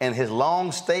 y'all. And his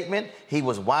long statement, he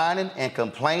was whining and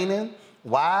complaining.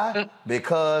 Why?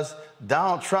 Because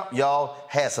Donald Trump, y'all,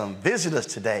 had some visitors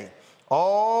today.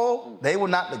 Oh, they were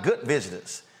not the good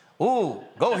visitors. Ooh,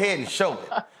 go ahead and show it.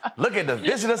 Look at the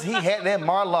visitors he had at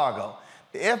Mar-a-Lago.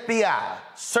 The FBI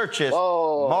searches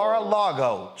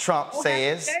Mar-a-Lago, Trump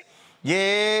says.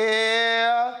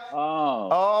 Yeah.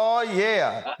 Oh,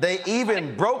 yeah. They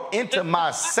even broke into my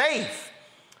safe,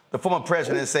 the former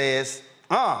president says.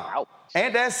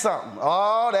 Ain't that something?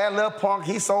 Oh, that little punk,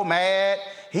 he's so mad.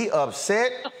 He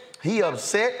upset. He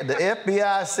upset. The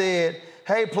FBI said,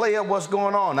 hey, player, what's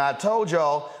going on? Now, I told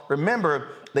y'all, remember,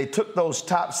 they took those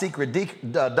top secret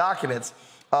documents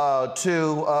to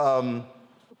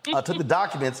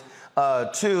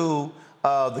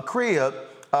the crib.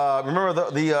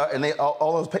 Remember and they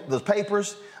all those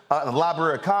papers in the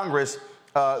Library of Congress.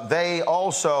 They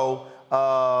also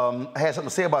had something to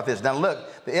say about this. Now,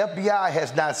 look, the FBI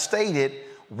has not stated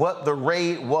what the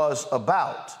raid was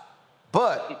about,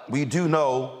 but we do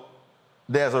know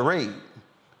there's a raid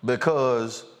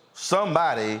because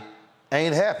somebody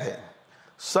ain't happy.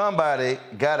 Somebody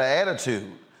got an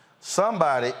attitude.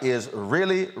 Somebody is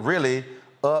really, really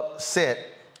upset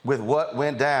with what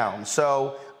went down.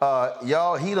 So,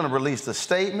 y'all, he done released a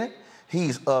statement.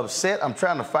 He's upset. I'm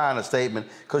trying to find a statement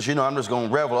because, you know, I'm just going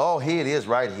to revel. Oh, here it is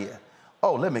right here.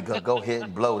 Oh, let me go ahead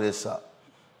and blow this up.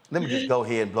 Let me just go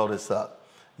ahead and blow this up.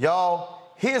 Y'all,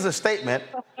 here's a statement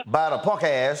by the punk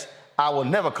ass. I will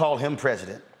never call him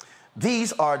president.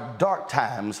 These are dark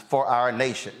times for our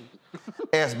nation.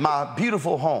 As my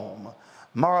beautiful home,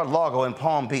 Mar-a-Lago in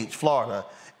Palm Beach, Florida,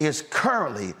 is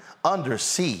currently under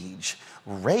siege,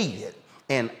 raided,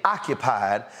 and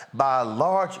occupied by a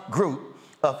large group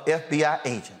of FBI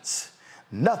agents.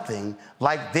 Nothing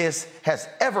like this has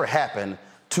ever happened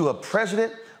to a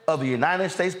president of the United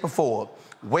States before.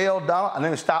 Well, Donald, and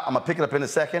let me stop. I'm gonna pick it up in a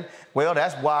second. Well,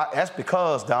 that's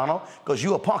because, Donald, because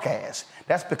you a punk ass.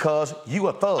 That's because you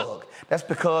a thug. That's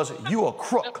because you a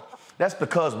crook. That's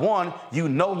because, one, you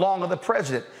no longer the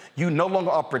president. You no longer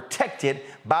are protected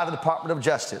by the Department of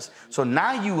Justice. So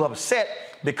now you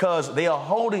upset because they are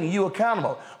holding you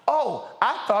accountable. Oh,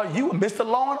 I thought you were Mr.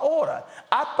 Law and Order.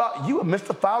 I thought you were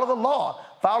Mr. Follow the Law,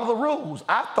 follow the rules.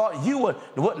 I thought you were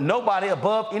nobody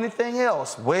above anything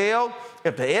else. Well,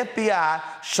 if the FBI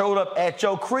showed up at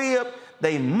your crib,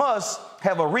 they must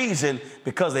have a reason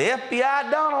because the FBI,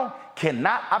 Donald,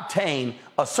 cannot obtain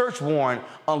a search warrant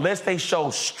unless they show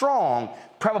strong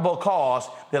probable cause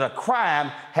that a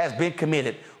crime has been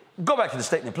committed. Go back to the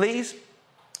statement, please.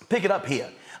 Pick it up here.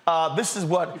 This is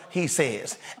what he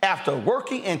says. After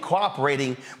working and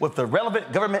cooperating with the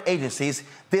relevant government agencies,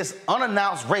 this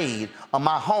unannounced raid on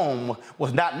my home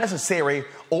was not necessary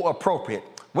or appropriate.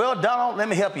 Well, Donald, let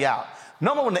me help you out.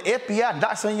 Number when the FBI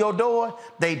knocks on your door,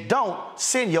 they don't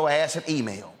send your ass an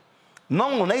email.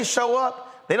 Number when they show up,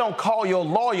 they don't call your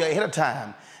lawyer ahead of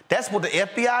time. That's what the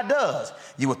FBI does.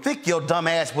 You would think your dumb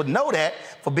ass would know that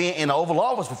for being in the Oval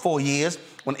Office for 4 years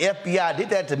when the FBI did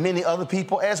that to many other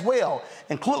people as well,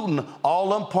 including all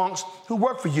them punks who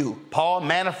work for you, Paul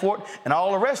Manafort and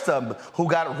all the rest of them who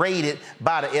got raided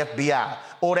by the FBI.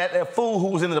 Or that fool who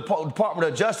was in the Department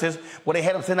of Justice where they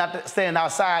had him standing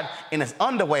outside in his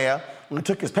underwear when they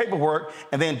took his paperwork,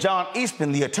 and then John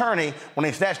Eastman, the attorney, when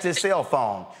they snatched his cell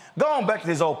phone. Go on back to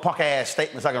this old punk-ass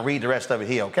statement so I can read the rest of it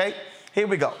here, okay? Here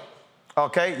we go.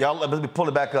 Okay, y'all, let me pull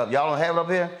it back up. Y'all don't have it up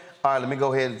here? All right, let me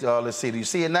go ahead and let's see. Do you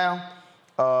see it now?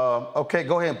 Okay,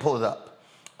 go ahead and pull it up.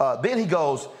 Then he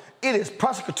goes, it is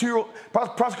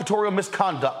prosecutorial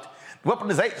misconduct.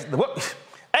 Weaponization.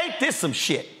 Ain't this some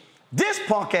shit? This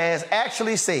punk ass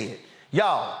actually said,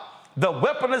 y'all, the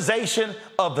weaponization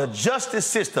of the justice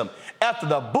system after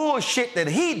the bullshit that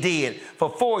he did for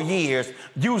 4 years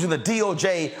using the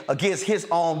DOJ against his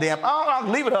own damn, I'll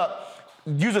leave it up,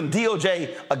 using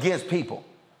DOJ against people.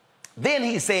 Then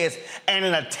he says, and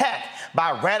an attack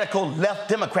by radical left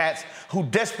Democrats who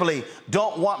desperately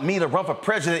don't want me to run for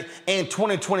president in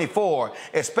 2024,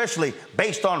 especially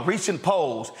based on recent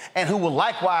polls, and who will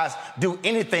likewise do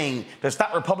anything to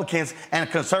stop Republicans and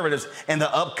conservatives in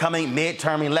the upcoming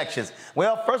midterm elections.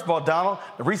 Well, first of all, Donald,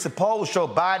 the recent polls show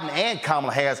Biden and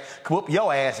Kamala Harris could whoop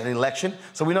your ass in the election,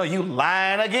 so we know you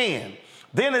lying again.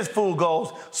 Then this fool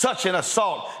goes, such an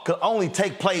assault could only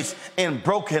take place in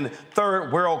broken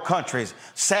third world countries.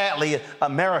 Sadly,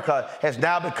 America has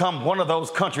now become one of those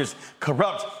countries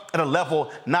corrupt at a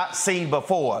level not seen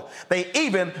before. They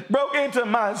even broke into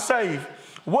my safe.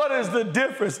 What is the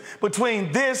difference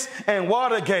between this and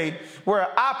Watergate, where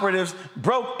operatives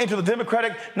broke into the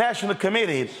Democratic National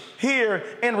Committee? Here,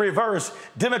 in reverse,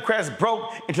 Democrats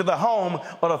broke into the home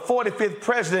of the 45th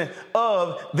president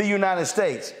of the United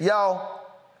States. Y'all.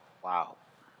 Wow.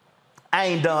 I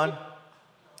ain't done.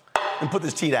 And put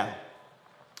this tea down.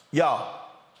 Y'all,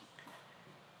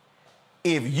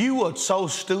 if you were so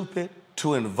stupid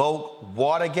to invoke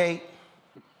Watergate,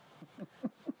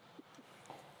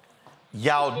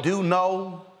 y'all do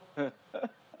know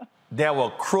there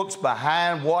were crooks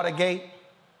behind Watergate,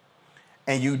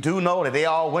 and you do know that they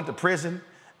all went to prison,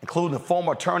 including the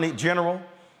former Attorney General,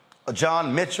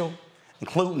 John Mitchell,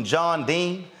 including John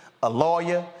Dean, a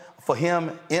lawyer for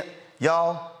him.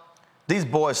 Y'all, these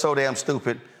boys so damn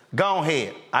stupid. Go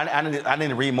ahead. I need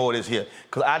to read more of this here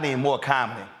because I need more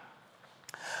comedy.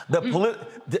 Then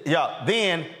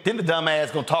the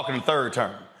dumbass gonna talk in the third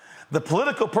term. The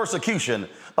political persecution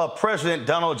of President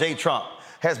Donald J. Trump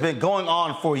has been going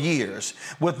on for years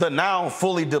with the now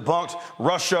fully debunked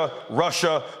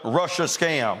Russia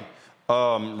scam.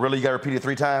 Really, you gotta repeat it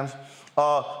 3 times?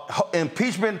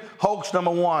 Impeachment hoax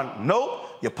number 1.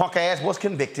 Nope, your punk ass was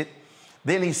convicted.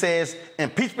 Then he says,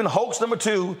 impeachment hoax number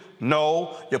 2.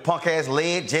 No, your punk ass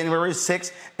led January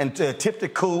 6th and tipped the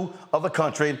coup of the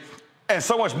country. And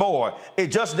so much more. It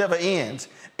just never ends.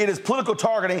 It is political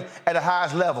targeting at the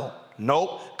highest level.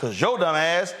 Nope, because your dumb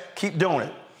ass keep doing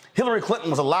it. Hillary Clinton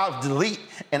was allowed to delete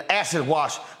and acid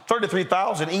wash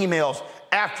 33,000 emails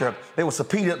after they were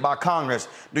subpoenaed by Congress.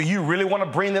 Do you really want to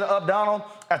bring that up, Donald?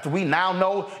 After we now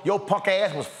know your punk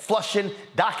ass was flushing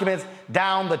documents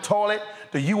down the toilet?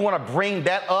 Do you want to bring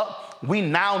that up? We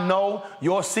now know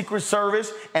your Secret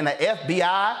Service and the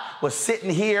FBI was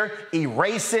sitting here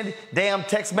erasing damn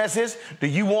text messages. Do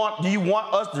you want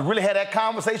us to really have that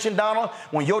conversation, Donald,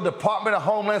 when your Department of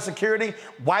Homeland Security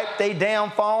wiped their damn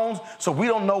phones so we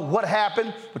don't know what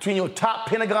happened between your top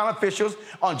Pentagon officials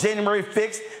on January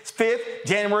 5th,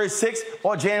 January 6th,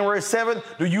 or January 7th?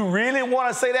 Do you really want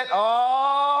to say that?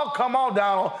 Oh, come on,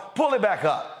 Donald. Pull it back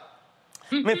up.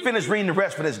 Let me finish reading the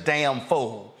rest for this damn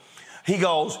fool. He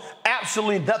goes,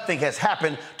 absolutely nothing has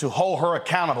happened to hold her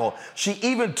accountable. She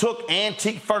even took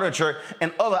antique furniture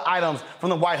and other items from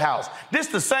the White House. This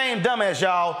the same dumbass,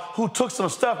 y'all, who took some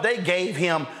stuff they gave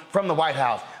him from the White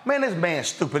House. Man, this man's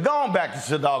stupid. Go on back to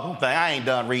the doggone thing. I ain't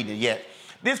done reading it yet.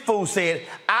 This fool said,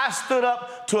 I stood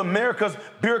up to America's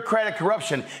bureaucratic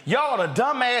corruption. Y'all, the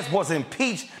dumbass was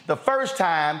impeached the first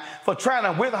time for trying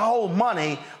to withhold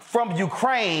money from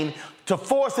Ukraine to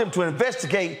force him to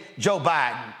investigate Joe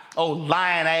Biden. Oh,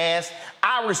 lying ass.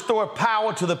 I restore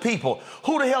power to the people.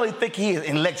 Who the hell do you think he is?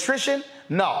 An electrician?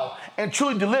 No. And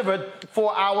truly delivered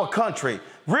for our country.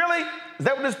 Really? Is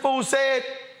that what this fool said?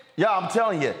 Y'all, I'm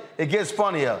telling you, it gets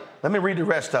funnier. Let me read the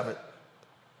rest of it.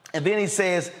 And then he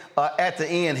says at the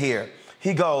end here,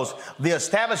 he goes, the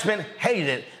establishment hated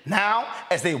it. Now,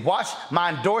 as they watch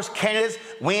my endorsed candidates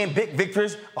win big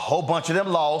victories, a whole bunch of them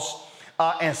lost,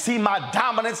 and see my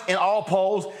dominance in all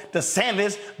polls,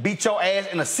 DeSantis beat your ass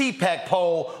in a CPAC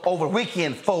poll over the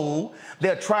weekend, fool.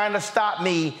 They're trying to stop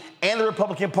me and the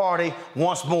Republican Party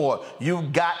once more. You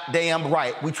goddamn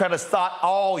right. We try to stop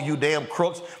all you damn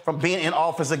crooks from being in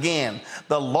office again.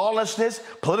 The lawlessness,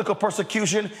 political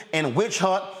persecution, and witch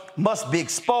hunt must be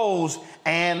exposed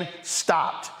and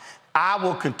stopped. I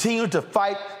will continue to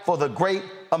fight for the great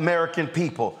American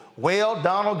people. Well,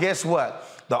 Donald, guess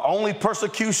what? The only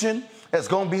persecution that's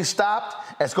going to be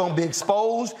stopped, that's going to be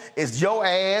exposed, is your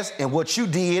ass and what you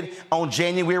did on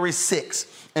January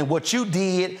 6th. And what you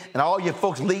did and all your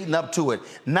folks leading up to it.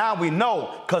 Now we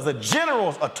know because the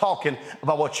generals are talking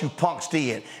about what you punks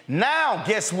did. Now,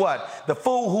 guess what? The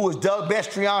fool who is Doug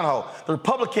Mastriano, the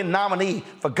Republican nominee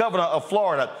for governor of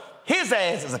Florida, his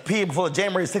ass is appearing before the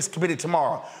January 6th committee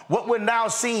tomorrow. What we're now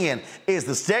seeing is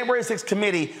the January 6th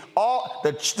committee, all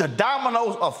the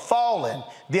dominoes are falling.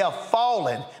 They're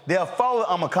falling. They're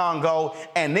falling, Congo.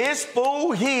 And this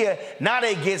fool here, now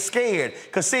they get scared.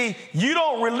 Because, see, you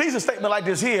don't release a statement like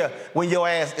this here when your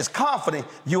ass is confident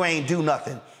you ain't do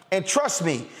nothing. And trust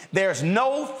me, there's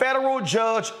no federal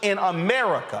judge in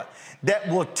America that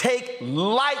will take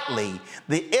lightly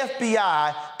the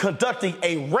FBI conducting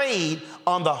a raid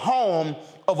on the home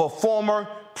of a former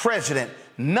president.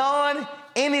 None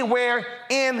anywhere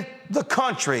in the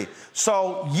country.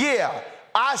 So, yeah,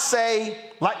 I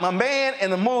say, like my man in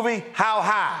the movie, How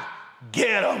High?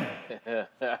 Get him.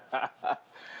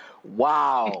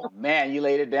 Wow, man, you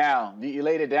laid it down. You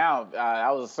laid it down. That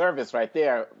was a service right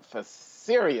there for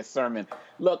serious sermon.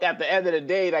 Look, at the end of the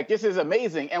day, like, this is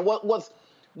amazing. And what's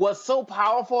What's so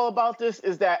powerful about this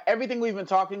is that everything we've been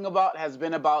talking about has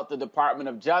been about the Department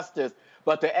of Justice,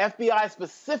 but the FBI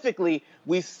specifically,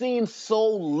 we've seen so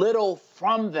little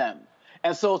from them.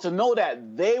 And so to know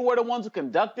that they were the ones who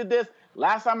conducted this,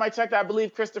 last time I checked, I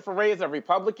believe Christopher Wray is a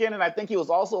Republican, and I think he was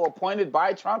also appointed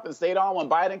by Trump and stayed on when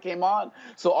Biden came on.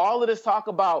 So all of this talk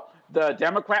about the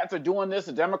Democrats are doing this,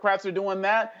 the Democrats are doing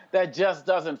that, that just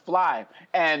doesn't fly.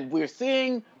 And we're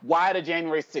seeing why the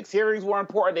January 6th hearings were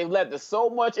important. They've led to so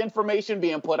much information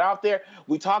being put out there.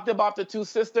 We talked about the two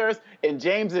sisters, and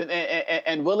James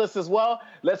and Willis as well.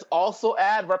 Let's also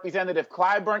add Representative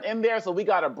Clyburn in there. So we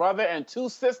got a brother and two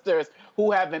sisters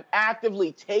who have been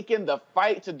actively taking the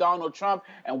fight to Donald Trump,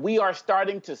 and we are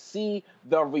starting to see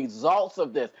the results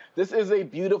of this. This is a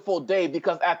beautiful day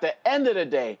because at the end of the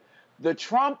day, the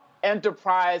Trump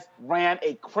enterprise ran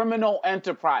a criminal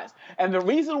enterprise. And the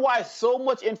reason why so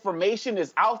much information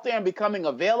is out there and becoming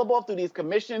available through these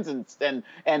commissions and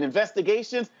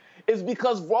investigations is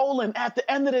because, Roland, at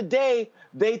the end of the day,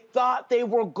 they thought they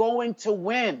were going to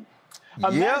win.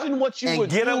 Imagine what you would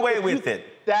get do away with it.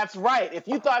 That's right. If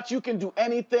you thought you can do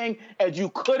anything and you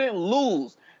couldn't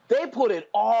lose, they put it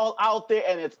all out there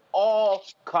and it's all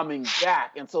coming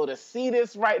back. And so to see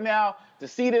this right now, to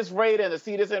see this raid and to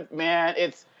see this, man,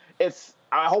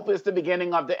 I hope it's the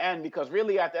beginning of the end, because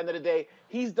really at the end of the day,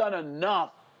 he's done enough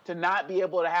to not be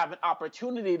able to have an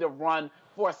opportunity to run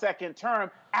for a second term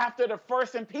after the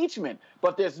first impeachment.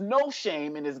 But there's no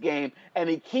shame in his game, and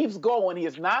he keeps going. He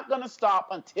is not going to stop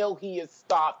until he is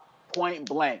stopped point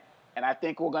blank. And I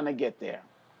think we're going to get there.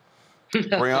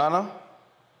 Brianna?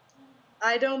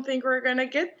 I don't think we're going to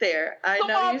get there.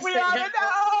 Until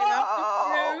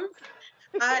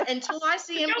I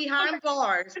see him behind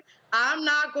bars, I'm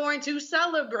not going to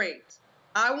celebrate.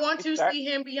 I want to see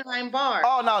him behind bars.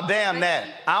 Oh, no, damn that.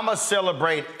 I'm going to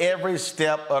celebrate every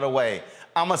step of the way.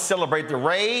 I'm going to celebrate the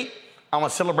raid. I'm going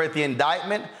to celebrate the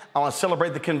indictment. I'm going to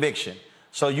celebrate the conviction.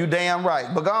 So you damn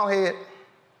right. But go ahead.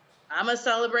 I'm going to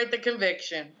celebrate the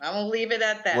conviction. I'm going to leave it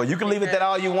at that. Well, you can leave it that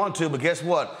all you want to, but guess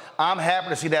what? I'm happy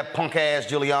to see that punk-ass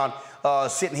Giuliani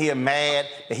sitting here mad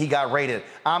that he got raided.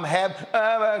 I'm happy.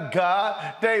 Oh, my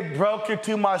God, they broke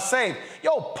into my safe.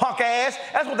 Yo, punk-ass,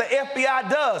 that's what the FBI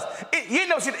does. You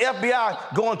never see the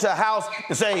FBI go into a house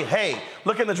and say, hey,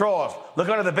 look in the drawers, look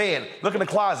under the bed, look in the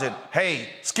closet, hey,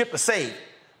 skip the safe.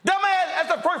 Dumbass,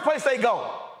 that's the first place they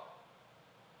go.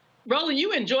 Roland,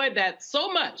 you enjoyed that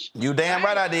so much. You damn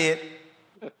right I did.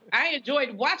 I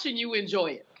enjoyed watching you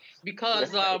enjoy it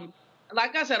because,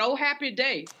 like I said, oh, happy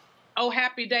day. Oh,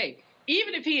 happy day.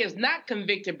 Even if he is not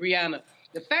convicted, Brianna,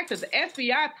 the fact that the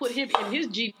FBI put him in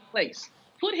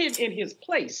his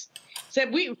place,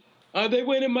 said, they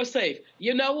went in my safe.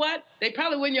 You know what? They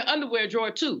probably went in your underwear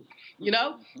drawer too, you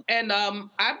know? And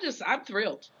I'm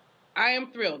thrilled. I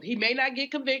am thrilled. He may not get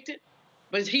convicted,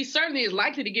 but he certainly is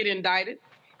likely to get indicted.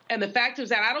 And the fact is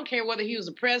that I don't care whether he was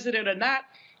a president or not.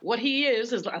 What he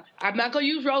is I'm not going to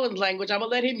use Roland's language. I'm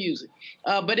going to let him use it.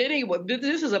 But anyway,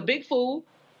 this is a big fool.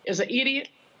 Is an idiot.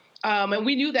 And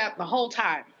we knew that the whole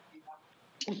time.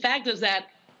 The fact is that,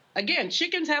 again,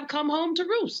 chickens have come home to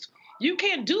roost. You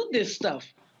can't do this stuff.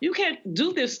 You can't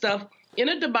do this stuff in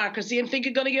a democracy and think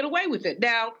you're going to get away with it.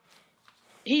 Now,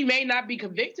 he may not be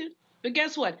convicted, but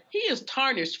guess what? He is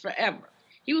tarnished forever.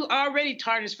 He was already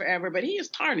tarnished forever, but he is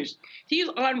tarnished. He is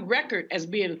on record as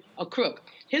being a crook.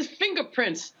 His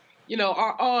fingerprints,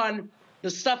 are on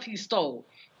the stuff he stole.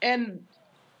 And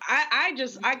I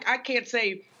can't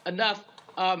say enough.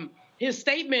 His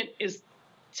statement is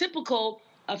typical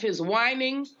of his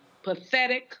whining,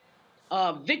 pathetic,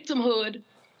 victimhood.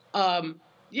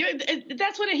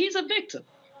 That's what he's a victim.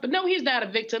 But no, he's not a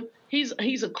victim.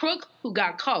 He's a crook who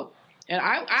got caught. And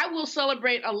I will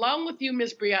celebrate along with you,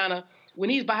 Miss Brianna, when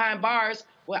he's behind bars.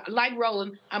 Well, like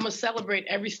Roland, I'm going to celebrate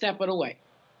every step of the way.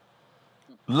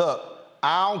 Look,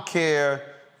 I don't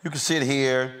care. You can sit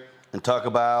here and talk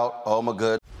about, oh my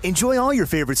good. Enjoy all your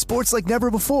favorite sports like never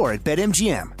before at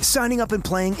BetMGM. Signing up and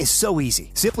playing is so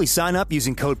easy. Simply sign up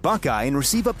using code Buckeye and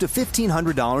receive up to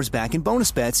 $1,500 back in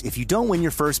bonus bets if you don't win your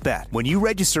first bet. When you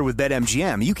register with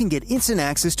BetMGM, you can get instant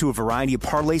access to a variety of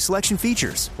parlay selection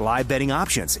features, live betting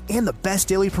options, and the best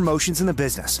daily promotions in the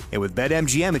business. And with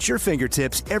BetMGM at your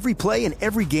fingertips, every play and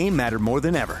every game matter more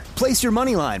than ever. Place your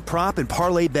moneyline, prop, and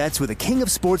parlay bets with the king of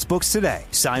sportsbooks today.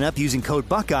 Sign up using code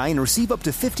Buckeye and receive up to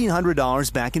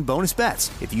 $1,500 back in bonus bets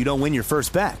if you don't win your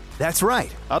first bet. That's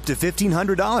right, up to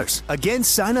 $1,500. Again,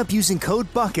 sign up using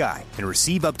code Buckeye and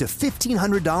receive up to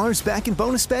 $1,500 back in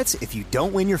bonus bets if you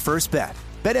don't win your first bet.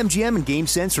 BetMGM and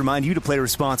GameSense remind you to play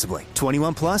responsibly.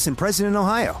 21 plus and present in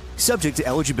Ohio. Subject to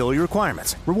eligibility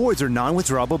requirements. Rewards are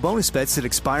non-withdrawable bonus bets that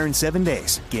expire in 7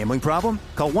 days. Gambling problem?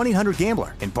 Call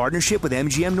 1-800-GAMBLER in partnership with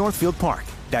MGM Northfield Park.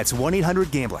 That's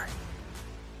 1-800-GAMBLER.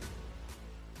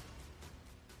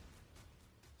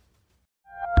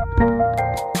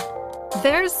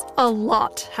 There's a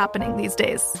lot happening these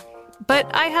days.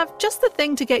 But I have just the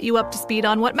thing to get you up to speed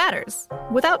on what matters,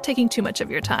 without taking too much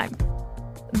of your time.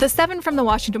 The 7 from the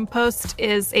Washington Post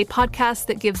is a podcast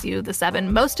that gives you the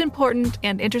 7 most important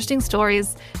and interesting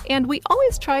stories, and we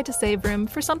always try to save room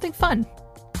for something fun.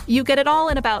 You get it all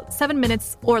in about 7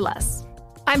 minutes or less.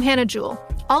 I'm Hannah Jewell.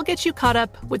 I'll get you caught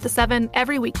up with the 7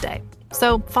 every weekday.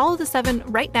 So follow the 7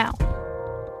 right now.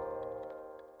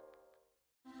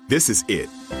 This is it.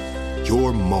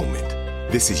 Your moment.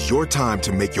 This is your time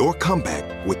to make your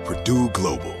comeback with Purdue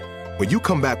Global. When you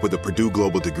come back with a Purdue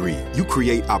Global degree, you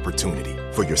create opportunity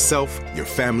for yourself, your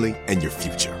family, and your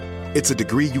future. It's a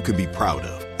degree you can be proud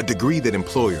of, a degree that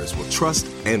employers will trust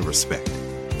and respect.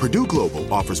 Purdue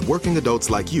Global offers working adults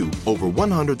like you over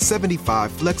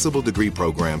 175 flexible degree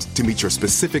programs to meet your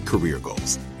specific career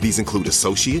goals. These include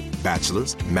associate,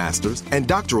 bachelor's, master's, and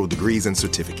doctoral degrees and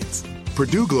certificates.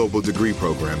 Purdue Global degree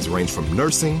programs range from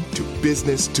nursing to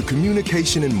business to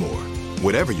communication and more.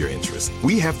 Whatever your interest,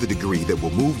 we have the degree that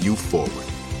will move you forward.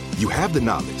 You have the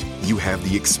knowledge, you have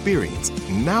the experience.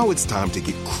 Now it's time to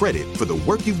get credit for the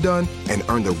work you've done and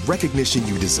earn the recognition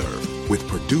you deserve with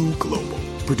Purdue Global,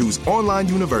 Purdue's online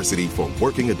university for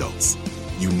working adults.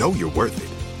 You know you're worth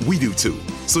it. We do too.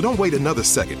 So don't wait another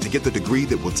second to get the degree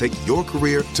that will take your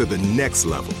career to the next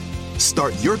level.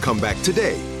 Start your comeback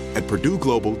today at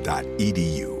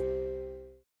purdueglobal.edu.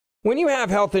 When you have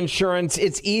health insurance,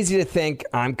 it's easy to think,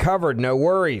 I'm covered, no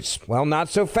worries. Well, not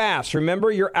so fast.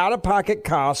 Remember, your out-of-pocket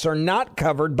costs are not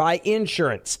covered by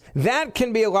insurance. That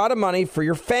can be a lot of money for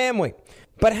your family.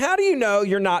 But how do you know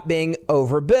you're not being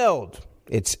overbilled?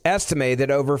 It's estimated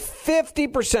that over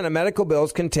 50% of medical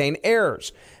bills contain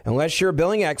errors. Unless you're a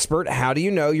billing expert, how do you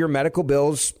know your medical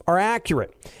bills are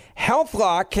accurate?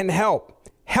 HealthLock can help.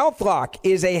 HealthLock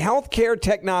is a healthcare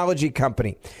technology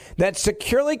company that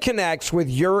securely connects with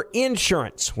your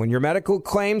insurance. When your medical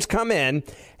claims come in,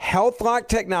 HealthLock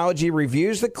technology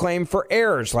reviews the claim for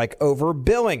errors like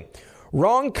overbilling,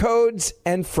 wrong codes,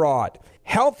 and fraud.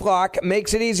 HealthLock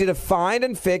makes it easy to find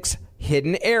and fix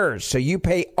hidden errors, so you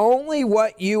pay only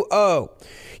what you owe.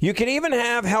 You can even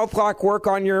have HealthLock work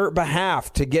on your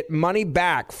behalf to get money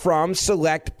back from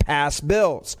select past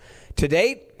bills. To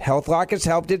date, HealthLock has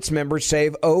helped its members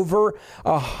save over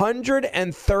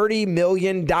 $130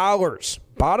 million.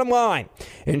 Bottom line,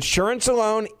 insurance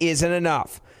alone isn't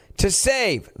enough. To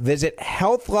save, visit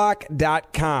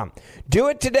healthlock.com. Do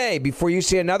it today before you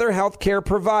see another healthcare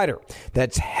provider.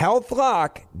 That's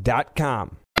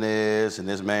healthlock.com. And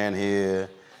this man here,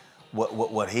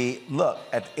 what he, look,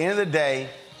 at the end of the day,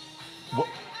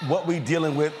 what we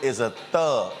dealing with is a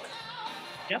thug.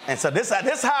 Yep. And so this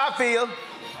how I feel.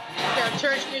 Got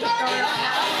church music going on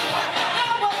now.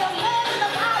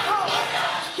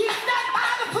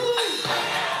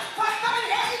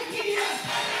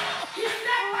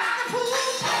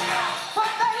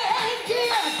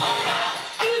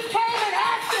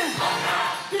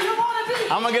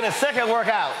 I'm gonna get a second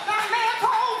workout.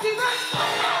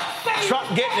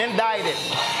 Trump getting indicted.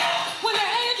 When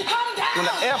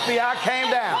the FBI came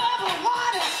down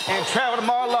and traveled to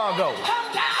Mar-a-Lago.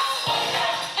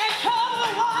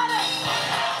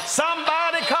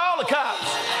 Somebody call the cops.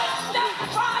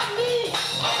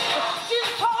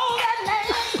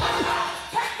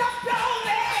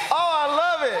 Oh, I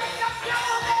love it.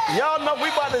 Y'all know we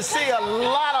about to see a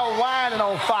lot of whining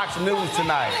on Fox News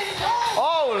tonight.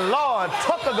 Oh, Lord,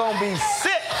 Tucker gonna be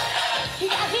sick.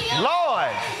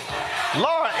 Lord,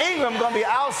 Laura Ingraham gonna be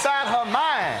outside her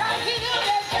mind.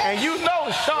 And you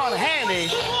know Sean Hannity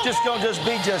just gonna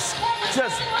be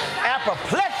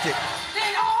apoplectic.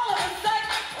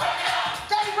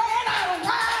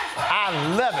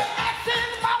 I love it.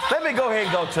 Let me go ahead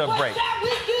and go to a break.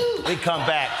 We come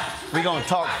back. We're going to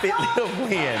talk Fit, Live,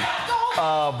 Win.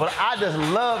 But I just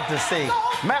love to see.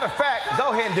 Matter of fact,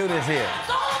 go ahead and do this here.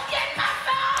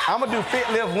 I'm going to do Fit,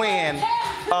 Live, Win.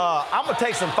 I'm going to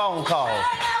take some phone calls.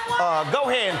 Go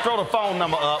ahead and throw the phone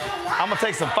number up. I'm going to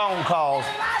take some phone calls.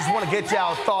 Just want to get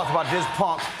y'all's thoughts about this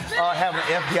punk having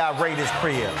an FBI raid his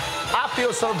crib. I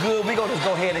feel so good. We're going to just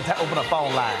go ahead and open the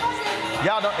phone lines.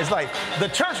 Y'all know, it's like the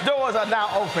church doors are now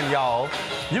open, y'all.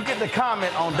 You get the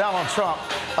comment on Donald Trump,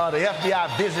 the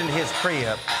FBI visiting his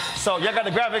crib. So y'all got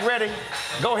the graphic ready?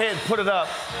 Go ahead and put it up.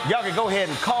 Y'all can go ahead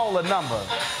and call the number.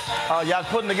 Y'all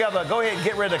putting together, go ahead and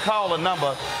get ready to call the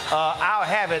number. I'll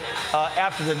have it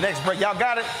after the next break. Y'all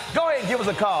got it? Go ahead and give us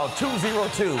a call,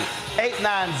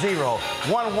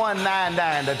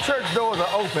 202-890-1199. The church doors are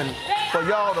open for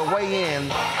y'all to weigh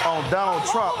in on Donald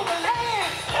Trump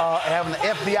having the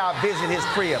FBI visit his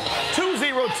crib.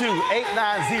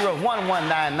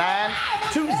 202-890-1199.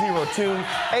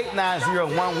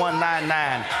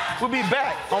 202-890-1199. We'll be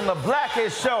back on the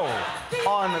Blackest Show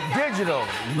on digital,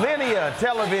 linear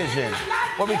television,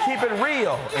 where we keep it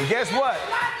real. And guess what?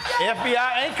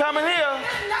 FBI ain't coming here.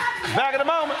 Back in a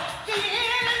moment.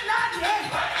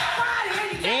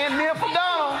 And Neil for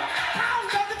Donald.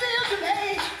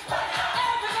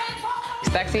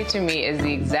 Sexy to me is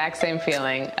the exact same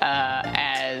feeling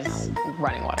as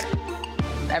running water,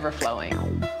 ever flowing.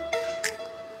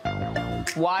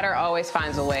 Water always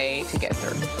finds a way to get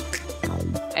through.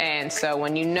 And so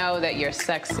when you know that you're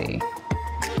sexy,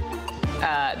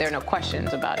 there are no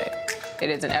questions about it. It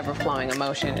is an ever-flowing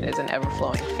emotion. It is an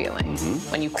ever-flowing feeling.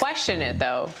 Mm-hmm. When you question it,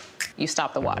 though, you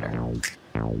stop the water.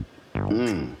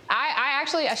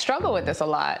 I struggle with this a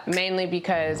lot, mainly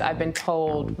because I've been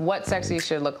told what sexy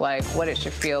should look like, what it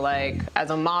should feel like.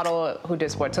 As a model who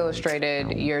did Sports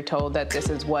Illustrated, you're told that this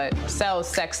is what sells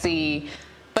sexy,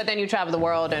 but then you travel the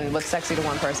world and what's sexy to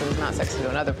one person is not sexy to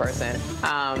another person.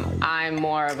 I'm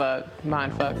more of a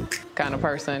mindfuck kind of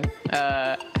person.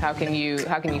 How can you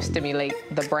stimulate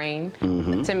the brain?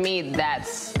 Mm-hmm. To me,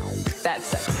 that's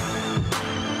sexy.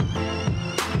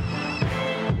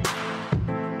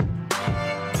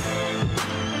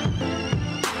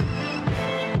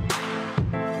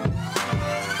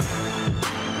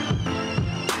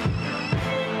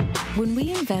 When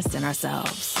we invest in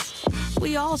ourselves,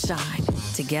 we all shine.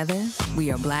 Together,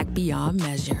 we are black beyond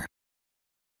measure.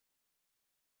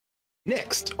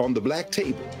 Next on the Black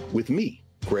Table with me,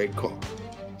 Greg Carr.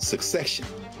 Succession.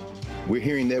 We're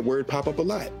hearing that word pop up a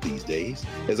lot these days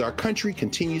as our country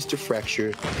continues to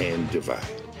fracture and divide.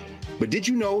 But did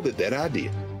you know that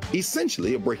idea,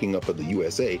 essentially a breaking up of the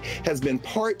USA, has been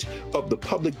part of the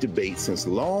public debate since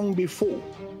long before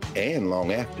and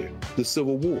long after the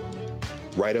Civil War?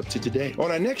 Right up to today. On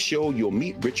our next show, you'll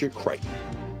meet Richard Crichton,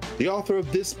 the author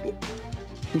of this book,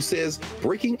 who says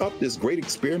breaking up this great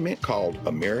experiment called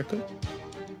America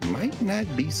might not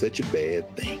be such a bad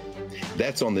thing.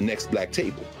 That's on the next Black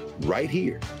Table, right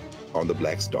here on the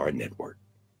Black Star Network.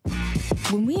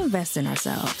 When we invest in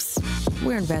ourselves,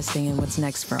 we're investing in what's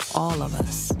next for all of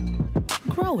us.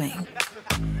 Growing,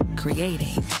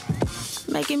 creating,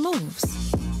 making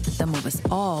moves that move us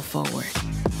all forward.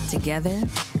 Together,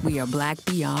 we are black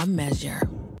beyond measure.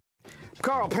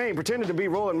 Carl Payne pretended to be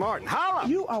Roland Martin. Holla!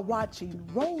 You are watching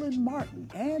Roland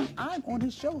Martin, and I'm on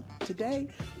his show today,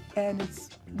 and it's,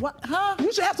 what, huh?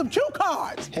 You should have some cue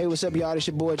cards. Hey, what's up, y'all? It's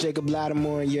your boy, Jacob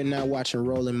Lattimore, and you're now watching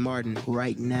Roland Martin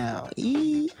right now.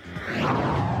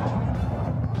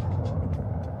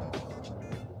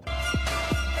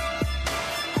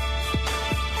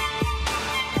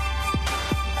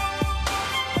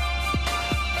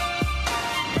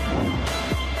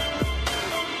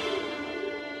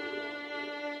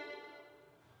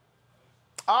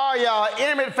 All right, y'all,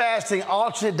 intermittent fasting,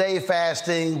 alternate day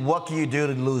fasting, what can you do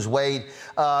to lose weight?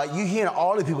 You hear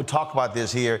all the people talk about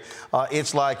this here.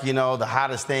 It's like, you know, the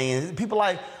hottest thing. People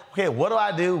are like, okay, what do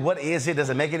I do? What is it? Does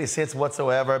it make any sense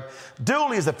whatsoever?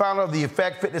 Dooley is the founder of the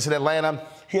Effect Fitness in Atlanta,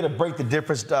 here to break the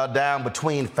difference down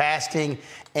between fasting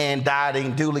and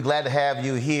dieting. Dooley, glad to have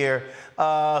you here.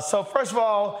 So first of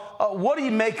all, what do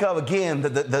you make of, again,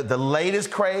 the latest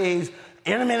craze,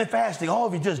 intermittent fasting? Oh,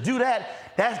 if you just do that,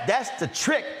 that's the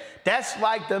trick. That's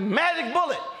like the magic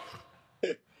bullet.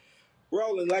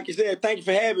 Roland, like you said, thank you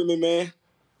for having me, man.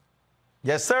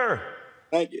 Yes, sir.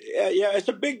 Thank you. Yeah, it's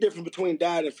a big difference between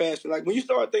diet and fasting. Like when you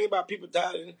start thinking about people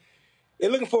dieting,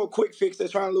 they're looking for a quick fix. They're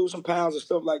trying to lose some pounds and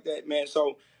stuff like that, man.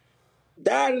 So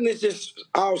dieting is just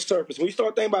all surface. When you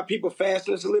start thinking about people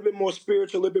fasting, it's a little bit more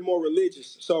spiritual, a little bit more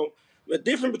religious. So the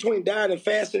difference between diet and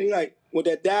fasting, like with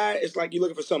that diet, it's like you're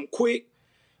looking for something quick.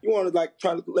 You want to like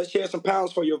try to let's share some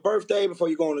pounds for your birthday before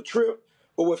you go on a trip.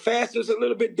 But with fasting, it's a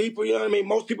little bit deeper. You know what I mean?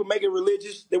 Most people make it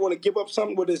religious. They want to give up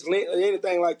something with this Lent or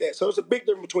anything like that. So it's a big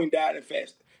difference between diet and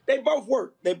fasting. They both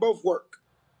work.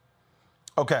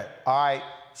 Okay. All right.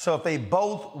 So if they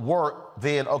both work,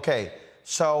 then okay.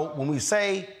 So when we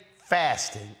say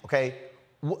fasting, okay,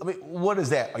 what is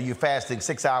that? Are you fasting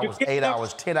 6 hours, 8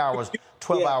 hours, 10 hours,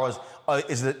 12 hours?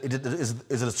 Is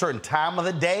it a certain time of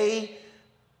the day?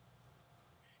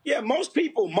 Yeah, most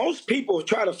people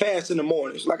try to fast in the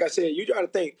mornings. Like I said, you try to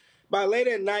think by late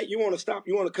at night, you want to stop,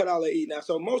 you want to cut all the eating out.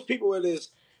 So most people, it is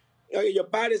your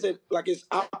body's at like its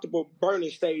optimal burning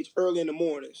stage early in the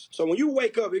mornings. So when you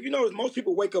wake up, if you notice, most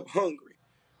people wake up hungry.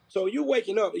 So you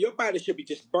waking up, your body should be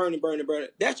just burning.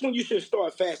 That's when you should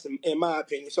start fasting, in my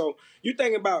opinion. So you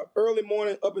thinking about early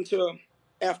morning up until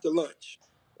after lunch.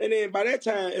 And then by that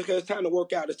time, it's time to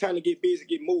work out. It's time to get busy,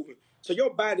 get moving. So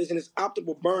your body's in its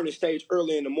optimal burning stage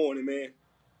early in the morning, man.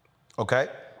 Okay.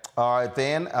 All right,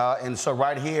 then. And so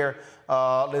right here,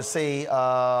 let's see.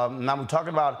 Now we're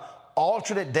talking about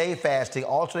alternate day fasting,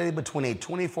 alternating between a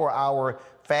 24-hour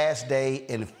fast day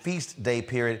and feast day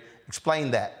period.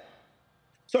 Explain that.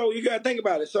 So you got to think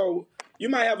about it. So you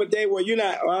might have a day where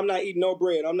I'm not eating no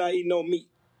bread. I'm not eating no meat.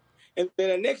 And then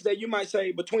the next day you might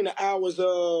say between the hours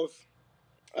of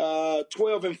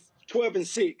 12 and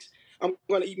 6, I'm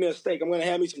going to eat me a steak. I'm going to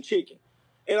have me some chicken.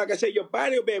 And like I said, your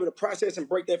body will be able to process and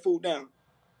break that food down.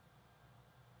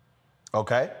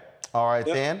 Okay. All right,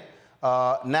 then.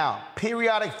 Now,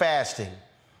 periodic fasting.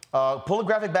 Pull the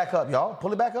graphic back up, y'all.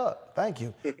 Pull it back up. Thank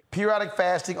you. Periodic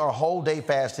fasting or whole day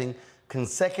fasting,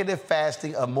 consecutive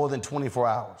fasting of more than 24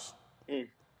 hours.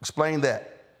 Explain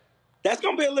that. That's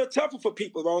going to be a little tougher for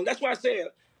people, Roland. That's why I said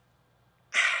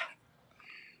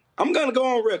I'm going to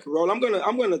go on record, Roland.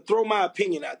 I'm going to throw my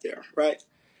opinion out there, right?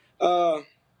 I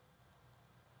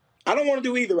don't want to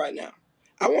do either right now.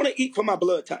 I want to eat for my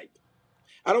blood type.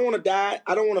 I don't want to diet.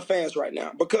 I don't want to fast right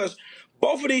now because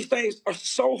both of these things are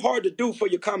so hard to do for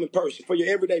your common person, for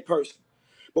your everyday person.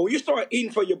 But when you start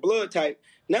eating for your blood type,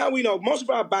 now we know most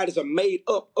of our bodies are made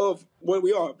up of what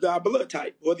we are, our blood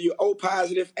type, whether you're O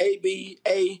positive, AB,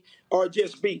 A, or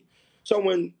just B. So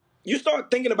when you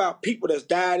start thinking about people that's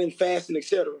dieting, fasting,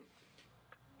 etc.,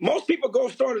 most people go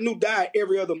start a new diet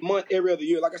every other month, every other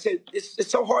year. Like I said, it's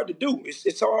so hard to do.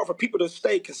 It's so hard for people to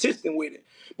stay consistent with it.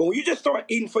 But when you just start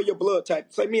eating for your blood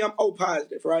type, say me, I'm O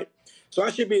positive, right? So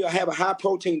I should have a high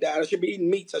protein diet. I should be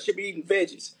eating meats. I should be eating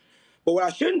veggies. But what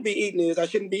I shouldn't be eating is I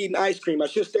shouldn't be eating ice cream. I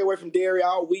should stay away from dairy,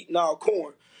 all wheat, and all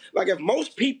corn. Like if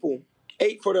most people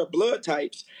ate for their blood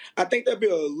types, I think they'd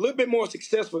be a little bit more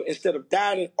successful instead of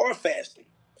dieting or fasting.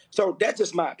 So that's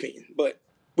just my opinion. But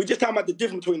we're just talking about the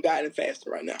difference between dieting and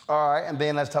fasting right now. All right, and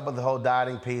then let's talk about the whole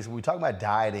dieting piece. When we talk about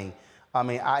dieting, I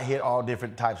mean, I hit all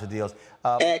different types of deals.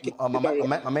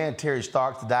 My man Terry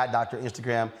Starks, the diet doctor,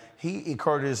 Instagram, he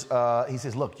encourages, he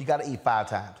says, look, you got to eat 5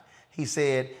 times. He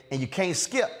said, and you can't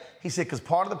skip. He said, because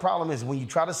part of the problem is when you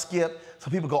try to skip,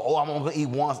 so people go, oh, I'm only going to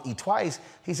eat once, eat twice.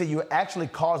 He said, you're actually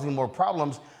causing more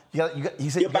problems. He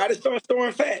said, your body starts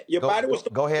storing fat. Your body will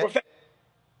start to store fat.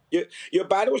 Your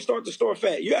body will start to store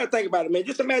fat. You got to think about it, man.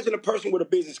 Just imagine a person with a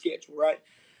busy schedule, right?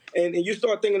 And you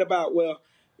start thinking about, well,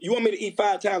 you want me to eat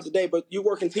 5 times a day, but you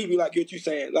work in TV like what you're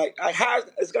saying. Like how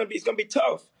it's gonna be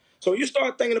tough. So you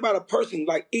start thinking about a person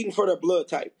like eating for their blood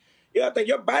type. You got to think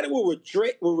your body will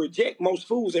reject most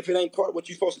foods if it ain't part of what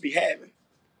you're supposed to be having.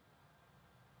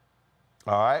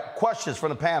 All right. Questions from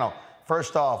the panel.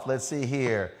 First off, let's see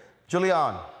here.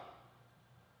 Julian.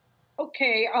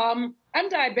 Okay. I'm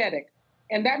diabetic,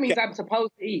 and that means I'm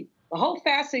supposed to eat. The whole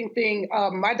fasting thing,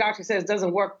 my doctor says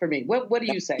doesn't work for me. What do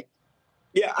you say?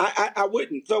 Yeah, I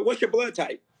wouldn't. So what's your blood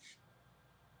type?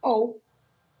 Oh.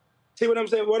 See what I'm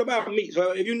saying? What about meat?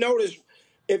 So if you notice,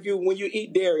 when you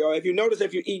eat dairy, or if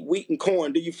you eat wheat and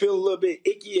corn, do you feel a little bit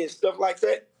icky and stuff like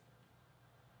that?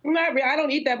 Not really. I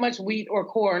don't eat that much wheat or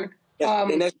corn. But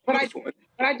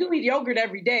I do eat yogurt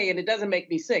every day, and it doesn't make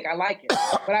me sick. I like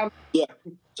it. Yeah.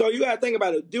 So you got to think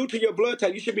about it. Due to your blood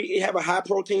type, you should have a high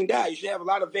protein diet. You should have a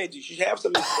lot of veggies. You should have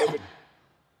some meat every day.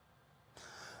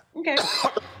 Okay.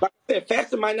 Like I said,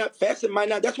 fasting might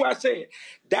not. That's why I said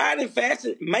dieting and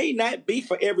fasting may not be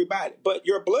for everybody, but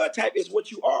your blood type is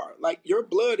what you are. Like your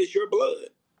blood is your blood.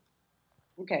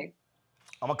 Okay.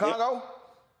 I'm a Congo.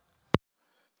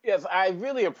 Yes, I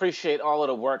really appreciate all of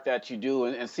the work that you do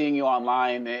and seeing you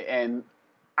online. And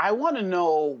I want to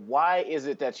know, why is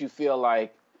it that you feel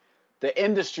like the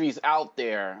industries out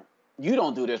there, you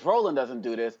don't do this, Roland doesn't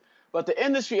do this, but the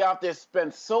industry out there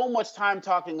spends so much time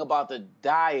talking about the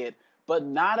diet, but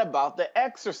not about the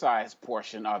exercise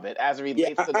portion of it as it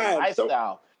relates to the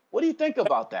lifestyle. What do you think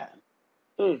about that?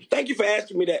 Thank you for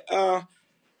asking me that.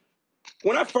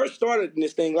 When I first started in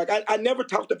this thing, like I never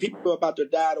talked to people about their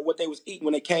diet or what they was eating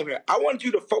when they came here. I wanted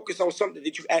you to focus on something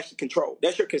that you actually control.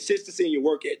 That's your consistency and your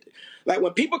work ethic. Like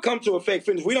when people come to Effect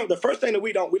Fitness, the first thing that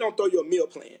we don't throw you a meal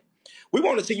plan. We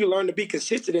want to see you learn to be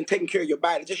consistent in taking care of your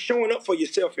body, just showing up for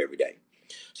yourself every day.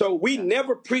 So we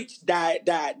never preach diet.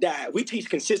 We teach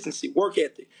consistency, work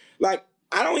ethic. Like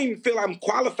I don't even feel I'm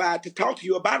qualified to talk to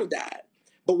you about a diet.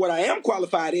 But what I am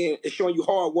qualified in is showing you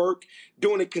hard work,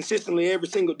 doing it consistently every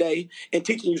single day, and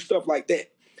teaching you stuff like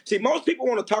that. See, most people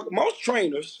want to talk, most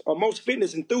trainers or most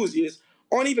fitness enthusiasts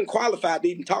aren't even qualified to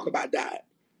even talk about diet.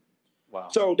 Wow.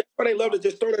 So that's why they love to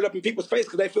just throw that up in people's face,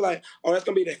 because they feel like, oh, that's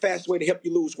going to be the fastest way to help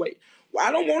you lose weight. Well,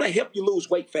 I don't want to help you lose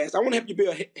weight fast. I want to help you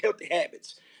build healthy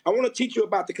habits. I want to teach you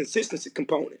about the consistency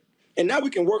component. And now we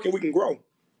can work and we can grow.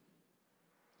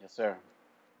 Yes, sir.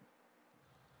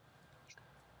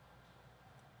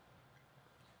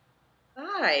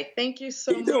 Hi, thank you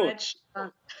so much.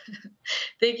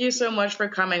 Thank you so much for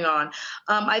coming on.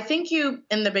 I think you,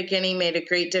 in the beginning, made a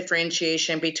great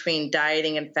differentiation between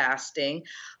dieting and fasting.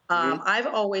 I've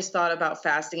always thought about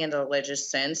fasting in a religious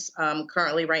sense.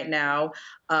 Currently, right now,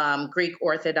 Greek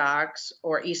Orthodox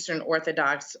or Eastern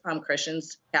Orthodox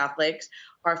Christians, Catholics,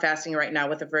 are fasting right now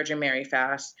with the Virgin Mary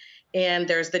fast. And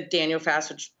there's the Daniel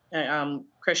fast, which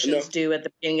Christians do at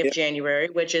the beginning of January,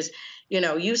 which is,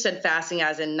 you said fasting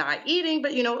as in not eating,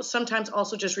 but, sometimes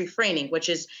also just refraining, which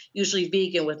is usually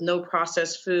vegan with no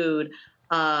processed food,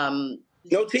 no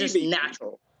TV. Just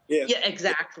natural. Yeah,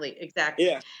 exactly.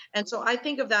 Yeah. And so I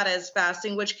think of that as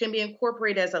fasting, which can be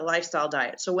incorporated as a lifestyle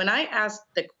diet. So when I ask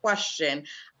the question,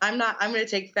 I'm going to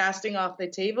take fasting off the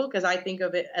table because I think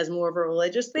of it as more of a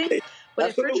religious thing.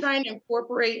 But if we're trying to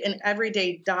incorporate an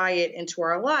everyday diet into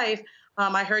our life,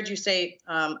 I heard you say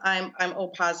I'm O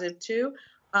positive too.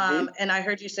 And I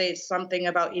heard you say something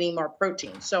about eating more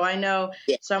protein. So I know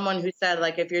someone who said,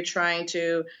 like, if you're trying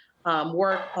to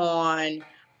work on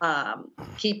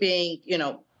keeping,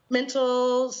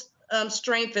 mental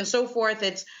strength and so forth,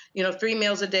 it's, 3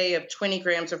 meals a day of 20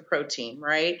 grams of protein,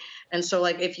 right? And so,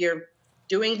 like, if you're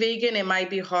doing vegan, it might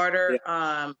be harder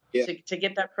to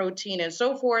get that protein and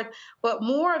so forth, but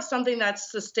more of something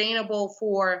that's sustainable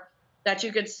for that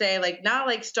you could say, like, not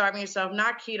like starving yourself,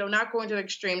 not keto, not going to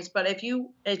extremes, but if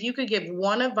you could give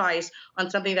one advice on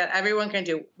something that everyone can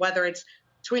do, whether it's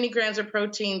 20 grams of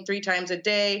protein 3 times a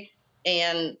day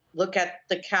and look at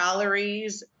the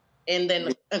calories and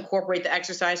then incorporate the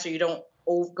exercise so you don't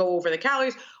go over the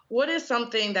calories, what is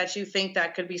something that you think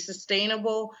that could be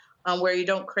sustainable where you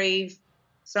don't crave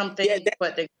something,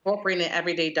 but incorporating an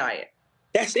everyday diet?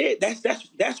 That's it.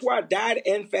 That's why diet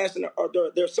and fasting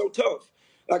they're so tough.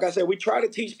 Like I said, we try to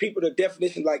teach people the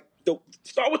definition, like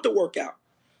start with the workout.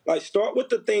 Like start with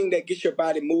the thing that gets your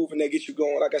body moving, that gets you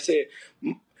going. Like I said,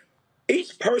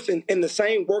 each person in the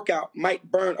same workout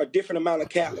might burn a different amount of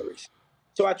calories.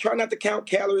 So I try not to count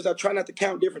calories. I try not to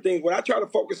count different things. What I try to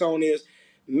focus on is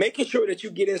making sure that you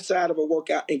get inside of a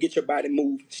workout and get your body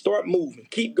moving. Start moving.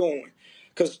 Keep going.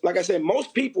 Because, like I said,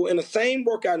 most people in the same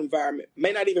workout environment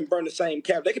may not even burn the same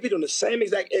calories. They could be doing the same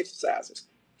exact exercises.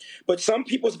 But some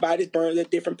people's bodies burn at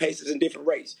different paces and different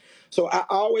rates. So I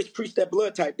always preach that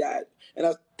blood type diet. And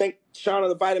I thank Shauna,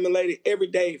 the vitamin lady, every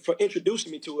day for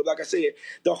introducing me to it. Like I said,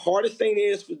 the hardest thing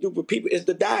is to do for people is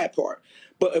the diet part.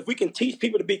 But if we can teach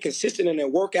people to be consistent in their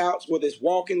workouts, whether it's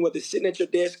walking, whether it's sitting at your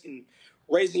desk and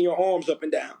raising your arms up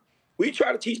and down, we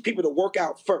try to teach people to work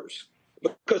out first.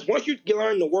 Because once you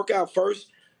learn to work out first,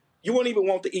 you won't even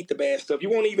want to eat the bad stuff. You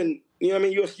won't even,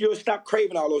 you'll stop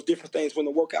craving all those different things when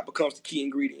the workout becomes the key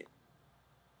ingredient.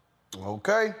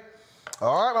 Okay.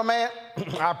 All right, my man.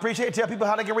 I appreciate it. Tell people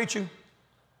how they can reach you.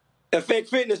 Effect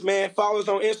Fitness, man. Follow us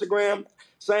on Instagram.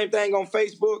 Same thing on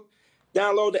Facebook.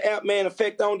 Download the app, man.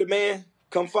 Effect On Demand.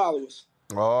 Come follow us.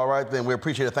 All right, then. We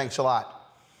appreciate it. Thanks a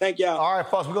lot. Thank y'all. All right,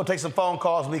 folks. We're going to take some phone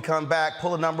calls when we come back.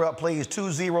 Pull the number up, please.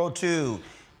 202-890-1199.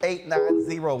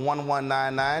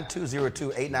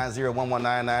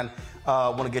 202-890-1199.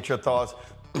 Want to get your thoughts.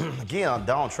 Again, on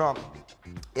Donald Trump,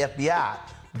 FBI,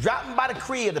 dropping by the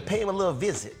crib to pay him a little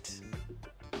visit.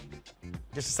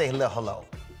 Just to say hello.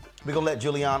 We're going to let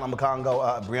Julianne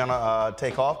Omokongo, Brianna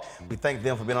take off. We thank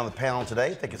them for being on the panel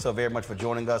today. Thank you so very much for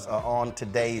joining us on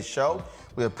today's show.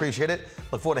 We appreciate it.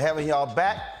 Look forward to having y'all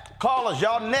back. Call us,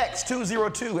 y'all, next.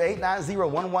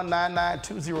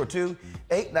 202-890-1199.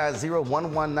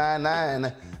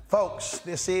 202-890-1199. Folks,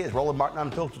 this is Roland Martin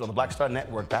Unfiltered on the Black Star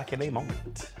Network. Back in a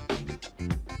moment.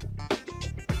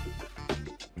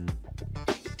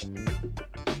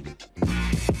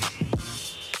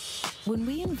 When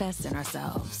we invest in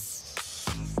ourselves,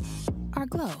 our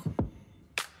glow,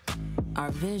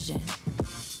 our vision,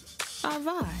 our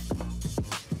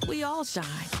vibe, we all shine.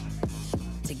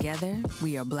 Together,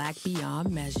 we are black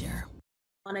beyond measure.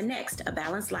 On a next, A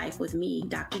Balanced Life with me,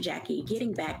 Dr. Jackie,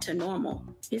 getting back to normal.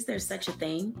 Is there such a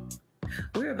thing?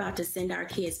 We're about to send our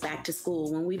kids back to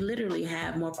school when we literally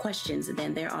have more questions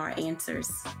than there are answers.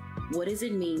 What does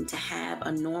it mean to have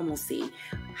a normalcy?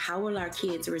 How will our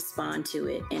kids respond to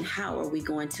it? And how are we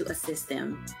going to assist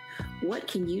them? What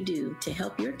can you do to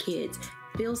help your kids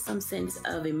feel some sense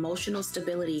of emotional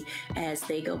stability as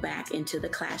they go back into the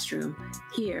classroom?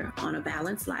 Here on A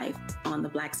Balanced Life on the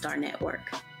Black Star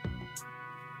Network.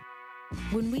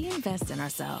 When we invest in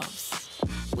ourselves,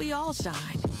 we all shine.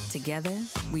 Together,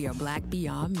 we are Black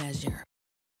beyond measure.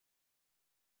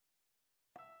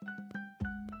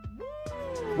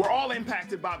 We're all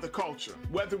impacted by the culture,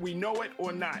 whether we know it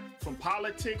or not. From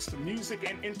politics to music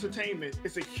and entertainment,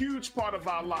 it's a huge part of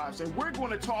our lives, and we're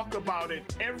going to talk about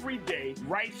it every day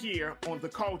right here on The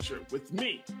Culture with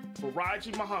me,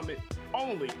 Faraji Muhammad,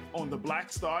 only on the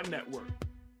Black Star Network.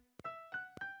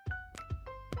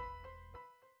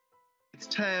 It's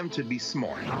time to be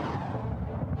smart.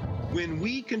 When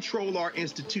we control our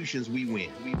institutions, we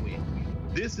win.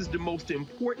 This is the most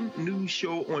important news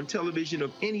show on television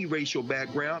of any racial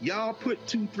background. Y'all put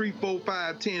 $2, $3, $4, $5,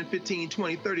 $10, $15,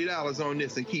 $20, $30 on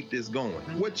this and keep this going.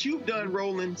 What you've done,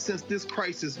 Roland, since this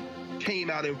crisis came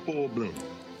out in full bloom.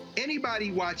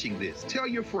 Anybody watching this, tell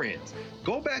your friends,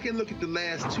 go back and look at the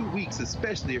last 2 weeks,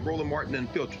 especially of Roland Martin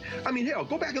Unfiltered. I mean, hell,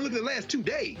 go back and look at the last 2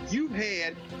 days. You've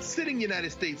had sitting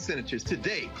United States senators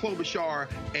today, Klobuchar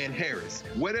and Harris.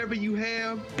 Whatever you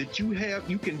have that you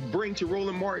can bring to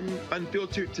Roland Martin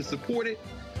Unfiltered to support it,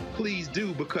 please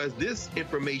do, because this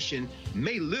information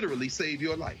may literally save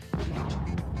your life.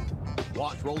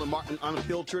 Watch Roland Martin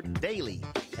Unfiltered daily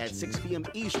at 6 p.m.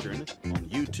 Eastern on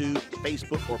YouTube,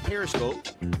 Facebook, or Periscope,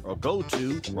 or go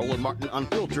to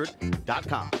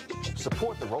RolandMartinUnfiltered.com.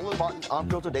 Support the Roland Martin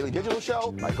Unfiltered Daily Digital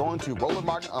Show by going to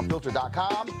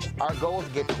RolandMartinUnfiltered.com. Our goal is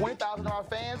to get 20,000 of our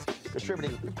fans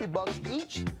contributing $50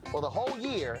 each for the whole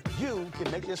year. You can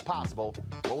make this possible.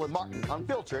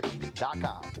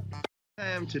 RolandMartinUnfiltered.com.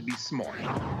 Time to be smart.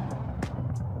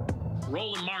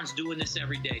 Roland Martin's doing this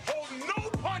every day. Oh, no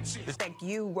punches! Thank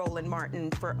you, Roland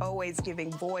Martin, for always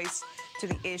giving voice to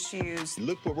the issues.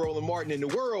 Look for Roland Martin in the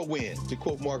whirlwind, to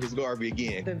quote Marcus Garvey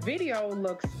again. The video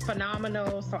looks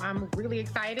phenomenal, so I'm really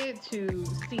excited to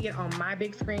see it on my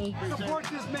big screen. Support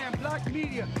this man, Black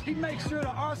Media. He makes sure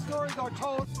that our stories are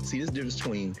told. See, there's a difference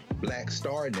between Black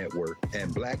Star Network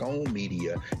and Black-owned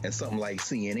media and something like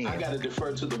CNN. I got to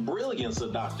defer to the brilliance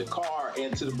of Dr. Carr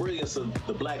and to the brilliance of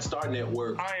the Black Star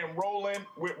Network. I am rolling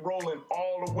with Roland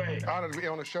all the way. Honored to be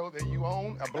on a show that you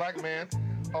own. A black man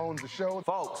owns the show.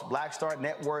 Folks, Black Star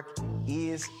Network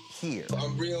is here.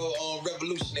 I'm real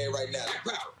revolutionary right now.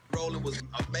 Roland was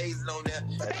amazing on that.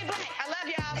 Hey, Black, I love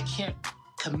y'all. I can't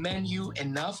commend you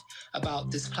enough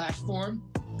about this platform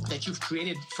that you've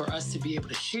created for us to be able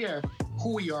to share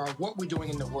who we are, what we're doing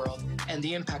in the world, and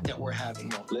the impact that we're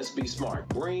having. Let's be smart.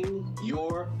 Bring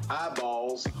your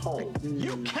eyeballs home.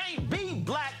 You can't be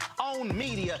Black-owned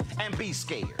media and be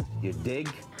scared. You dig?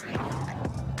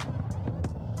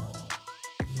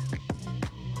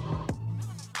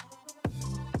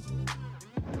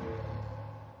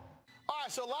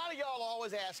 So a lot of y'all are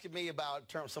always asking me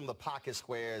about some of the pocket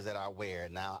squares that I wear.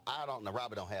 Now,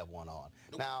 Robert don't have one on.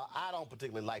 Now, I don't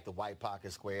particularly like the white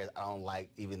pocket squares. I don't like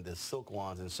even the silk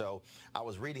ones. And so I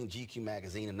was reading GQ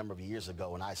magazine a number of years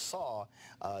ago, and I saw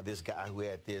this guy who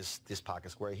had this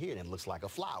pocket square here, and it looks like a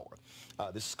flower.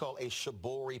 This is called a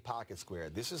shibori pocket square.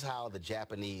 This is how the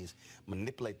Japanese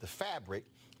manipulate the fabric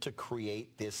to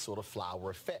create this sort of flower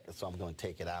effect. So I'm going to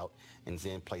take it out and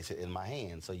then place it in my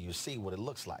hand so you see what it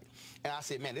looks like. And I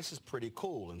said, man, this is pretty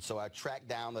cool. And so I tracked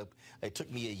down, it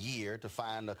took me a year to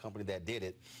find a company that did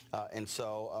it. And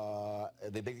so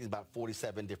they make these about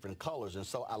 47 different colors. And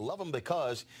so I love them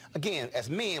because, again, as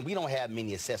men, we don't have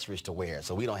many accessories to wear,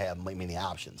 so we don't have many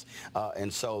options.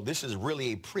 And so this is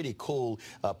really a pretty cool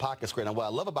pocket square. Now, what I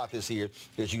love about this here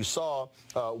is you saw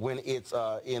when it's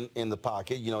in the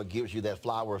pocket, you know, it gives you that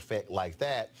flower effect like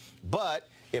that. But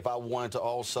if I wanted to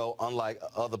also, unlike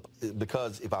other,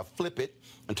 because if I flip it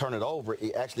and turn it over,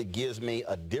 it actually gives me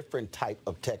a different type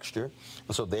of texture.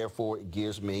 And so therefore it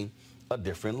gives me a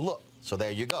different look. So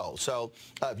there you go. So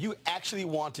if you actually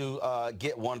want to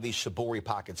get one of these shibori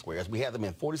pocket squares, we have them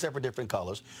in 47 different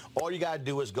colors. All you got to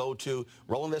do is go to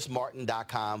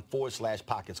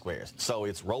RolandSMartin.com/pocket squares. So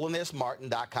it's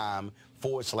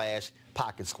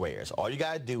RolandSMartin.com/pocket squares. All you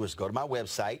got to do is go to my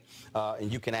website,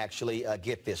 and you can actually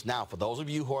get this. Now, for those of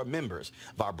you who are members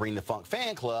of our Bring the Funk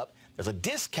fan club, there's a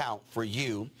discount for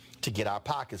you to get our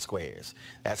pocket squares.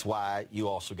 That's why you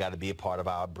also got to be a part of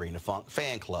our Bring the Funk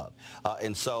fan club.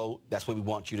 And so that's what we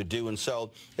want you to do. And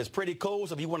so it's pretty cool.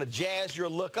 So if you want to jazz your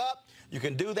look up, you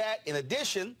can do that. In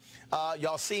addition,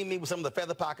 y'all see me with some of the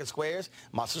feather pocket squares.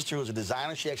 My sister, who's a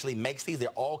designer, she actually makes these. They're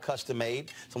all custom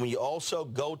made. So when you also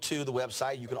go to the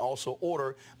website, you can also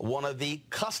order one of the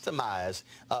customized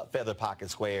feather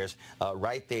pocket squares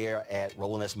right there at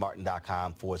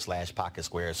RolandSMartin.com/pocket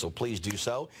squares. So please do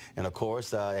so. And of course,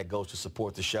 that goes to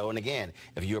support the show. And again,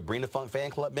 if you're a Bring the Funk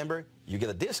fan club member, you get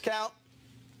a discount.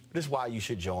 This is why you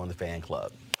should join the fan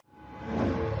club.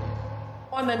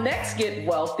 On the next Get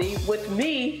Wealthy with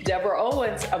me, Deborah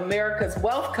Owens, America's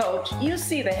Wealth Coach, you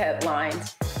see the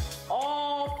headlines.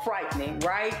 All frightening,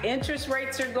 right? Interest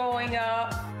rates are going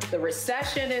up. The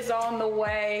recession is on the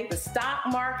way. The stock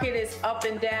market is up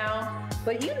and down.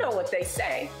 But you know what they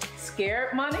say,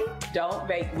 scared money don't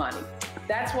make money.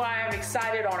 That's why I'm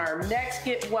excited on our next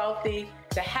Get Wealthy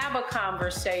to have a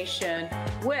conversation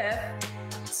with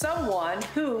someone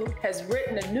who has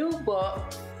written a new book,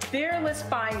 Fearless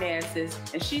Finances,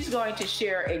 and she's going to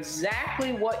share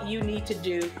exactly what you need to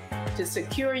do to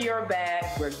secure your bag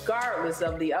regardless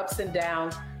of the ups and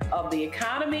downs of the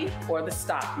economy or the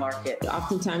stock market.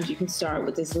 Oftentimes you can start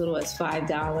with as little as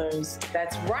 $5.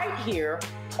 That's right here,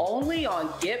 only on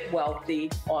Get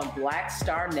Wealthy on Black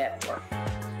Star Network.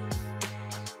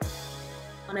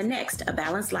 On the next A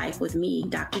Balanced Life with me,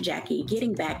 Dr. Jackie,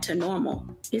 getting back to normal.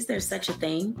 Is there such a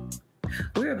thing?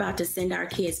 We're about to send our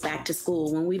kids back to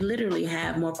school when we literally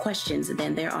have more questions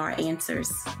than there are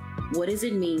answers. What does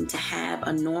it mean to have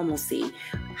a normalcy?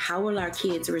 How will our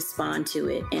kids respond to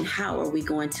it? And how are we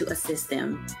going to assist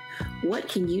them? What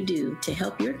can you do to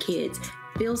help your kids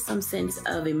feel some sense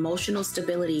of emotional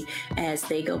stability as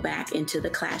they go back into the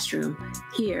classroom?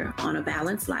 Here on A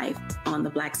Balanced Life on the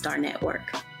Black Star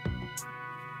Network.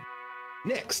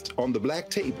 Next on the Black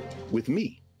Table with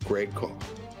me, Greg Carr.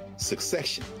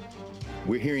 Succession.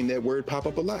 We're hearing that word pop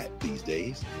up a lot these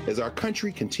days as our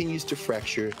country continues to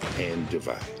fracture and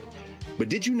divide. But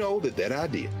did you know that that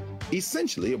idea,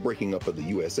 essentially a breaking up of the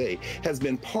USA, has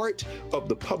been part of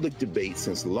the public debate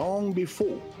since long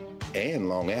before and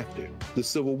long after the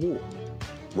Civil War,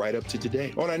 right up to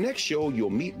today? On our next show, you'll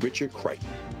meet Richard Crichton,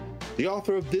 the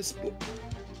author of this book,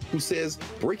 who says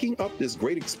breaking up this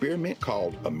great experiment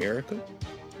called America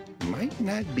might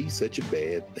not be such a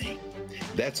bad thing.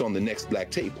 That's on the next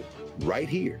Black Table, right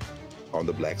here on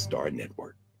the Black Star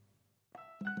Network.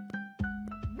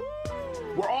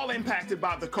 We're all impacted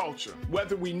by the culture,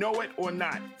 whether we know it or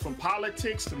not. From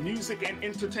politics to music and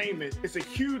entertainment, it's a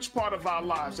huge part of our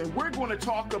lives, and we're going to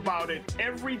talk about it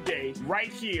every day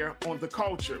right here on The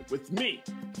Culture with me,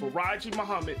 Faraji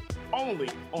Muhammad, only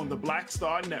on the Black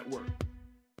Star Network.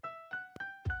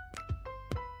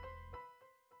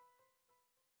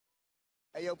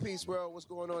 Hey, yo, Peace World, what's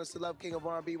going on? It's the Love King of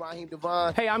R&B, Raheem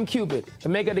Devon. Hey, I'm Cupid, the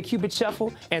maker of the Cupid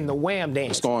Shuffle and the Wham Dance.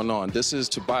 What's going on? This is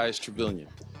Tobias Trevelyan.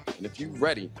 And if you're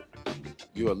ready,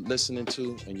 you are listening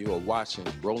to and you are watching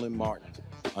Roland Martin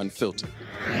Unfiltered.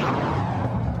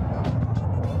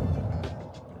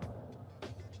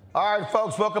 All right,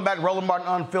 folks, welcome back to Roland Martin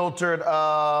Unfiltered.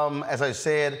 As I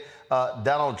said,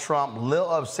 Donald Trump, a little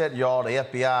upset, y'all. The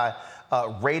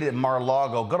FBI raided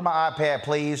Mar-a-Lago. Go to my iPad,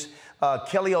 please.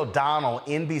 Kelly O'Donnell,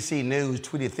 NBC News,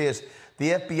 tweeted this.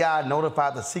 The FBI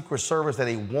notified the Secret Service that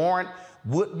a warrant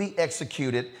would be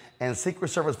executed, and Secret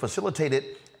Service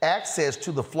facilitated access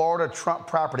to the Florida Trump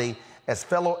property as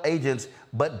fellow agents,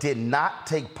 but did not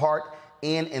take part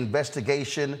in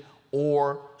investigation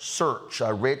or search.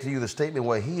 I read to you the statement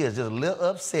where he is just a little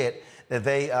upset that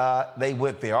they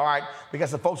went there. All right, we got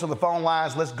some folks on the phone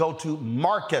lines. Let's go to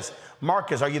Marcus.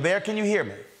 Marcus, are you there? Can you hear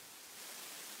me?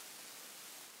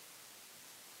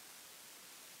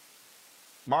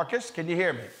 Marcus, can you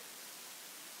hear me?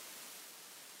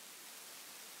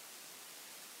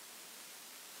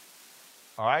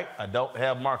 All right, I don't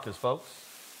have Marcus, folks.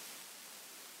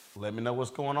 Let me know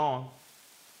what's going on.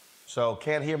 So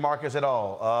can't hear Marcus at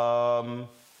all.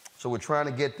 So we're trying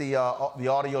to get the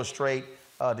audio straight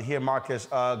to hear Marcus.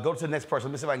 Go to the next person.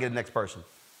 Let me see if I can get the next person.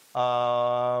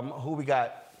 Who we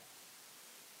got?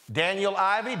 Daniel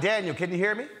Ivy. Daniel, can you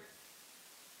hear me?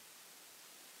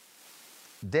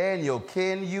 Daniel,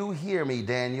 can you hear me,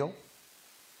 Daniel?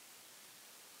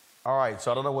 All right,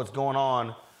 so I don't know what's going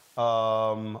on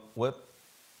all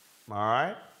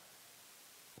right.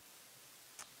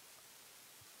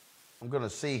 I'm going to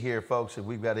see here, folks, if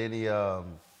we've got any,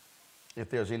 if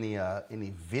there's any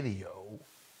video,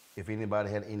 if anybody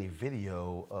had any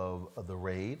video of the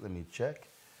raid. Let me check.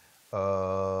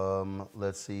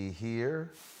 Let's see here.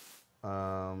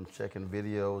 Checking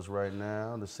videos right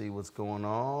now to see what's going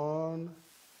on.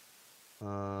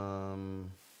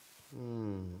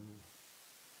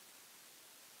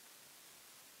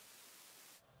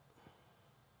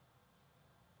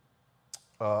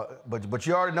 But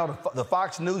you already know the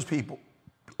Fox News people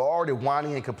are already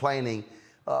whining and complaining.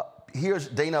 Here's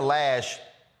Dana Lash,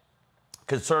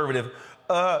 conservative.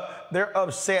 They're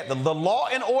upset. The law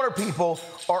and order people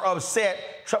are upset.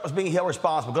 Trump is being held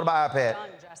responsible. Go to my iPad.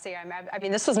 Jesse. I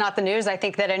mean, this was not the news I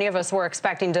think that any of us were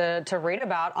expecting to read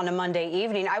about on a Monday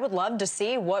evening. I would love to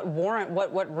see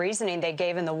what reasoning they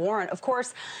gave in the warrant. Of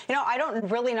course, I don't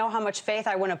really know how much faith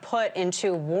I want to put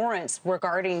into warrants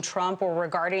regarding Trump or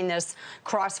regarding this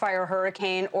crossfire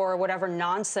hurricane or whatever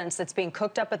nonsense that's being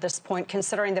cooked up at this point,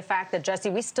 considering the fact that, Jesse,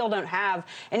 we still don't have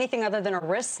anything other than a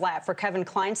wrist slap for Kevin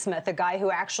Kleinsmith, a guy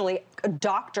who actually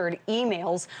doctored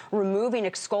emails removing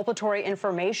exculpatory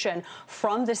information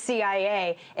from the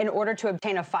CIA in order to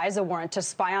obtain a FISA warrant to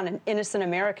spy on innocent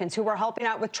Americans who were helping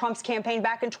out with Trump's campaign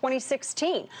back in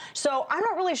 2016. So I'm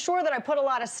not really sure that I put a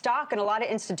lot of stock in a lot of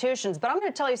institutions, but I'm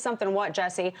going to tell you something,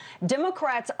 Jesse?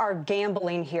 Democrats are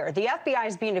gambling here. The FBI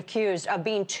is being accused of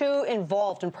being too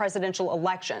involved in presidential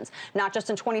elections, not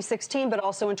just in 2016, but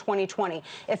also in 2020.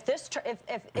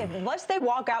 Unless they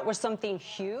walk out with something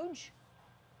huge.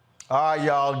 All right,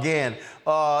 y'all, again,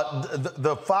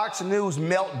 the Fox News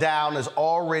meltdown has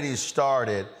already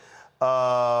started,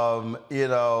 and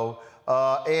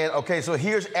okay, so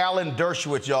here's Alan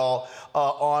Dershowitz, y'all,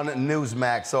 on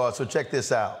Newsmax, so check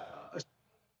this out.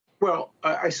 Well,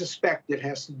 I suspect it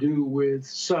has to do with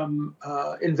some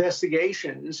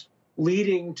investigations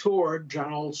leading toward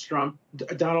Donald Trump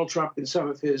and some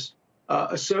of his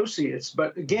associates,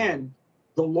 but again,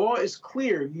 the law is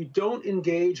clear. You don't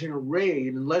engage in a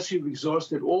raid unless you've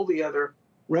exhausted all the other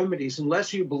remedies,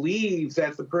 unless you believe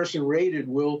that the person raided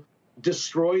will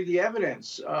destroy the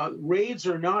evidence. Raids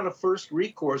are not a first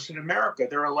recourse in America.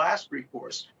 They're a last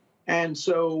recourse. And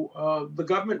so the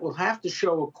government will have to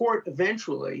show a court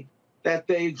eventually that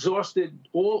they exhausted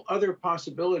all other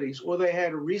possibilities, or they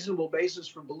had a reasonable basis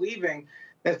for believing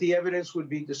that the evidence would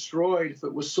be destroyed if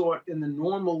it was sought in the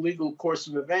normal legal course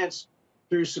of events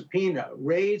through subpoena.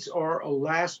 Raids are a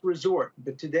last resort,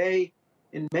 but today,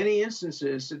 in many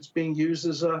instances, it's being used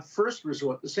as a first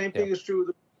resort. The same thing is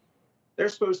true. They're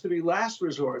supposed to be last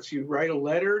resorts. You write a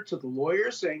letter to the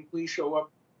lawyer saying, please show up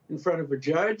in front of a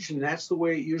judge, and that's the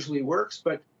way it usually works.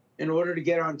 But in order to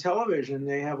get on television,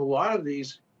 they have a lot of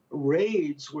these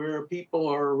raids where people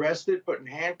are arrested, put in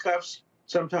handcuffs,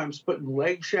 sometimes put in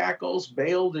leg shackles,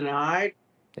 bail denied.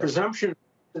 Presumption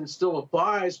still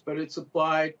applies, but it's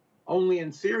applied only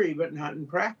in theory, but not in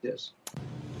practice.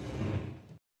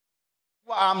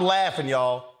 Well, I'm laughing,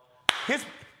 y'all.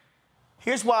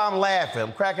 Here's why I'm laughing.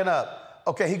 I'm cracking up.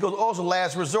 Okay, he goes, oh, it's a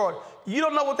last resort. You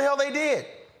don't know what the hell they did.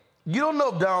 You don't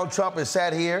know if Donald Trump has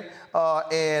sat here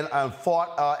and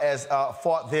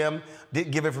fought them,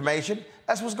 didn't give information.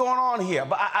 That's what's going on here.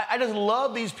 But I just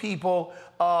love these people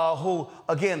who,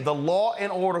 again, the law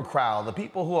and order crowd, the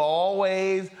people who are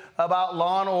always about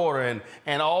law and order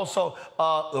and also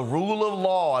the rule of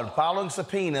law and following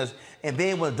subpoenas. And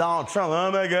then with Donald Trump,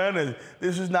 oh my goodness,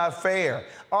 this is not fair.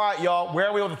 All right, y'all, where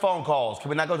are we with the phone calls? Can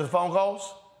we not go to the phone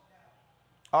calls?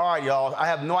 All right, y'all, I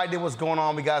have no idea what's going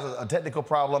on. We got a technical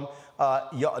problem,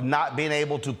 not being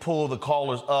able to pull the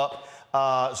callers up.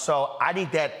 So I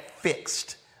need that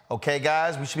fixed. Okay,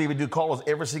 guys, we should be able to do callers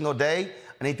every single day.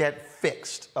 I need that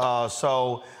fixed.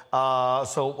 So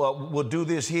we'll do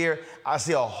this here. I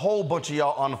see a whole bunch of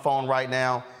y'all on the phone right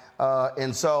now.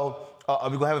 And so are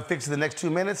we going to have it fixed in the next 2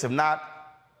 minutes? If not,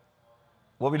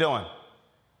 what are we doing?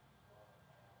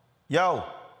 Yo,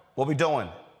 what are we doing?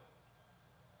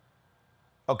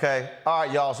 Okay, all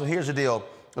right, y'all, so here's the deal.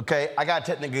 Okay, I got a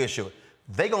technical issue.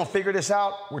 They gonna figure this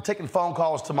out. We're taking phone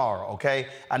calls tomorrow, okay?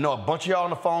 I know a bunch of y'all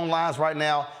on the phone lines right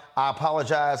now. I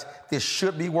apologize. This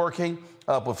should be working,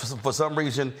 but for some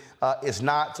reason, it's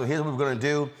not. So here's what we're gonna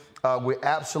do. We're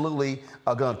absolutely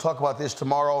gonna talk about this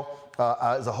tomorrow.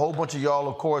 There's a whole bunch of y'all,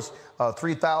 of course,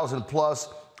 3,000 plus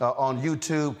on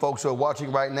YouTube, folks who are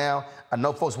watching right now. I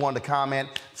know folks wanted to comment.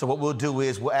 So what we'll do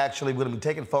is we're gonna be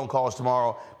taking phone calls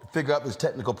tomorrow to figure out this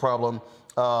technical problem.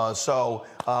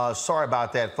 Sorry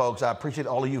about that, folks. I appreciate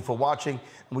all of you for watching.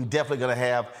 And we're definitely going to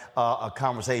have a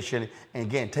conversation. And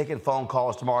again, taking phone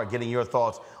calls tomorrow, getting your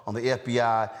thoughts on the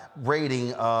FBI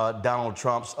raiding Donald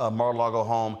Trump's Mar-a-Lago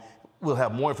home. We'll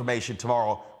have more information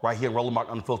tomorrow right here in Roland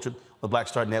Martin Unfiltered, the Black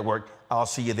Star Network. I'll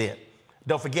see you then.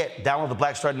 Don't forget, download the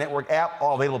Black Star Network app,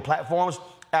 all available platforms.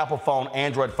 Apple phone,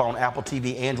 Android phone, Apple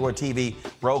TV, Android TV,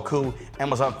 Roku,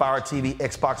 Amazon Fire TV,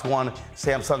 Xbox One,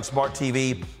 Samsung Smart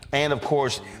TV. And of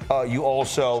course, you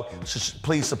also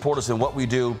please support us in what we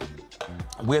do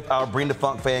with our Bring the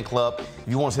Funk fan club. If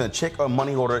you want to send a check or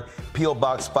money order, P.O.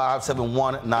 Box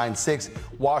 57196,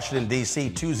 Washington, D.C.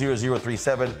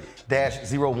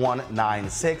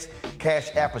 20037-0196.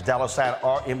 Cash App is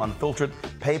 $RM Unfiltered.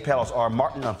 PayPal is R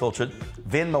Martin Unfiltered.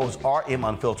 Venmo is RM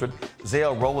Unfiltered.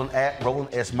 Zelle Roland at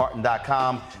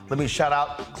RolandSMartin.com. Let me shout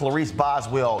out Clarice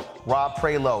Boswell, Rob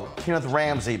Prelo, Kenneth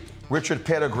Ramsey, Richard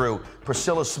Pettigrew,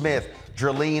 Priscilla Smith,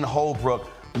 Jerlene Holbrook,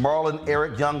 Marlon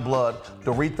Eric Youngblood,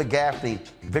 Doretha Gaffney,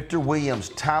 Victor Williams,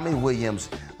 Tommy Williams,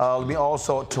 let me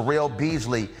also, Terrell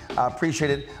Beasley, I appreciate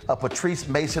it, Patrice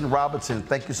Mason Robinson,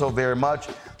 thank you so very much.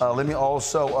 Let me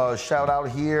also shout out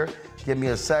here, give me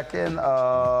a second,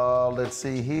 let's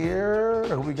see here,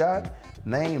 who we got?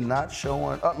 Name not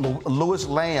showing, Louis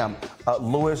Lamb,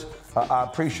 Louis, I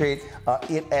appreciate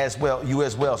it as well, you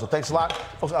as well. So thanks a lot,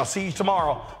 folks. I'll see you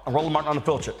tomorrow on Roland Martin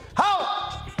Unfiltered. How?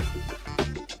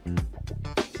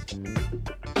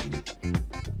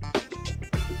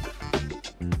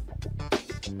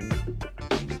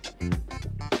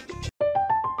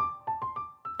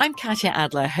 I'm Katya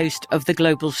Adler, host of The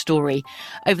Global Story.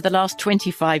 Over the last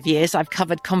 25 years, I've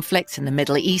covered conflicts in the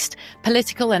Middle East,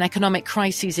 political and economic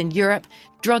crises in Europe,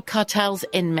 drug cartels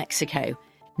in Mexico.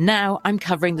 Now I'm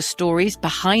covering the stories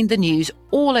behind the news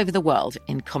all over the world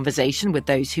in conversation with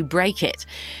those who break it.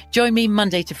 Join me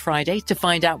Monday to Friday to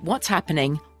find out what's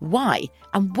happening, why,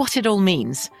 and what it all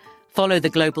means. Follow The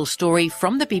Global Story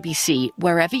from the BBC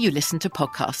wherever you listen to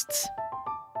podcasts.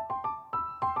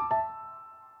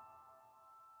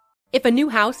 If a new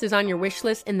house is on your wish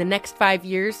list in the next 5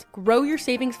 years, grow your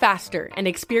savings faster and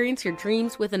experience your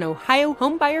dreams with an Ohio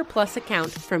Homebuyer Plus account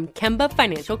from Kemba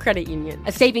Financial Credit Union.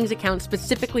 A savings account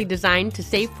specifically designed to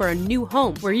save for a new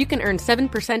home, where you can earn 7%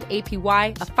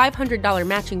 APY, a $500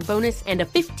 matching bonus, and a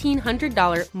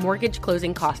 $1,500 mortgage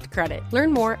closing cost credit.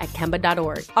 Learn more at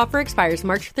Kemba.org. Offer expires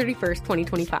March 31st,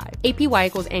 2025. APY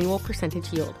equals annual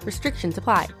percentage yield. Restrictions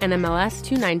apply. NMLS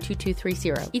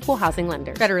 292230. Equal housing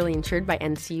lender. Federally insured by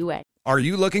NCUA. Are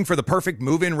you looking for the perfect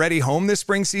move-in ready home this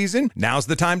spring season? Now's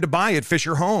the time to buy at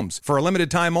Fisher Homes. For a limited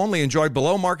time only, enjoy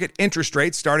below-market interest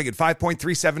rates starting at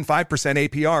 5.375%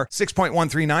 APR,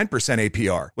 6.139%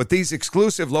 APR. With these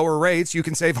exclusive lower rates, you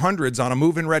can save hundreds on a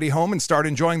move-in ready home and start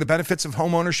enjoying the benefits of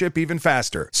home ownership even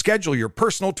faster. Schedule your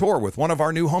personal tour with one of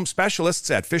our new home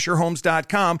specialists at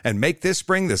FisherHomes.com and make this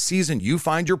spring the season you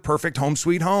find your perfect home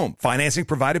sweet home. Financing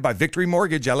provided by Victory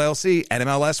Mortgage, LLC,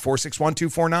 NMLS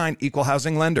 461249, Equal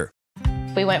Housing Lender.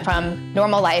 We went from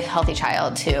normal life, healthy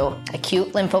child to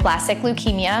acute lymphoblastic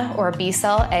leukemia, or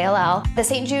B-cell ALL. The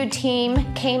St. Jude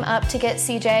team came up to get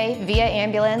CJ via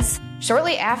ambulance.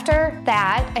 Shortly after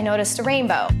that, I noticed a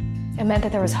rainbow. It meant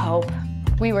that there was hope.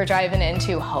 We were driving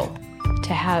into hope.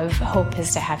 To have hope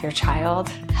is to have your child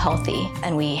healthy,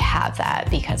 and we have that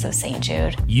because of St.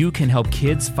 Jude. You can help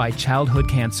kids fight childhood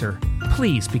cancer.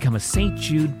 Please become a St.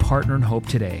 Jude Partner in Hope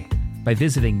today by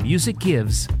visiting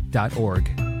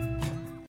musicgives.org.